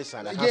officially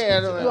signed. I can't Yeah,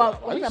 speak to I that. You are, Are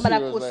you you remember that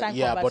serious? co-sign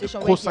Yeah, but the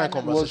conversation? co-sign when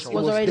he conversation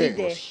was already there.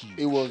 there.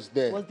 It was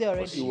there. Was there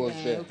already? It was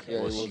Yeah, there. okay. Yeah,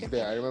 it was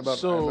there. I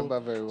remember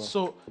very well.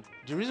 So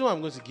the reason why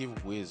I'm going to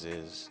give Wiz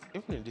is,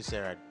 even in this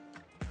era,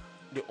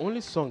 the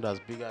only song that's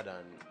bigger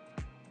than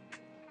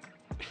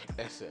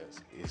Essence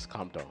is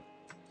Calm Down.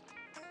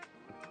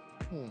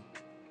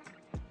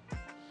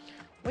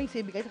 When you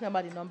say big, are you talking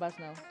about the numbers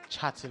now?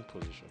 Charting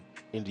position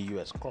in the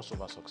US,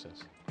 crossover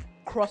success.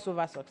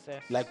 Crossover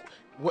success. Like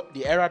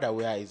the era that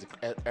we are is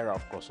the era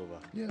of crossover,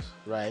 Yes.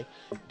 right?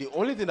 The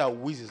only thing that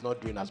Wiz is not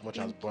doing as much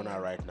as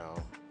Burna right now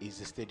is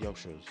the stadium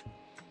shows.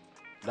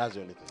 That's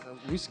the only thing.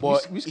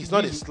 But he's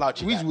not a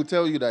slouchy Wiz guy. will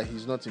tell you that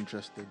he's not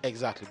interested.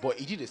 Exactly, but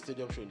he did a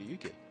stadium show in the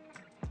UK.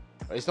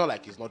 It's not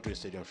like he's not doing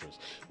stadium shows.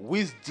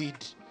 Wiz did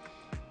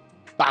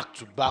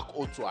back-to-back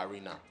O2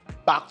 Arena,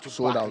 Sold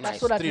back-to-back out. nights,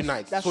 Sold out 3 is-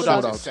 nights, that's sold sold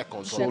out in out.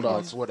 seconds, Sold out.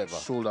 months, whatever.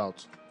 Sold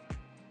out.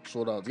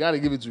 Sold out. You gotta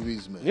give it to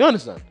Wiz, man. You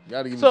understand? You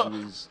gotta give So- it to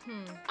Wiz.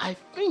 I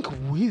think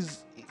Wiz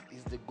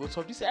is the goat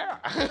of this era.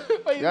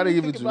 You gotta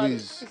give it to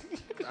Wiz.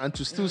 And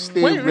to still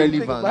stay When you really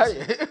think about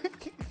relevant.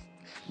 it.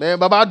 Man,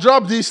 Baba,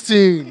 drop this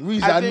thing.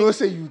 We I I know think-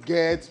 say you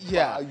get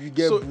you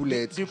get So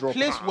bullets. The drop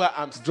place am. where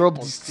I'm still Drop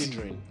this thing.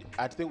 considering,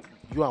 I think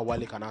you and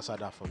Wale can answer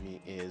that for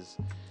me, is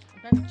I'm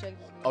trying to check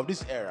this. of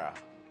this era,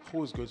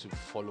 who is going to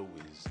follow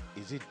Wiz?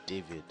 Is it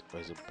David or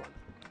is it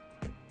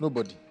Burna?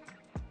 Nobody.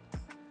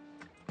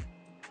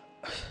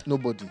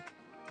 Nobody.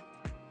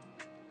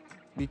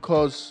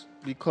 Because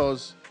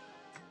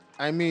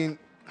I mean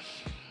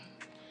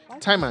Why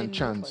did time you and say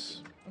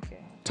chance. nobody?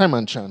 Okay. Time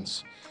and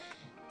chance.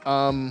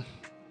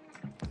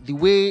 The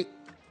way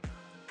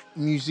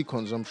music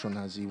consumption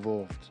has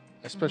evolved,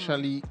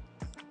 especially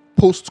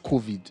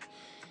post-COVID,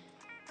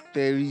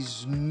 there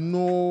is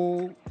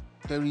no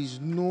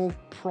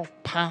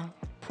proper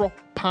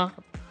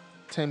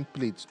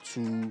template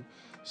to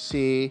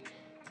say,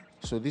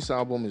 so this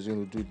album is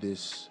going to do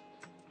this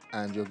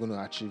and you're going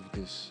to achieve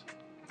this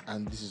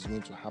and this is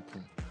going to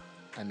happen,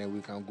 and then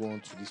we can go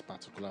on to this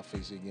particular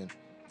phase again.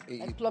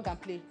 Like plug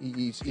and play.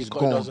 It's It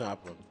gone. doesn't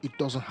happen. It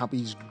doesn't happen.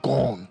 It's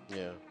gone.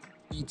 Yeah.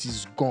 It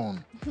is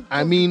gone.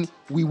 I mean,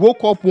 we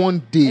woke up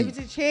one day.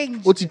 Everything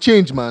changed. What's it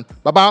changed, man?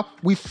 Baba,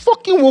 we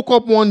fucking woke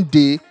up one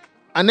day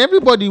and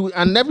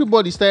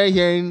everybody started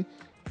hearing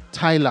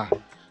Tyler.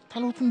 Ta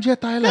ló tún jẹ́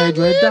Tyler,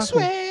 ẹjọ́ ẹ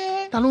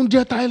dákun. Ta ló ń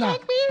jẹ́ Tyler?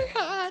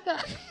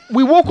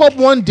 We woke up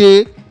one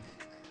day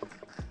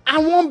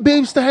and one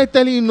babe started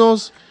telling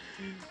us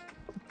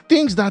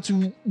things that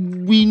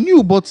we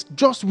knew, but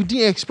just we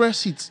didn't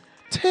express it.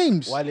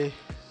 Thames. Wale,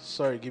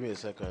 sorry, give me a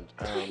second.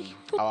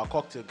 Our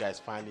cocktail guy is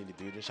finally in the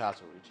building. Shout out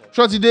to Richard.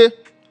 Short today.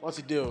 What's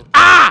he do?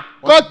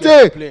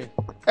 Cocktail. Play.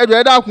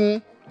 Ẹjọ́ ẹ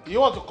dákun. You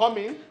want to come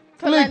in?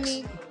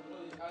 Tolani.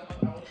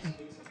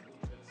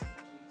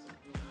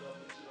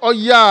 Oh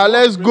yeah,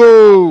 let's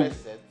go.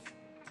 First set.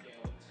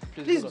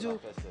 Please go to do. our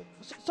first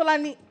set.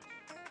 Solani.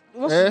 You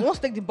want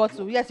to take the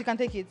bottle? Yes, you can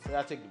take it.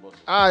 Yeah, take the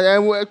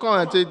bottle. Come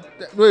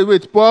on,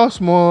 wait,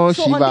 pause more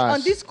So Shivas.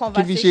 on this Give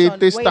conversation, it a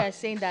taster. when you're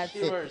saying that,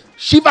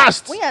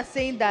 Shivas. when you're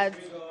saying that,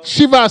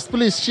 Shivas,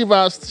 please,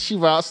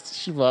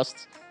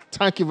 Shivas.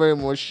 Thank you very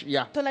much.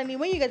 Yeah. Tolani,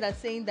 when you guys are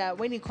saying that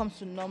when it comes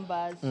to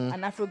numbers,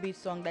 an Afrobeat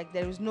song, like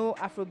there is no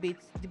Afrobeat,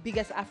 the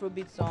biggest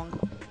Afrobeat song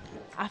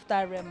after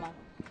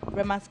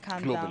Rema's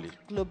Calm Down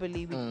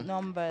globally with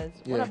numbers.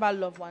 Yeah. What about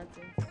Love One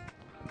Thing?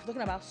 We're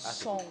talking about That's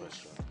a good songs.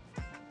 question.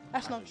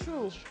 That's not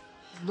true.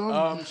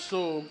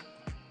 So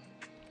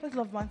What's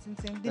Love One Thing?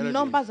 The Melody.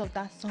 numbers of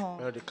that song.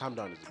 Melody, Calm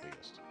Down is the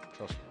biggest.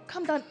 Trust me.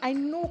 Calm Down. I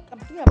know. I'm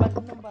thinking about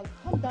the numbers.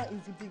 Calm Down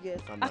is the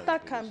biggest. Calm Down After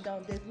is the Calm biggest.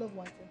 Down, there's Love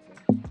One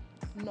Thing.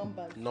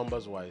 Numbers.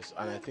 Numbers wise,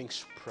 and I think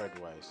spread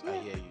wise, I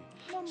Yeah. hear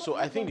you. Numbers, So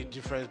I think the numbers.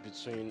 difference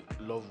between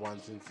Love One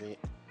Thing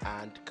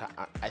and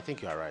I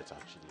think you are right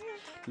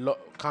actually.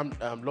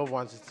 Love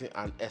One Thing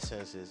and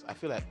Essence is, I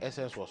feel like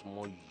Essence was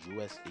more a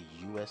US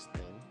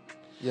thing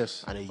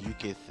Yes. and a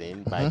UK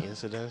thing by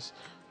incidence.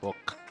 But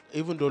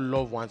even though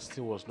Love One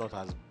Thing was not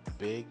as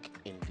big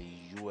in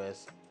the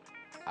US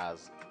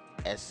as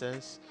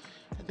Essence,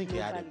 I think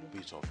it had a Globally.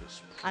 bit of a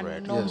spread.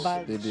 And numbers.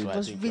 they did. It I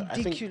was think-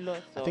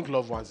 ridiculous. I think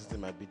Love One System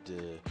might be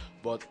the,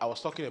 but I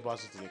was talking about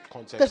it in the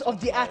context Because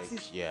of the like,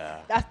 artist. Yeah.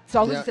 That's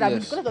so I was Yeah, saying that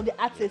yes. because of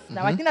the artists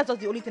now. I think that's just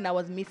the only thing I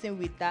was missing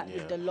with that Yeah.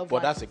 with the Love But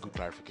One that's a Thing. good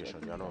clarification.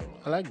 You're not wrong.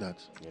 I like that.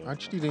 I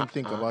actually didn't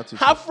think about it.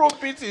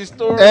 Afrobeat is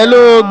story.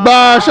 Hello,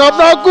 Gba Shop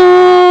no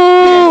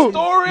cool.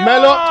 Historia.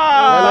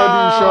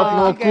 Melody Shop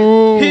no Okay.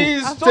 cool.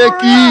 Historia.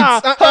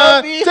 Take it.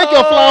 Hobby Take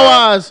your ho.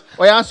 flowers.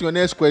 Or ask your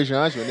next question.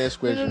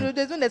 No,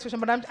 there's no next question.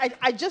 But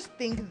I just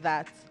think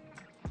that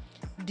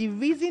the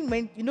reason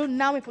when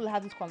now people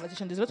have this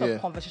conversation, there's a lot Yeah.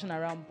 of conversation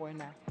around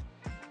Burna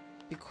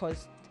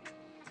because,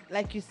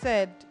 like you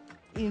said,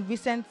 in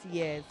recent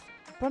years,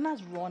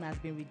 Burna's run has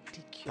been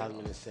ridiculous. Has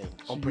been insane.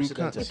 You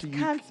Unprecedented. It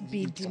can't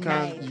be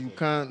denied. You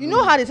can't. You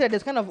know how they said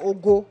there's kind of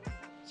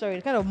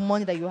the kind of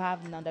money that you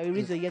have now that will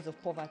raise your years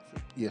of poverty.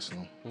 Yes,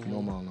 no.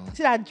 Normal now.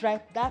 See that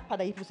that part that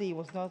people say it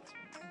was not.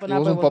 Burna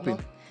wasn't Boy was popping.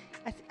 not.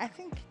 I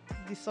think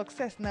the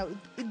success now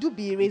it do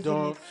be erasing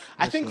Don't- it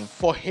I think no.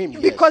 for him,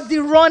 yes. because the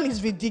run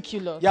is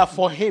ridiculous. yeah,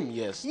 for him,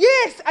 yes.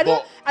 Yes, I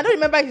But- don't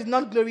remember his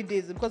non-glory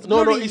days because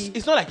No, glory,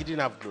 it's not like he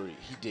didn't have glory.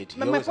 He did. He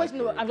my always point had is,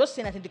 no, glory. I'm just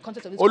saying that in the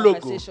context of this Ologo.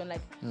 conversation,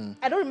 like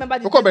I don't remember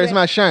the Look up, days it's when-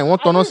 my shine. One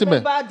I ton don't on Sibe.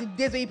 remember the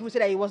days when people say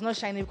that he was not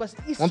shining because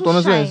it's One too ton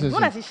on Sibe, shine. yes,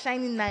 One yes. that is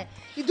shining now,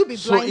 it do be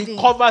So blinding.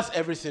 it covers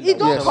everything. It that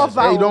don't we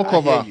cover. say. It don't I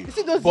cover. hear you. You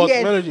see those But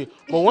years. Melody,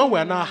 but when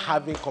we're now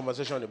having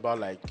conversation about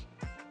like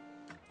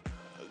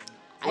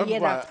I hear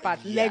when that we're-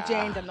 part,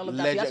 legend and all of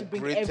that. You have to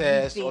bring greatest,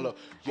 everything. all of,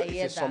 I it's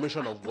hear a that.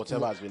 summation of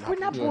whatever has been Burna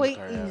happening. during Boy his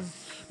career. is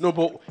No,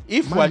 but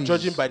if Man we're is-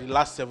 judging by the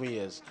last 7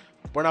 years,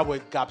 Burna Boy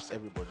gaps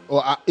everybody.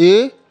 Or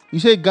you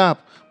say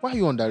gap. Why are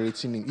you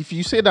underrating him? If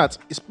you say that,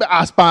 it's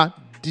as per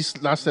this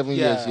last 7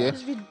 years, Yeah. yeah.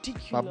 it's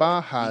ridiculous.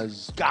 Baba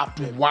has Gap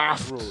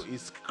dwarfed. bro.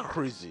 It's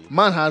crazy.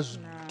 Man has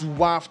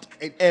dwarfed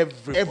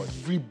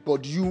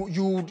Everybody.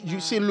 You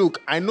say, look,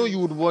 I know you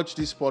would watch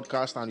this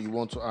podcast and you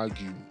want to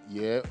argue,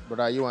 yeah, but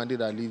Ayewande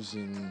that lives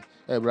in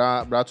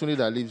Bratuni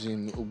that lives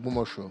in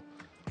Ogbomoso.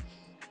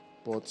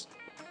 But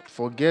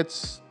forget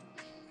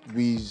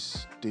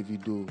Wiz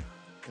Davido.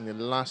 In the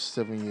last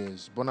 7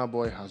 years, Burna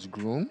Boy has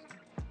grown.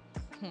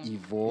 He's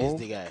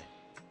evolved, the guy.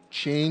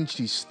 changed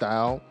his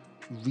style,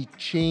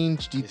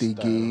 rechanged it His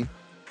again,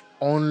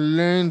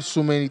 unlearned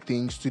so many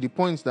things to the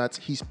point that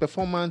his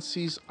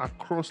performances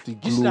across the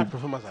Did you see that globe,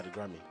 performance at the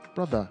Grammy?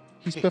 brother,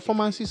 his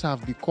performances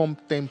have become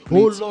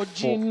templates for...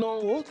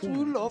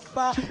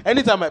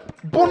 Anytime I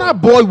Burna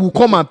Boy will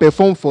come and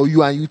perform for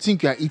you, and you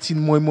think you are eating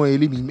moi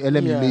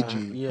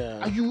meji. yeah.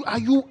 Are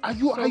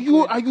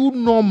you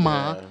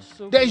normal? Yeah.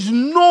 So There is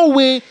no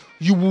way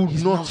you would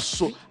He's not. not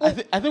so. I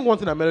think one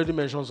thing that Melody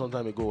mentioned some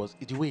time ago was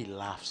the way he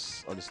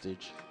laughs on the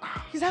stage.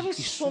 He's having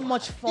so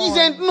much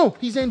fun.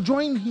 He's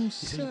enjoying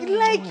himself.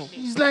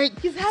 He's like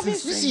He's having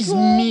this is so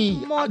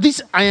me. much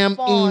This I am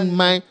fun. in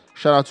my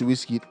shout out to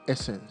Whiskey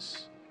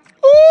essence.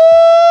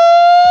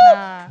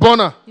 Nah,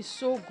 Burna, he's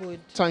so good.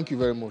 thank you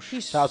very much.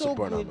 He's Shout out to so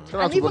Burna, good. man. Shout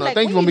out And to even, Burna. like,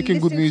 Thank you when for making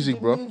good listen to music,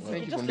 the bro. music, Thank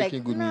you it's for just making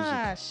like, good music.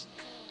 Nash,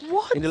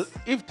 what?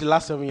 If the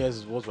last 7 years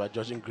is what we're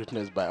judging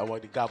greatness by, I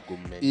want the gap go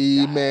man.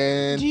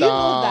 Amen. Do you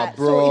know that?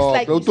 So bro? it's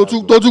like- Bro,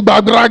 Totu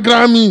Bagra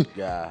Grammy.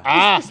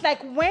 Yeah. It's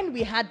like when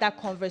we had that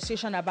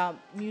conversation about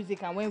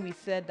music and when we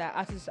said that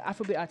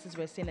Afrobeat artists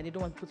were saying that they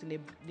don't want to put in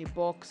a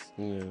box,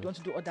 Yeah. they want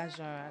to do other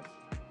genres.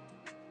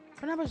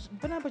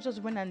 Burna Boy just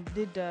went and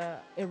did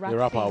a rap, A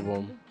rap thing.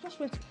 album. Just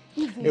went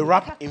easy. A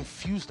rap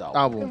infused album. a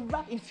Album.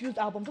 rap infused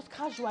album, just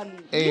casually.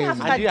 Hey, You didn't have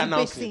to I start did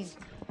announce debating. it.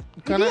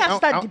 You Can didn't I- have to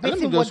start let me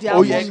debating just- what the oh,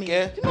 album yes, means.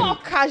 yeah. You know how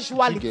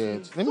casual it Get.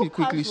 is. Let So me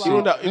quickly say.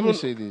 casual. Let me even-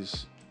 say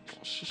this.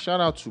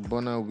 Shout out to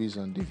Burna, Wiz,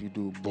 and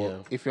Davido. But Yeah.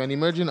 if you're an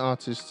emerging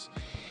artist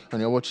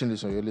and you're watching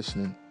this or you're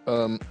listening,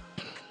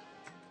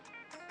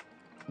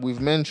 we've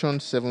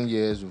mentioned 7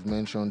 years, we've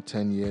mentioned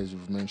 10 years,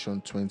 we've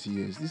mentioned 20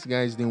 years. These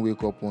guys didn't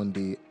wake up one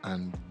day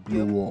and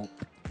blow up.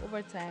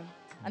 Over time.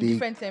 And They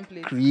different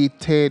templates.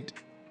 created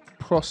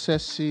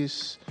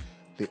processes,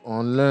 they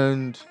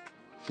unlearned,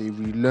 they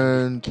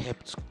relearned,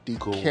 they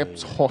going.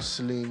 kept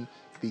hustling,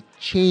 they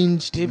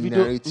changed the Davido,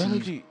 narrative,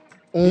 Melody.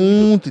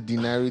 owned the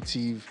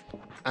narrative,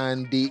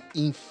 and they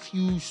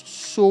infused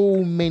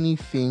so many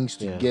things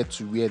to Yeah. get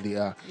to where they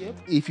are. Yep.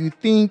 If you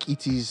think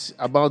it is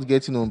about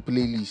getting on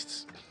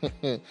playlists,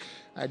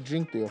 I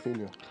drink to your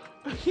failure.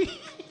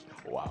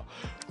 Wow.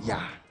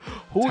 Yeah.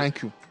 Who-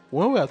 Thank you.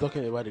 When we are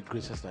talking about the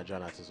greatest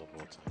Nigerian artists of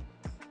all time,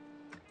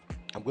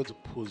 I'm going to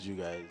pose you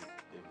guys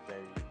a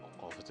very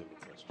uncomfortable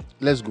question.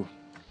 Let's go.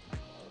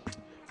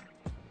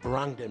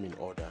 Rank them in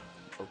order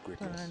of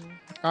greatness.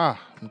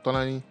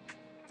 Motolani.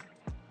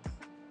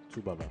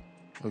 Tubaba,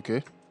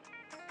 Okay.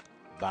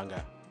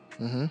 Banga.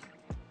 Mm-hmm.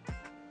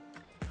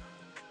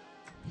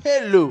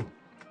 Hello,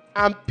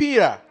 I'm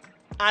Peter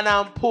and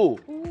I'm Paul.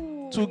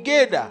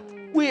 Together,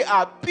 we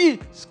are P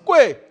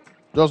Square.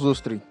 Just those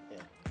three.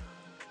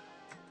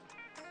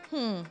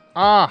 Hmm.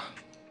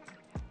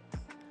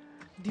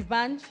 The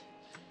band.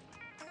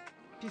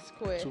 P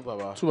Square.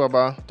 Tubaba,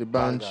 Tubaba, the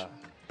band. Banga.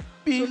 So,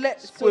 P so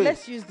Square.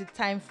 let's use the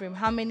time frame.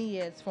 How many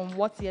years? From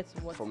what year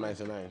to what From year?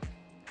 99.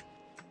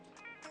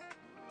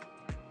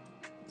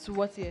 To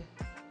what year?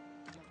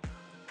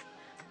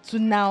 To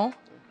now?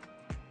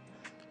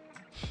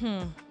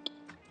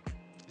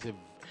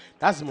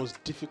 That's the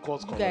most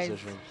difficult You guys,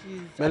 conversation.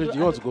 please. Melody,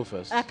 you want to go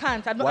first? I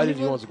can't. I don't Why I did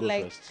you even, want to go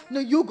like, first? No,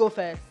 you go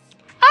first.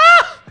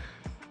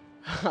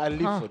 I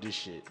live for this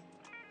shit.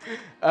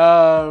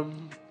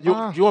 You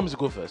want me to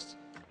go first?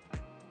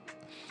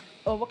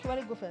 Oh, okay, why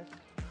don't you go first?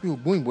 Yo,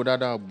 going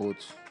bodada but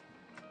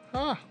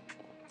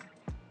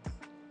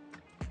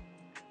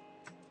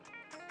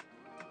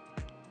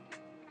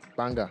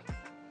Banga,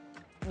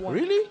 One.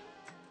 Really?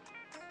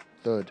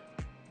 third.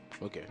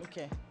 Okay.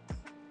 Okay.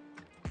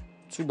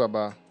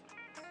 Tubaba,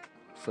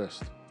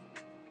 first.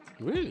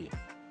 Really?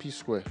 P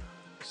Square,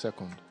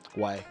 second.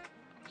 Why?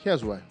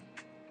 Here's why.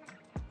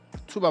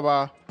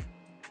 Tubaba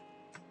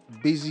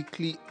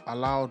basically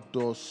allowed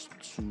us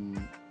to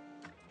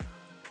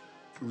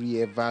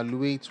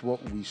reevaluate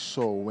what we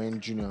saw when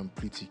Junior and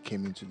Pretty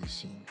came into the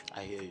scene.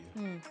 I hear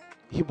you.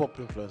 Hip hop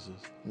influences.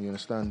 You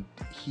understand?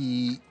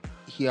 He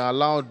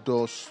allowed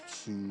us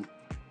to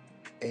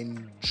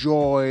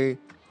enjoy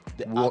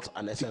The what art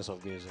and essence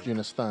of music. you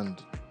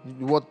understand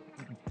what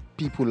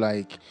people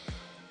like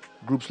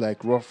groups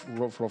like Rough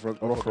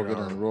Rugged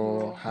and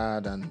Raw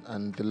had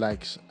and the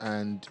likes,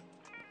 and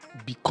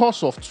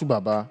because of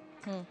Tubaba,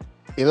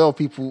 a lot of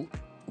people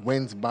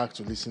went back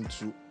to listen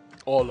to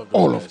All of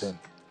all guys. of them.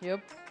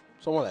 Yep.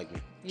 Someone like me.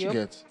 You Yep.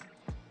 get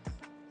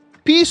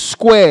P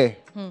Square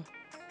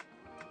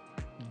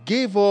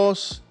gave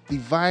us the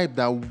vibe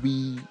that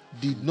we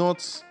didn't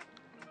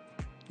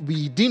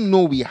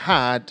know we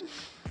had,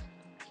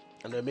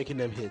 And they're making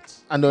them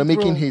hits. and they were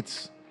making Bro.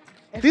 hits.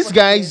 These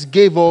guys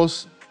gave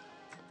us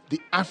the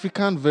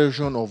African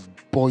version of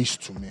Boys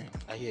to Men.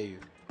 I hear you.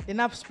 They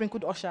now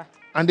sprinkled Usher.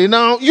 And they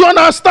now, you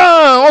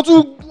understand?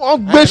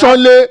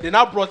 They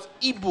now brought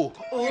Igbo.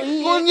 Do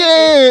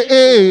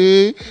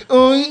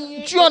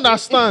you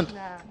understand?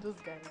 Nah, those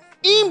guys.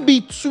 In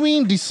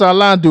between the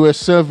salad they were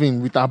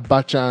serving with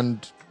abacha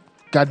and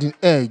garden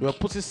egg, They were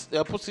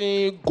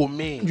putting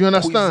gourmet. you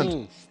understand?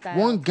 Cuisine. Style.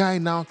 One guy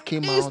now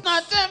came out.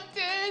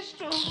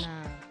 temptation.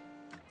 Nah.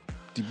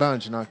 The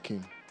band now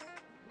came.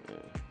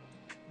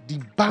 The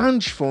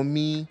Banj for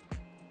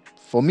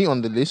me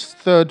on the list,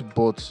 third,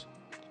 but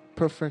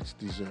perfect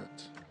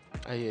dessert.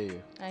 I hear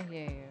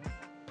you.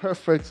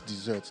 Perfect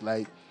dessert.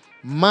 Like,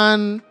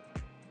 man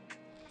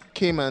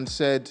came and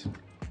said,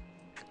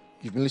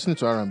 you've been listening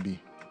to R&B,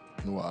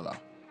 no wala.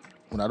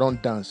 When I don't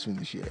dance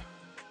finish here,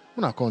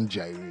 when I can't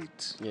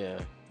gyrate. Yeah.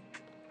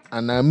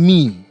 And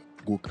me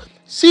go,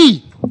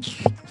 see,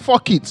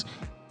 fuck it.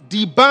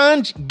 The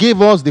Banj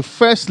gave us the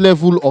first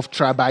level of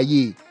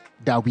trabaye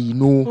that we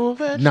know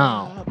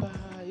now.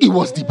 It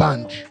was the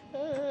Banj.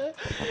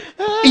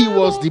 It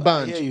was the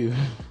I hear Banj. you.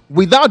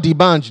 Without the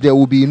Banj, there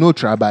will be no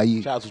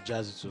trabaye. Shout out to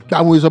Jazzy too.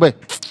 That was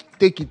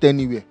take it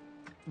anywhere.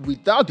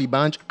 Without the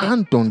Banj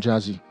and Don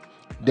Jazzy,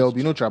 there will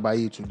be no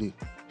trabaye today.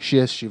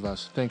 Shares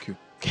Shivers. Thank you.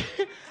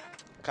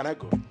 Can I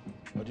go?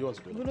 Or do you want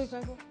to go? No,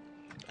 can I go?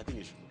 I think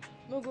you should.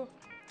 No, go.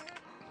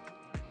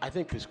 I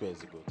think P Square is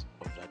the goat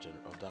of that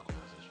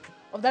conversation.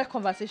 Of that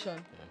conversation?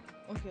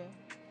 Yeah. Okay.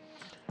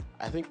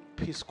 I think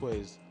P Square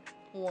is...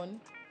 One.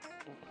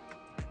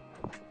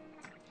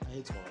 I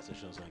hate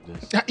conversations like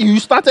this. You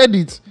started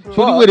it.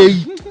 So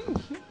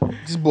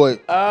this boy.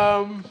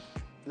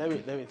 Let me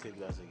take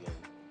that again.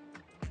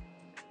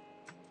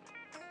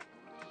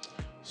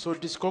 So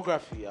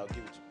discography, I'll give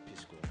it to P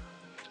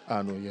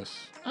Square. No,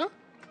 yes.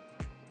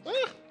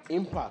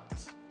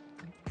 Impact.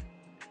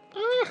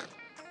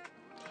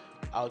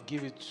 I'll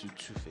give it to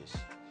Two-Face.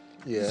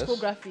 Yes.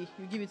 Discography,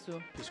 you give it to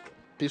P Square.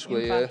 P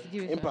Square, Impact, you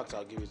give it to- Impact,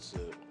 I'll give it to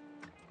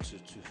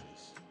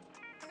Two-Face.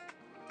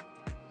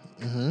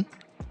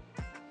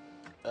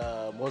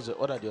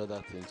 What are the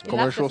other things? The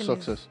Commercial last person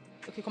is- success.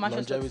 Okay, commercial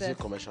Longevity, success.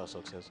 commercial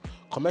success.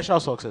 Commercial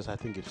success, I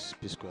think it's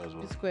P Square as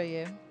well. Square,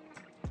 yeah.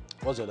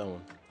 What's the other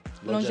one?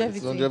 Longevity.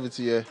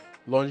 Longevity, yeah.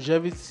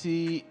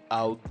 Longevity,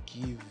 I'll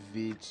give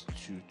it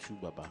to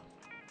Baba.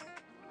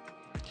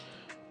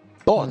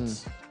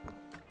 But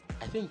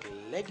I think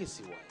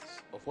legacy-wise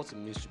of what it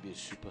means to be a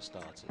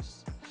superstar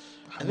artist,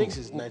 I think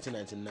since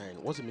 1999,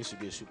 what it means to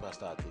be a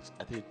superstar artist,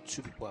 I think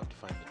two people have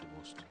defined it the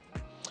most.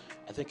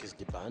 I think it's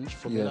the Banj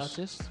for male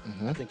artists.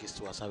 I think it's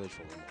Tiwa Savage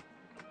for women,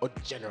 or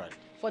generally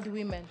For the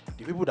women.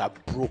 the people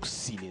that broke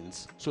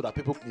ceilings so that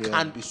people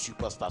can be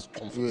superstars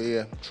comfortably.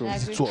 Yeah, true. I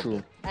agree. Two of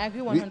them. I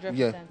agree 100%.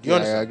 Yeah, Do you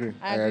understand? I agree.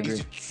 I agree.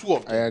 It's the two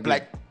of them. I agree.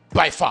 Like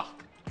by far,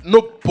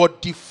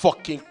 nobody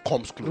fucking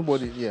comes close.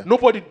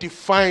 Nobody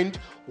defined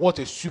what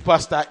a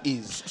superstar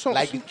is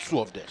like the two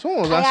of them.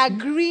 Someone was I asking.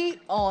 agree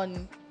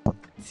on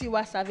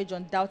Tiwa Savage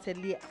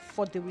undoubtedly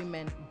for the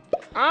women.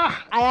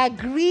 I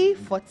agree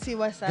for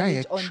Tiwa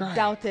Savage you try.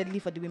 undoubtedly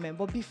for the women.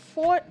 But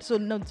before, so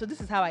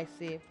this is how I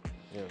say.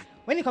 Yeah.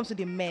 When it comes to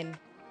the men,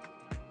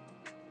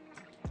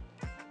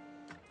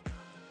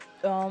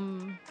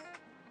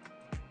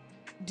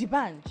 the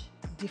Banj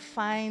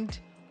defined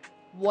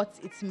what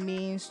it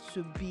means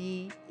to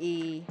be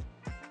a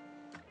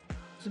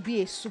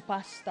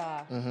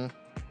superstar.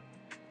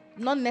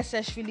 Not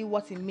necessarily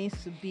what it means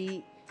to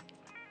be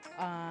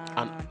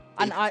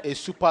a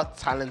super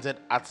talented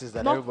artist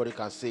that Not- everybody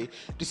can say,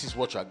 this is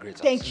what you are great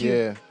at. Thank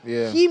you.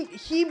 Yeah.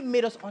 He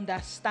made us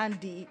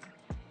understand a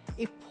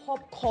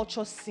pop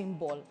culture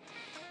symbol.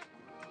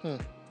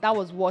 That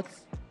was what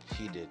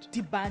He did.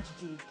 the band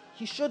did.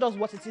 He showed us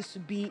what it is to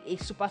be a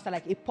superstar,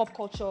 like a pop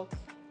culture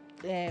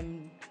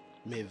Maven.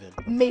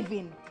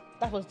 maven.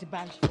 That was the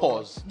band.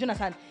 Pause. Do you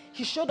understand?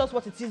 He showed us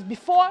what it is.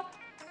 Before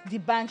the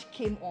band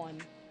came on,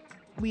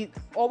 we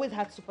always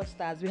had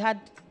superstars. We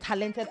had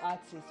talented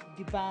artists.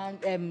 The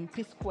band,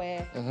 P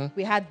Square.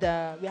 We had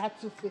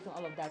Two-Face and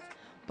all of that.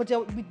 But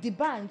with the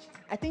band,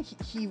 I think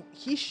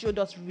he showed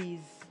us Reese.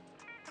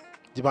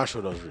 The man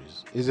showed us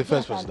Reese. He's the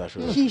first person that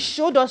showed us. He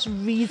showed us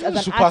Reese as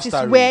an Superstar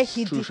artist where Reese.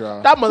 he True, did.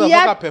 sure. That motherfucker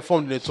had-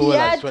 performed in a tour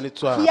like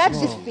 22 hours. He had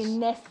this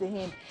finesse to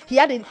him. He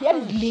had his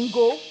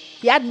lingo.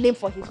 He had name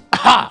for his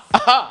fans.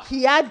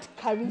 He had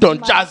charisma. Don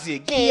Jazzy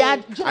again. He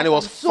had, And it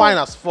was so fine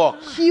as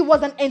fuck. He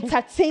was an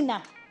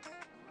entertainer.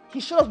 He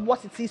showed us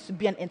what it is to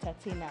be an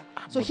entertainer.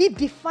 So he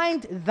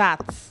defined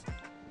that.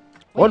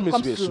 What it means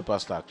to be a comes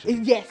superstar, actually?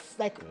 Yes,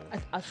 like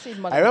I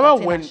said, I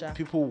remember when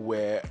people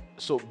were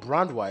so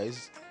brand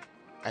wise.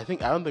 I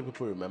don't think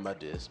people remember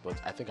this, but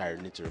I think I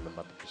need to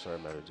remember people. Sorry,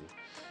 Melody.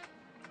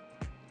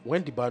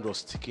 When the band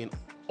was ticking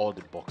all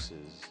the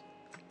boxes,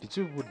 the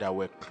two people that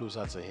were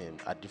closer to him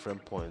at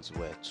different points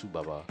were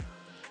Baba,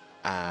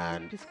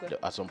 and P-Square.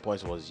 at some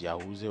points it was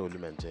Yahuze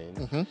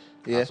Olumentain.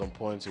 Yeah. At some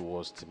points it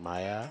was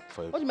Timaya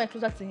for what do you mean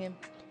closer to him?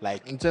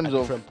 like In terms at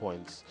of- different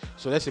points.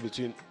 So let's say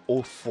between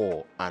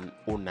 04 and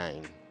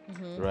 09,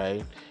 right?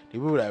 The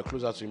people that are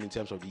closer to him in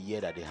terms of the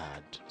year that they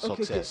had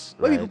success,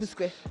 Where right? people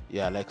Square?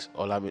 Yeah, like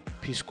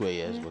P Square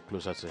years were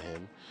closer to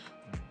him.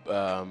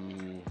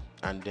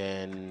 And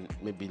then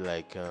maybe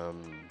like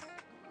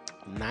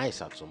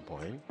Nice at some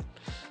point,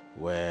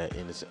 where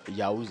in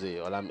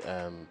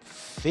Yahuze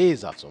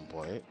Phase at some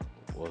point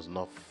was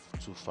not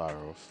too far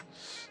off.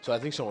 So I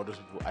think some of those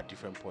people at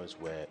different points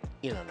were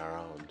in and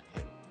around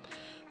him.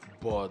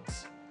 But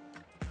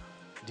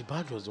the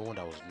band was the one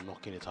that was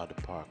knocking it out of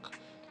the park.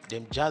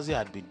 them Jazzy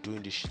had been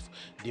doing this shit.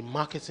 The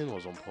marketing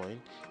was on point.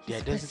 The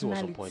identity was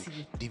on point.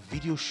 The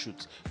video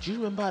shoots. Do you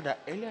remember that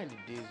earlier in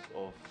the days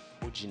of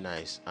OG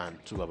Nice and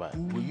Tubaba,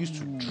 we used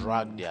to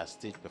drag their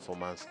stage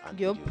performance and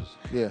videos?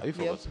 Yeah. Have you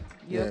forgotten?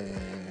 Yeah.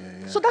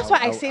 So that's why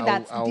I say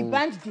that the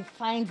band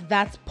defines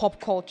that pop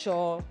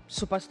culture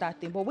superstar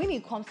thing. But when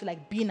it comes to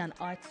like being an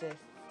artist,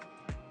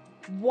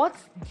 what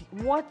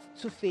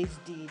Two-Face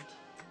did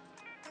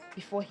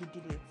before he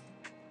did it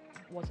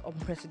was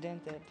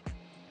unprecedented.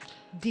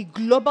 The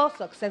global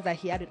success that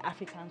he had with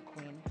African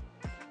Queen.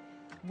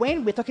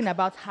 When we're talking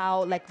about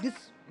how like this,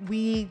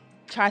 we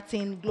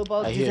charting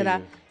global,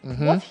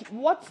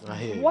 what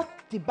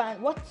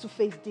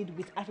Two-Face did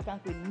with African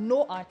Queen,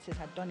 no artist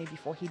had done it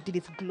before. He did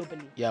it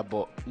globally. Yeah,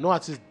 but no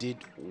artist did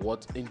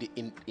what in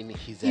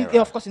his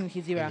era. Of course, in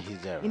his era.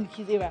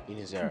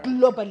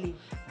 Globally.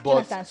 But, you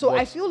understand? So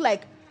I feel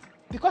like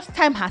because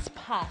time has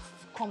passed,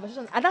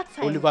 conversations at that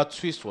time. Oliver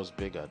Twist was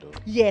bigger though.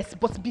 Yes,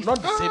 but before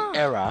Not the same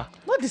era.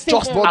 Not the same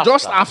era.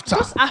 Just after.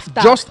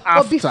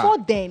 But before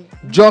then,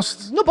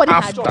 nobody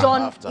had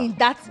done in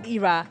that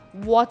era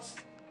what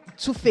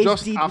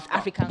Two-Face did with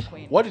African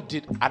Queen. What it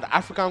did at the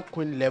African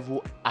Queen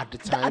level at the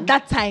time. At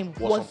that time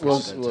was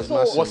insane. It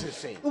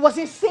was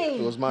insane.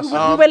 It was massive.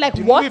 We were like,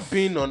 the what? movie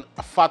being on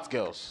Fat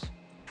Girls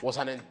was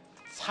an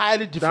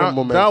entirely different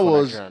moment. That for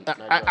was.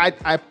 Nigerian.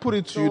 I put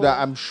it to you that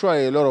I'm sure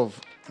a lot of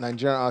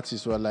Nigerian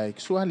artists were like,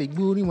 so I like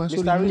do you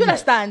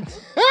understand?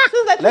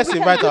 Let's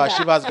invite our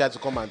Shivers guy to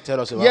come and tell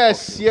us about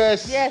Yes.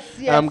 Guys.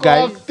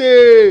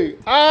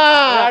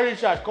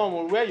 Richard, come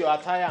on, wear your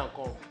attire and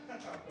come.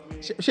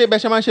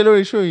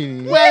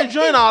 We're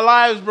enjoying our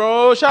lives,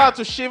 bro. Shout out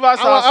to Shivers.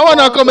 I want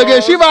to come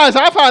again. Shivers,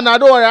 how far now?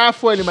 Don't worry, I have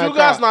fuel in my car.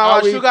 Shivers now,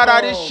 our sugar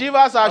daddy.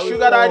 Shivers, our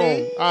sugar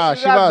daddy.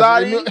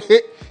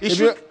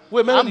 Shivers.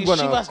 Wait, Melody,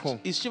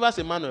 is Shivers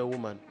a man or a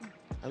woman?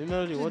 I mean,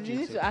 Melody, what do you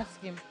need think? to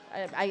ask him.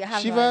 I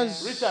have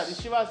Shivers. Richard,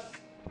 is Shivers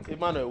a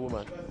man or a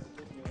woman?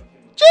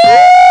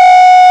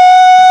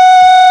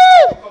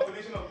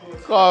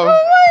 Come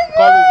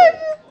inside.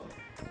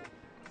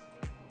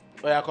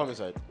 Oh yeah, come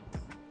inside.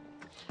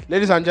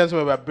 Ladies and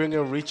gentlemen, we are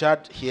bringing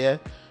Richard here,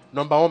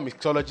 #1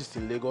 mixologist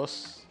in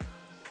Lagos,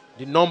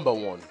 the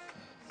 #1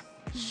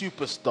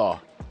 superstar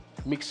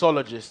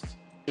mixologist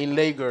in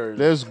Lagos.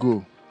 Let's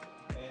go.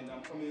 And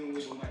I'm coming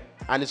with my.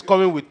 And it's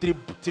coming with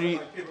three.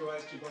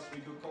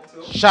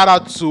 Shout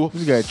out to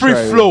Free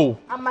Flow.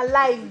 I'm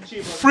alive.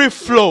 Free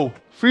Flow.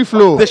 Free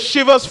flow. The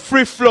Shivers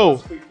Free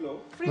Flow.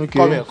 Okay.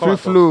 Come here, free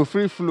flow.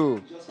 Free flow.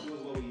 Just goes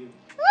well with you.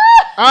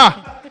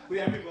 With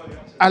everybody.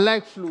 I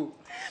like flow.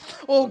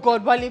 Oh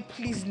God, Wale,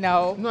 please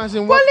now. No, as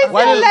in Wale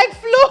what? said I like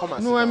flow.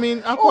 No, I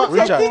mean,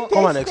 Richard,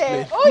 come and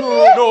explain.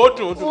 Oh, No,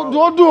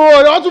 do.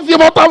 I want to feel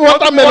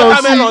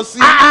watermelon.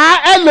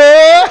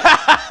 Hello.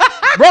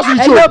 Bros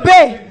Richo. hello,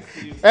 babe.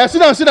 Sit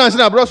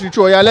down, Bros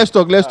Richo. Yeah, let's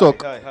talk.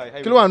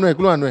 Hi. Kilo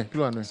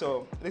anwe.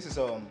 So this is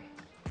a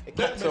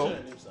cocktail.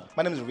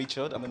 My name is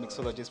Richard. I'm a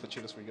mixologist for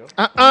Chivas Regal.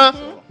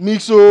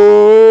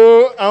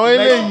 Mixo.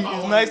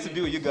 It's nice to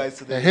be with you guys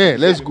today. Hey,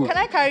 let's go. Can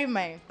I carry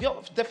mine?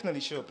 Yeah,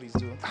 definitely sure, please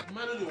do.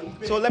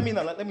 So let me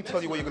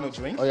tell you what you're gonna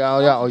drink. Oh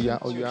yeah.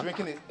 So you're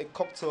drinking a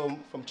cocktail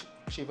from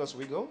Chivas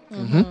Regal.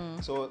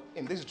 So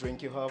in this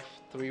drink you have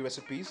 3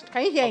 recipes.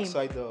 Can you hear him?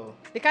 outside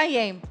They can't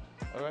hear him.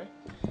 All right.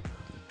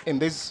 In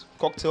this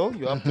cocktail,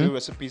 you have 3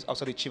 recipes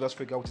outside the Chivas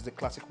Regal, which is the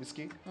classic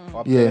whiskey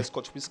or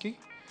Scotch whiskey.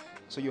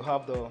 So you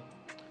have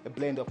a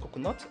blend of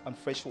coconut and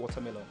fresh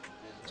watermelon.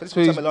 So this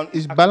watermelon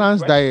it's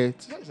balanced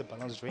diet. Yeah, it's a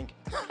balanced drink.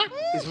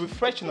 It's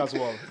refreshing as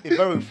well. It's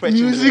very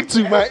refreshing. Music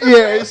to my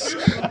ears,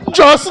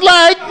 just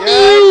like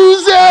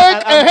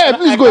music.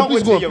 Please go on.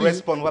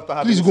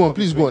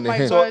 Please go on.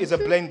 So it's a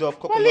blend of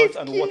coconut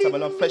and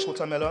watermelon, fresh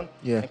watermelon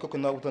and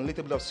coconut with a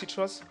little bit of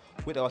citrus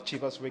with our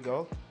Chivas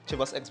Regal,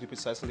 Chivas XV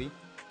precisely,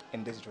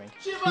 in this drink.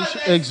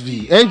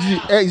 XV.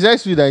 Is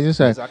XV that is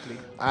inside? Exactly.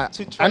 I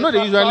know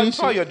they usually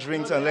try your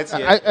drinks and let's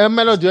hear.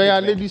 Melody,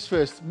 ladies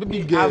first.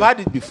 Baby girl. I've had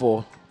it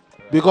before.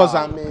 Because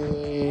I'm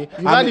a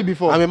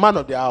man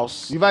of the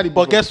house. You've had it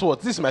before. But guess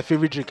what? This is my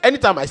favorite drink.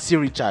 Anytime I see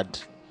Richard,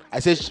 I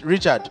say,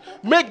 Richard,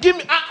 give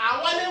me.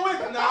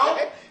 Wait now.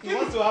 He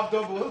wants to have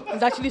double.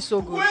 It's actually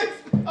so good. Wait.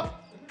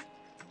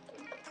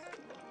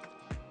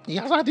 He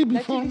has had it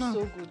before It's now.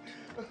 so good.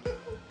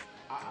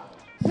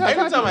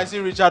 Anytime I see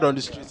Richard on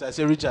the streets, I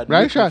say, Richard.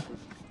 Right, Richard?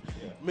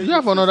 Do you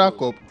have another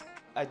cup?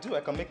 I do. I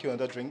can make you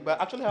another drink, but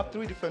I actually have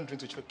 3 different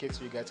drinks to showcase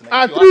to you guys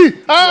tonight. 3? If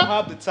you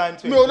have the time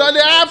to. No, I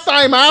have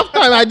time.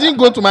 I didn't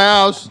go to my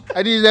house.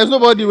 There's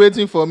nobody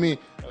waiting for me.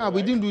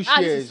 We didn't do shares.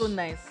 This is so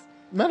nice.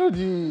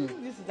 Melody.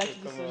 This is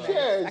actually so nice.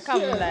 Cheers, I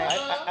can't even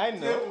lie. I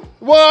know.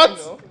 What? I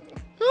know.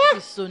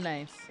 It's so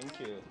nice. Thank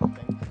you.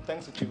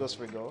 Thanks to Chivas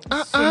Regal.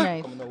 So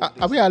nice.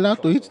 Are we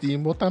allowed to eat the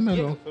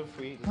watermelon? Feel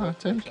free.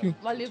 Thank you.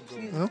 Wale,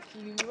 please. Oh,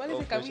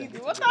 Wale, can we do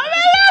what? I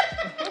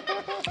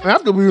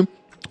have to be.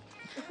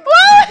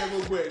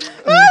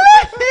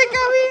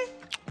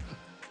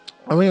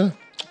 I mean,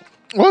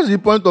 what's the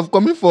point of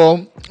coming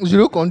for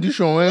zero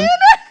condition when? You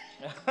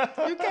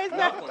guys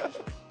know.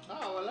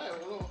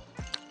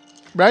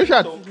 Brian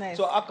Shad, So, Nice.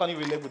 so how can you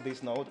relate with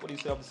this now? What do you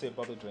have to say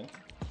about the drink?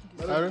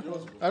 I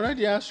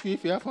already asked you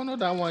if you have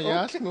another one. You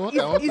asked me what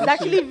I want It's to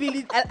actually say.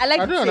 really. I like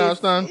I the don't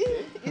taste. understand.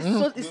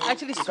 It's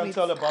actually You can sweet.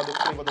 tell about the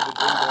flavor of the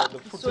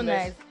drink, the fruitiness, So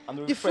nice. and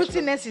the The refreshness.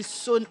 fruitiness is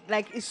so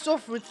it's so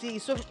fruity,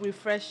 it's so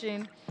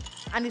refreshing,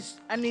 and it's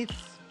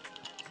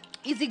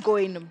easy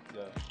going.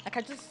 Yeah. Like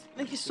I just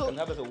like it's You so can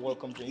have it as a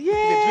welcome drink. Yeah,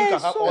 It's a drink you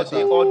can have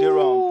so all day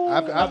round.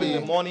 Have- You can have have it in a-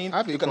 the morning.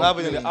 have a You can have it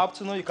in the complaint.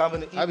 afternoon. You can have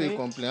it in the Have a evening.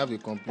 complaint. Have a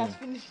complaint. that's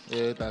finished. Yeah,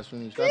 it has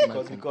finished. That's my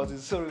Because complaint.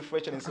 it's so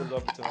refreshing and so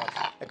lovely to have.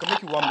 I can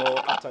make you one more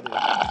after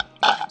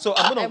the. So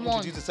I'm I gonna want.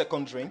 introduce the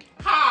second drink.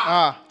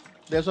 Ah,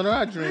 there's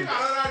another drink.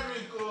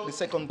 The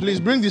second. Please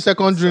drink bring the is,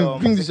 second drink.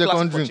 Bring the it's a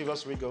classic second drink.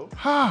 Chivas Regal.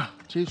 Ha,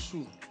 Jesus.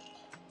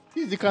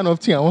 This is the kind of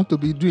thing I want to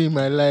be doing in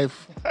my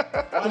life.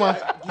 Come on.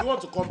 Do you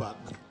want to come back?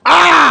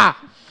 Ah!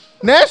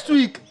 Next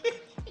week,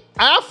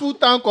 I have full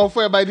tank of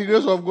fuel by the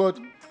grace of God.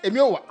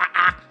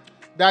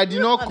 That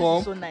did not And this is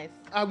come. so nice.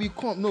 I will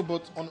come. No,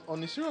 but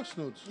on a serious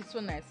note, It's so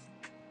nice.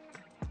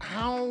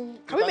 how?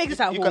 Can we make this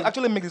at You home? can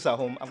actually make this at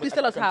home. Please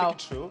tell us can how.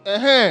 Take you through.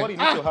 Uh-huh. What you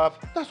need to have.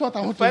 That's what I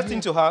The want first to thing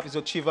do. to have is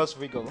your Chivas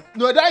Regal.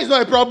 No, that is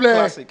not a problem.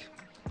 Classic.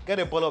 Get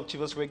a bottle of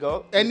Chivas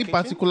Regal. in Any the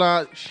kitchen.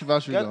 particular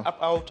Chivas Get, Regal?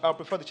 I'll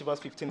prefer the Chivas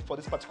 15 for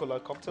this particular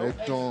cocktail.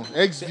 John,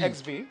 The XV.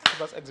 XV,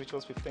 Chivas XV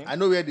Chivas 15. I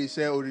know where they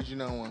sell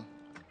original one.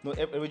 No,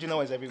 original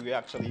one is everywhere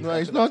actually. You No, can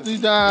it's do not. that. It's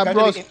You can do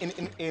bros.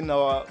 it in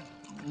our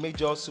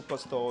major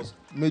superstores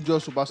Major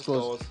superstores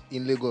Stores.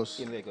 in Lagos.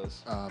 in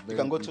Lagos. Ah, You very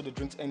can go good. to the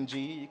Drinks NG.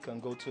 You can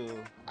go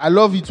to. I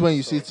love it when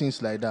you say things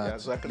like that. Yeah,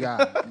 exactly.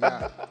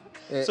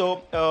 Yeah.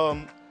 So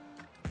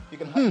you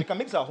can you can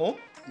mix at home.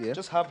 Yeah.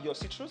 Just have your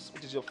citrus,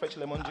 which is your fresh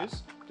lemon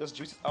juice. Just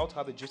juice it out.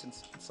 Have the juice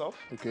itself.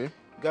 Okay.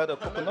 Got a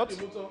coconut.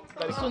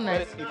 So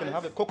nice. You can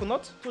have a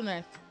coconut, So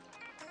nice.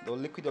 the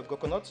liquid of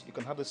coconut. You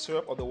can have the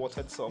syrup or the water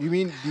itself. You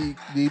mean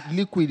the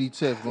liquid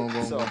itself? Go.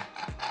 So,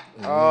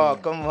 oh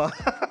come on!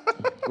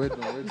 Wait,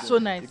 no. It's so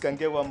nice. You can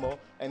get one more,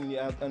 and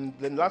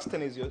the last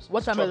thing is your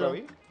Watermelon.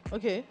 strawberry.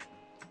 Okay.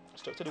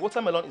 So the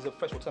watermelon is a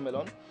fresh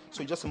watermelon.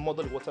 So you just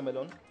muddle the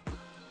watermelon,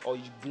 or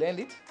you blend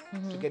it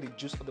to get the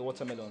juice of the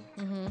watermelon.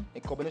 A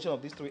combination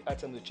of these three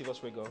items, the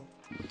Chivas Regal.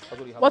 That's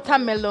what you have.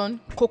 Watermelon,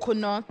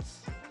 coconut.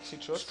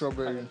 Citrus,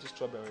 Strawberry. and empty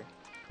strawberry.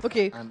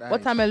 Okay. And ice.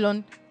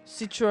 Watermelon,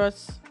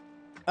 citrus,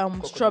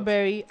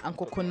 strawberry, and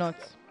coconut.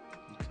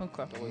 Okay.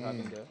 That's what we have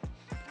in there.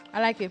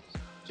 I like it.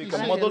 So you I can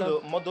like it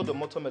a muddle the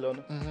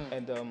watermelon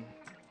and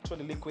throw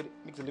the liquid,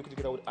 mix the liquid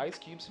together with ice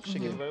cubes,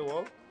 shake it very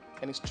well,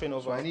 and it's strain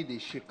over. So I need a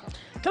shaker.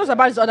 Tell us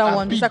about this other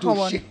one, the Abido second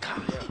one.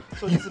 shaker.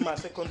 So this is my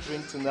second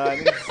drink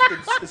tonight.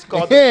 It's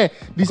called Yeah, the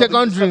it's second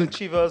called drink.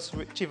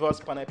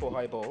 Chivas pineapple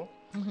highball.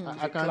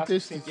 I can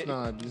taste it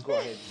now. Abi. Just go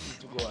ahead.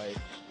 Just go ahead.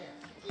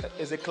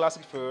 It's a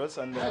classic for us,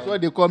 and That's what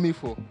they call me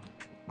for.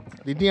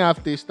 They didn't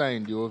have taster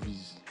in the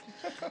office.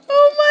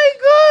 Oh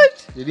my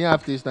god! They didn't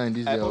have taster in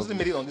this I their also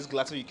made office. it on this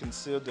glass so you can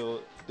see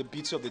the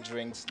beauty of the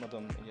drinks. Not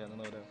on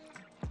no that.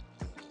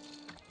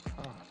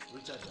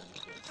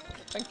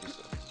 Thank you,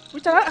 sir.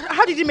 Richard,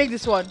 how did you make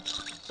this one?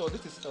 So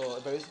this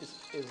is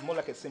it's more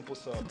like a simple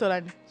syrup.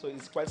 Motolani. So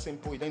it's quite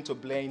simple. You don't need to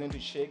blend. You don't need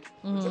to shake.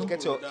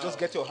 Just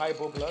get your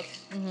highball glass.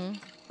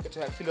 Get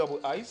your fill it up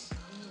with ice,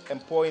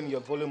 and pour in your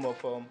volume of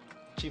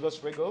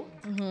Chivas Regal.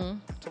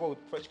 Top up with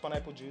fresh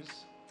pineapple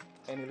juice,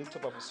 and a little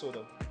top of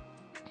soda.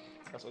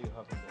 That's all you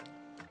have in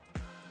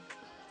there.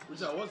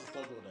 Richard, what's the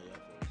third one that you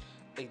have for us?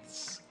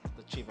 It's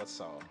the Chivas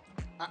sour.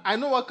 I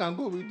know what can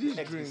go with this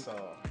XP drink.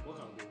 sour. What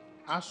can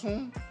go?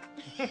 Asun.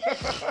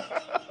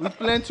 With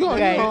plenty of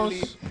Guys.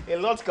 onions. A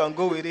lot can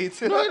go with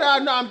it. No,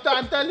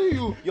 I'm telling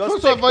you. Your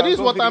First steak of all, can this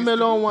go with this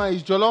watermelon too. one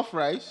is jollof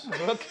rice.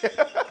 Okay.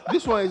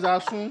 This one is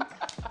asun.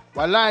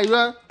 Wallahi,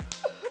 yeah.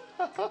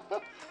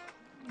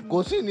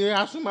 Go see ni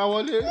asun ma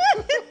wọlé.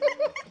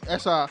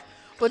 Yes, sir.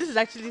 But this is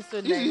actually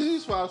so This nice.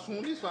 is for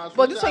asun. This for asun.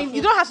 But this one,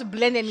 you don't have to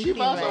blend anything,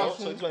 Chivas right? are-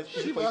 So this one is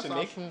easy for you to Chivas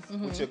make asun.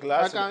 with your glass,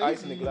 I with can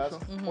ice in the easily glass.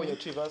 show. Pour in your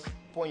Chivas,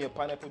 pour in your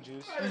pineapple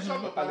juice, add a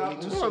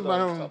little Mm. soda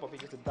on Mm. top of it,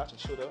 just a dash of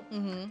soda.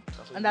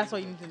 And that's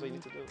what you need to That's what you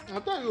do. need to do.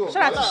 I'll tell you.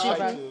 Shout out to Try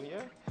Shiva. to,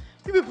 yeah.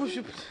 You people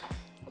should.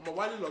 My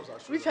Wale loves our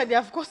show. Richard, you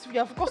have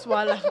cost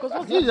Wala. Because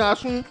what's This is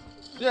asun.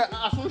 Yeah,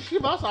 asun.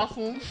 Chivas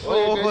asun. Oh.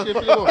 Oh, you can say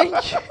flavor.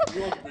 Thank you.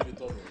 You want to bring the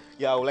third one?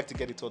 Yeah, I would like to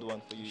get the third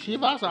one for you.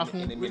 Chivas are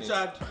in a minute. Richard,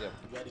 Yeah.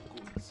 you are the cool.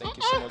 Thank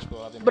you so much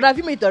for having me. But have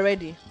you made it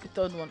already? The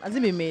third one. Has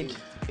it been made?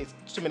 It's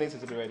 2 minutes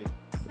to be ready.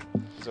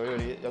 It's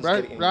already just get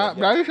it in. Yeah.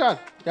 Right, Richard.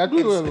 Yeah,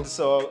 do well.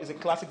 It's a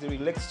classic that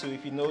relates to,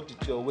 if you know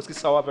the whiskey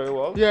sour very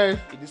well. Yeah.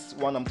 This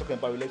one I'm talking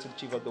about relates to the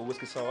Chivas, the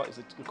whiskey sour.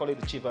 We call it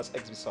the Chivas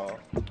XV sour.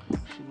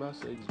 Chivas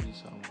XV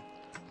sound.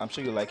 I'm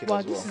sure you like it Wow,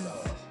 as well. this is.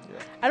 Yeah.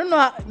 I don't know.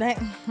 How, like,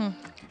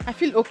 I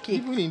feel okay.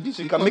 Even in this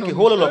So you can make a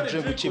economy. whole lot of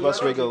drink with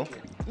Chivas Regal.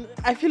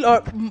 I feel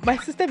my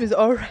system is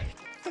alright.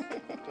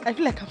 I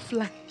feel like I'm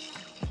flying.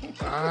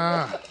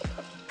 Ah.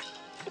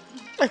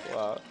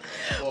 Wow.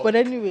 But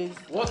anyways,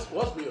 What's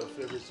been your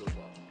favorite so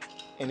far?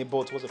 In the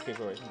boat, what's your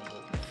favorite?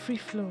 free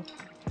flow.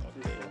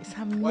 Okay. It's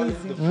The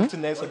amazing.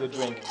 fruitiness of the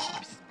drink.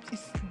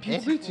 It's beautiful.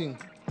 Everything.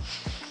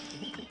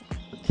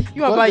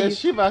 You are Because by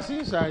there's you. Chivas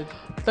inside.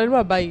 Sorry, what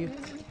about you?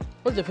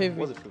 What's your favorite?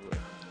 What's the favorite?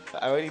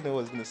 I already know what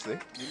I was gonna say.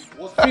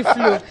 Free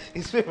flow.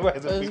 His favorite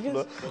is a Oh, free it's flow.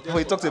 good. But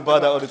he talks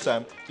about that all the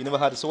time. You never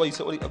had it. So what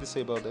do you have to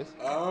say about this?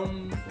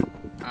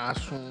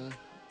 Asun.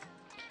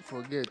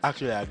 Forget.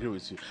 Actually, I agree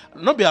with you.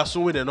 Not be as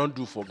way they don't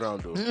do for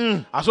ground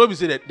though. As well we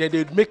say that they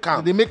make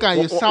am. They make am,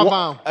 you serve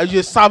am.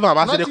 You serve am.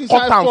 I say Not they inside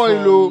cut am foil,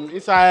 oh. from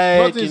inside.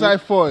 Not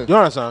inside foil. Do you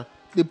understand?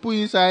 They put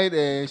inside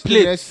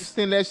Plates.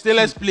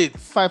 stainless Plates.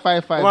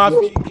 555.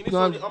 You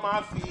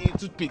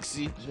Toothpick,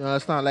 see.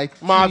 understand? Like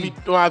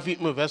Don't have it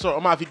move. Sorry,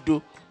 I'm have it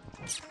do.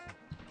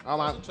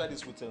 Try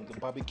this with the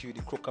barbecue,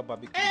 the crocker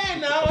barbecue.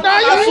 you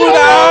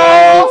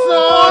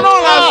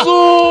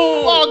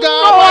Oh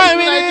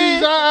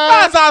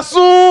God, That's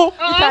Asu.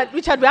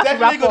 Richard, we have to Definitely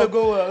wrap gonna up.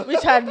 go well.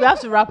 Richard, we have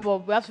to wrap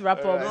up. We have to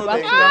wrap up. We have to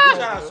wrap up.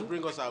 Richard has to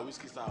bring us our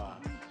whiskey sour.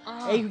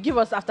 Hey, you give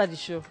us after the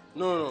show.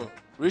 No.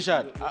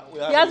 Richard. He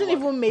hasn't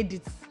even made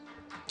it.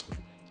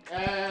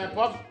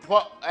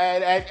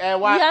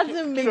 Why? He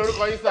hasn't made it.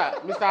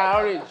 Mr.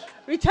 Orange.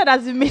 Richard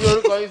hasn't made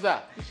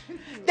it.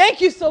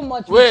 Thank you so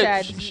much, Wait,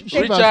 Richard. Shivers,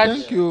 Shivers,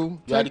 thank you. You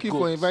are Thank the you for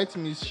goat.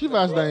 inviting me.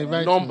 Shivers that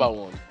invited Number me.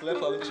 one. Let's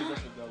follow Chivas.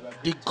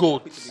 The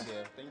goat.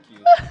 Thank you.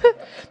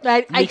 No,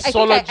 I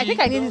think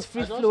I need this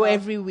free I just flow have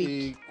every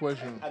week. A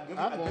question. I give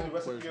I have you one the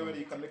recipe question. already.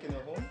 You can make it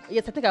at home.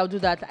 Yes, I think I'll do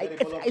that.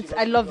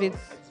 I love it.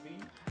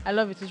 I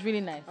love it. It's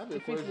really nice. I have a The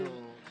free question.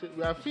 flow.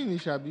 We are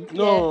finished, Abi.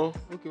 No.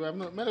 Okay, we have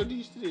not. Melody,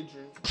 you still a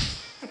drink. That's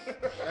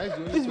the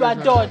only Please, we are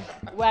question. done.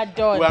 We are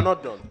done. We are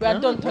not done. We are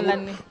done,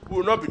 Tolani. We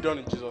will not be done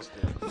in Jesus'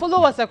 name.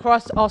 Follow us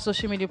across all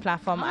social media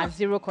platforms at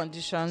Zero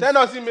Conditions. Send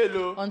us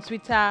email On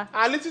Twitter,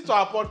 and listen to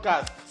our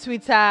podcast.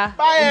 Twitter,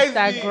 Bye,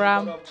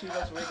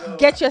 Instagram.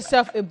 Get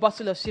yourself a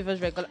bottle of Shivers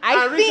Regal.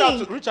 I And reach out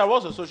think to Richard.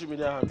 What's your social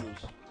media handles?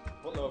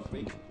 Butler of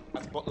Freak.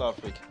 At Butler of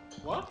Freak.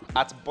 What?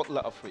 At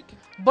Butler of Freak.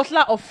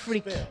 Butler of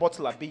Freak.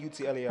 Butler.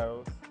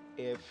 BUTLERAFRIQUE.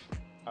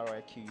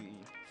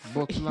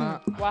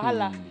 Butler.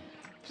 Wahala.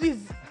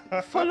 Please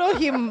follow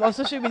him on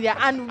social media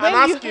and when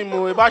And you ask him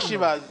about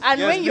Shivers. and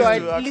Yes, when please you are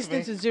do, ask listening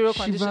me. to Zero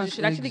Conditions, you Shivers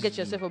should actually get eggs.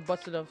 yourself a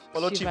bottle of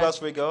Follow Shivers.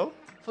 Chivas Regal.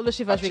 Follow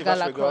Shivers At Regal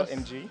Shivers Regal across.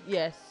 NG.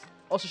 Yes.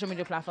 All social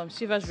media platforms.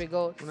 Shivers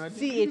Regal. When I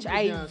did-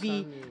 CHIVAS.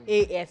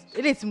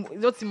 It is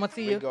not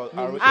Timothy. Regal,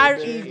 REGALNG. I've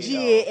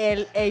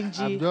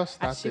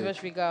just At started.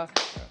 Shivers Regal.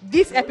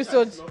 This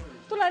episode.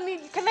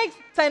 Tolani, can I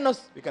sign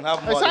us? We can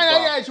have more. Sign at the up,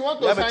 bar. yeah, if you want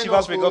We to have a sign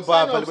Chivas up, Regal oh,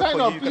 bar sign up, available sign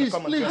for up, you. You please, can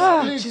come and please. join.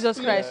 Ah, Please, Jesus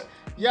please. Christ.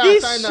 Yeah,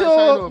 This sign show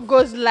up, sign up.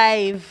 goes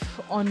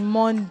live on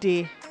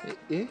Monday.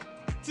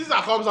 Teaser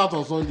comes out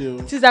on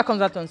Sunday. Teaser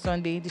comes out on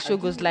Sunday. The show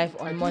goes live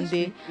on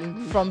Monday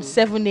from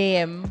 7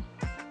 a.m.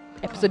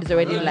 Episode is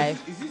already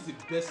live. Is this the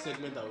best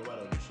segment that we've had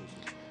on the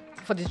show?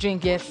 For the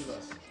drink, yes.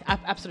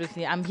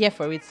 Absolutely. I'm here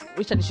for it.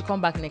 Richard, you should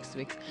come back next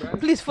week.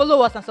 Please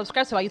follow us and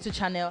subscribe to our YouTube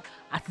channel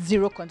at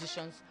Zero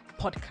Conditions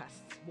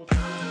Podcast.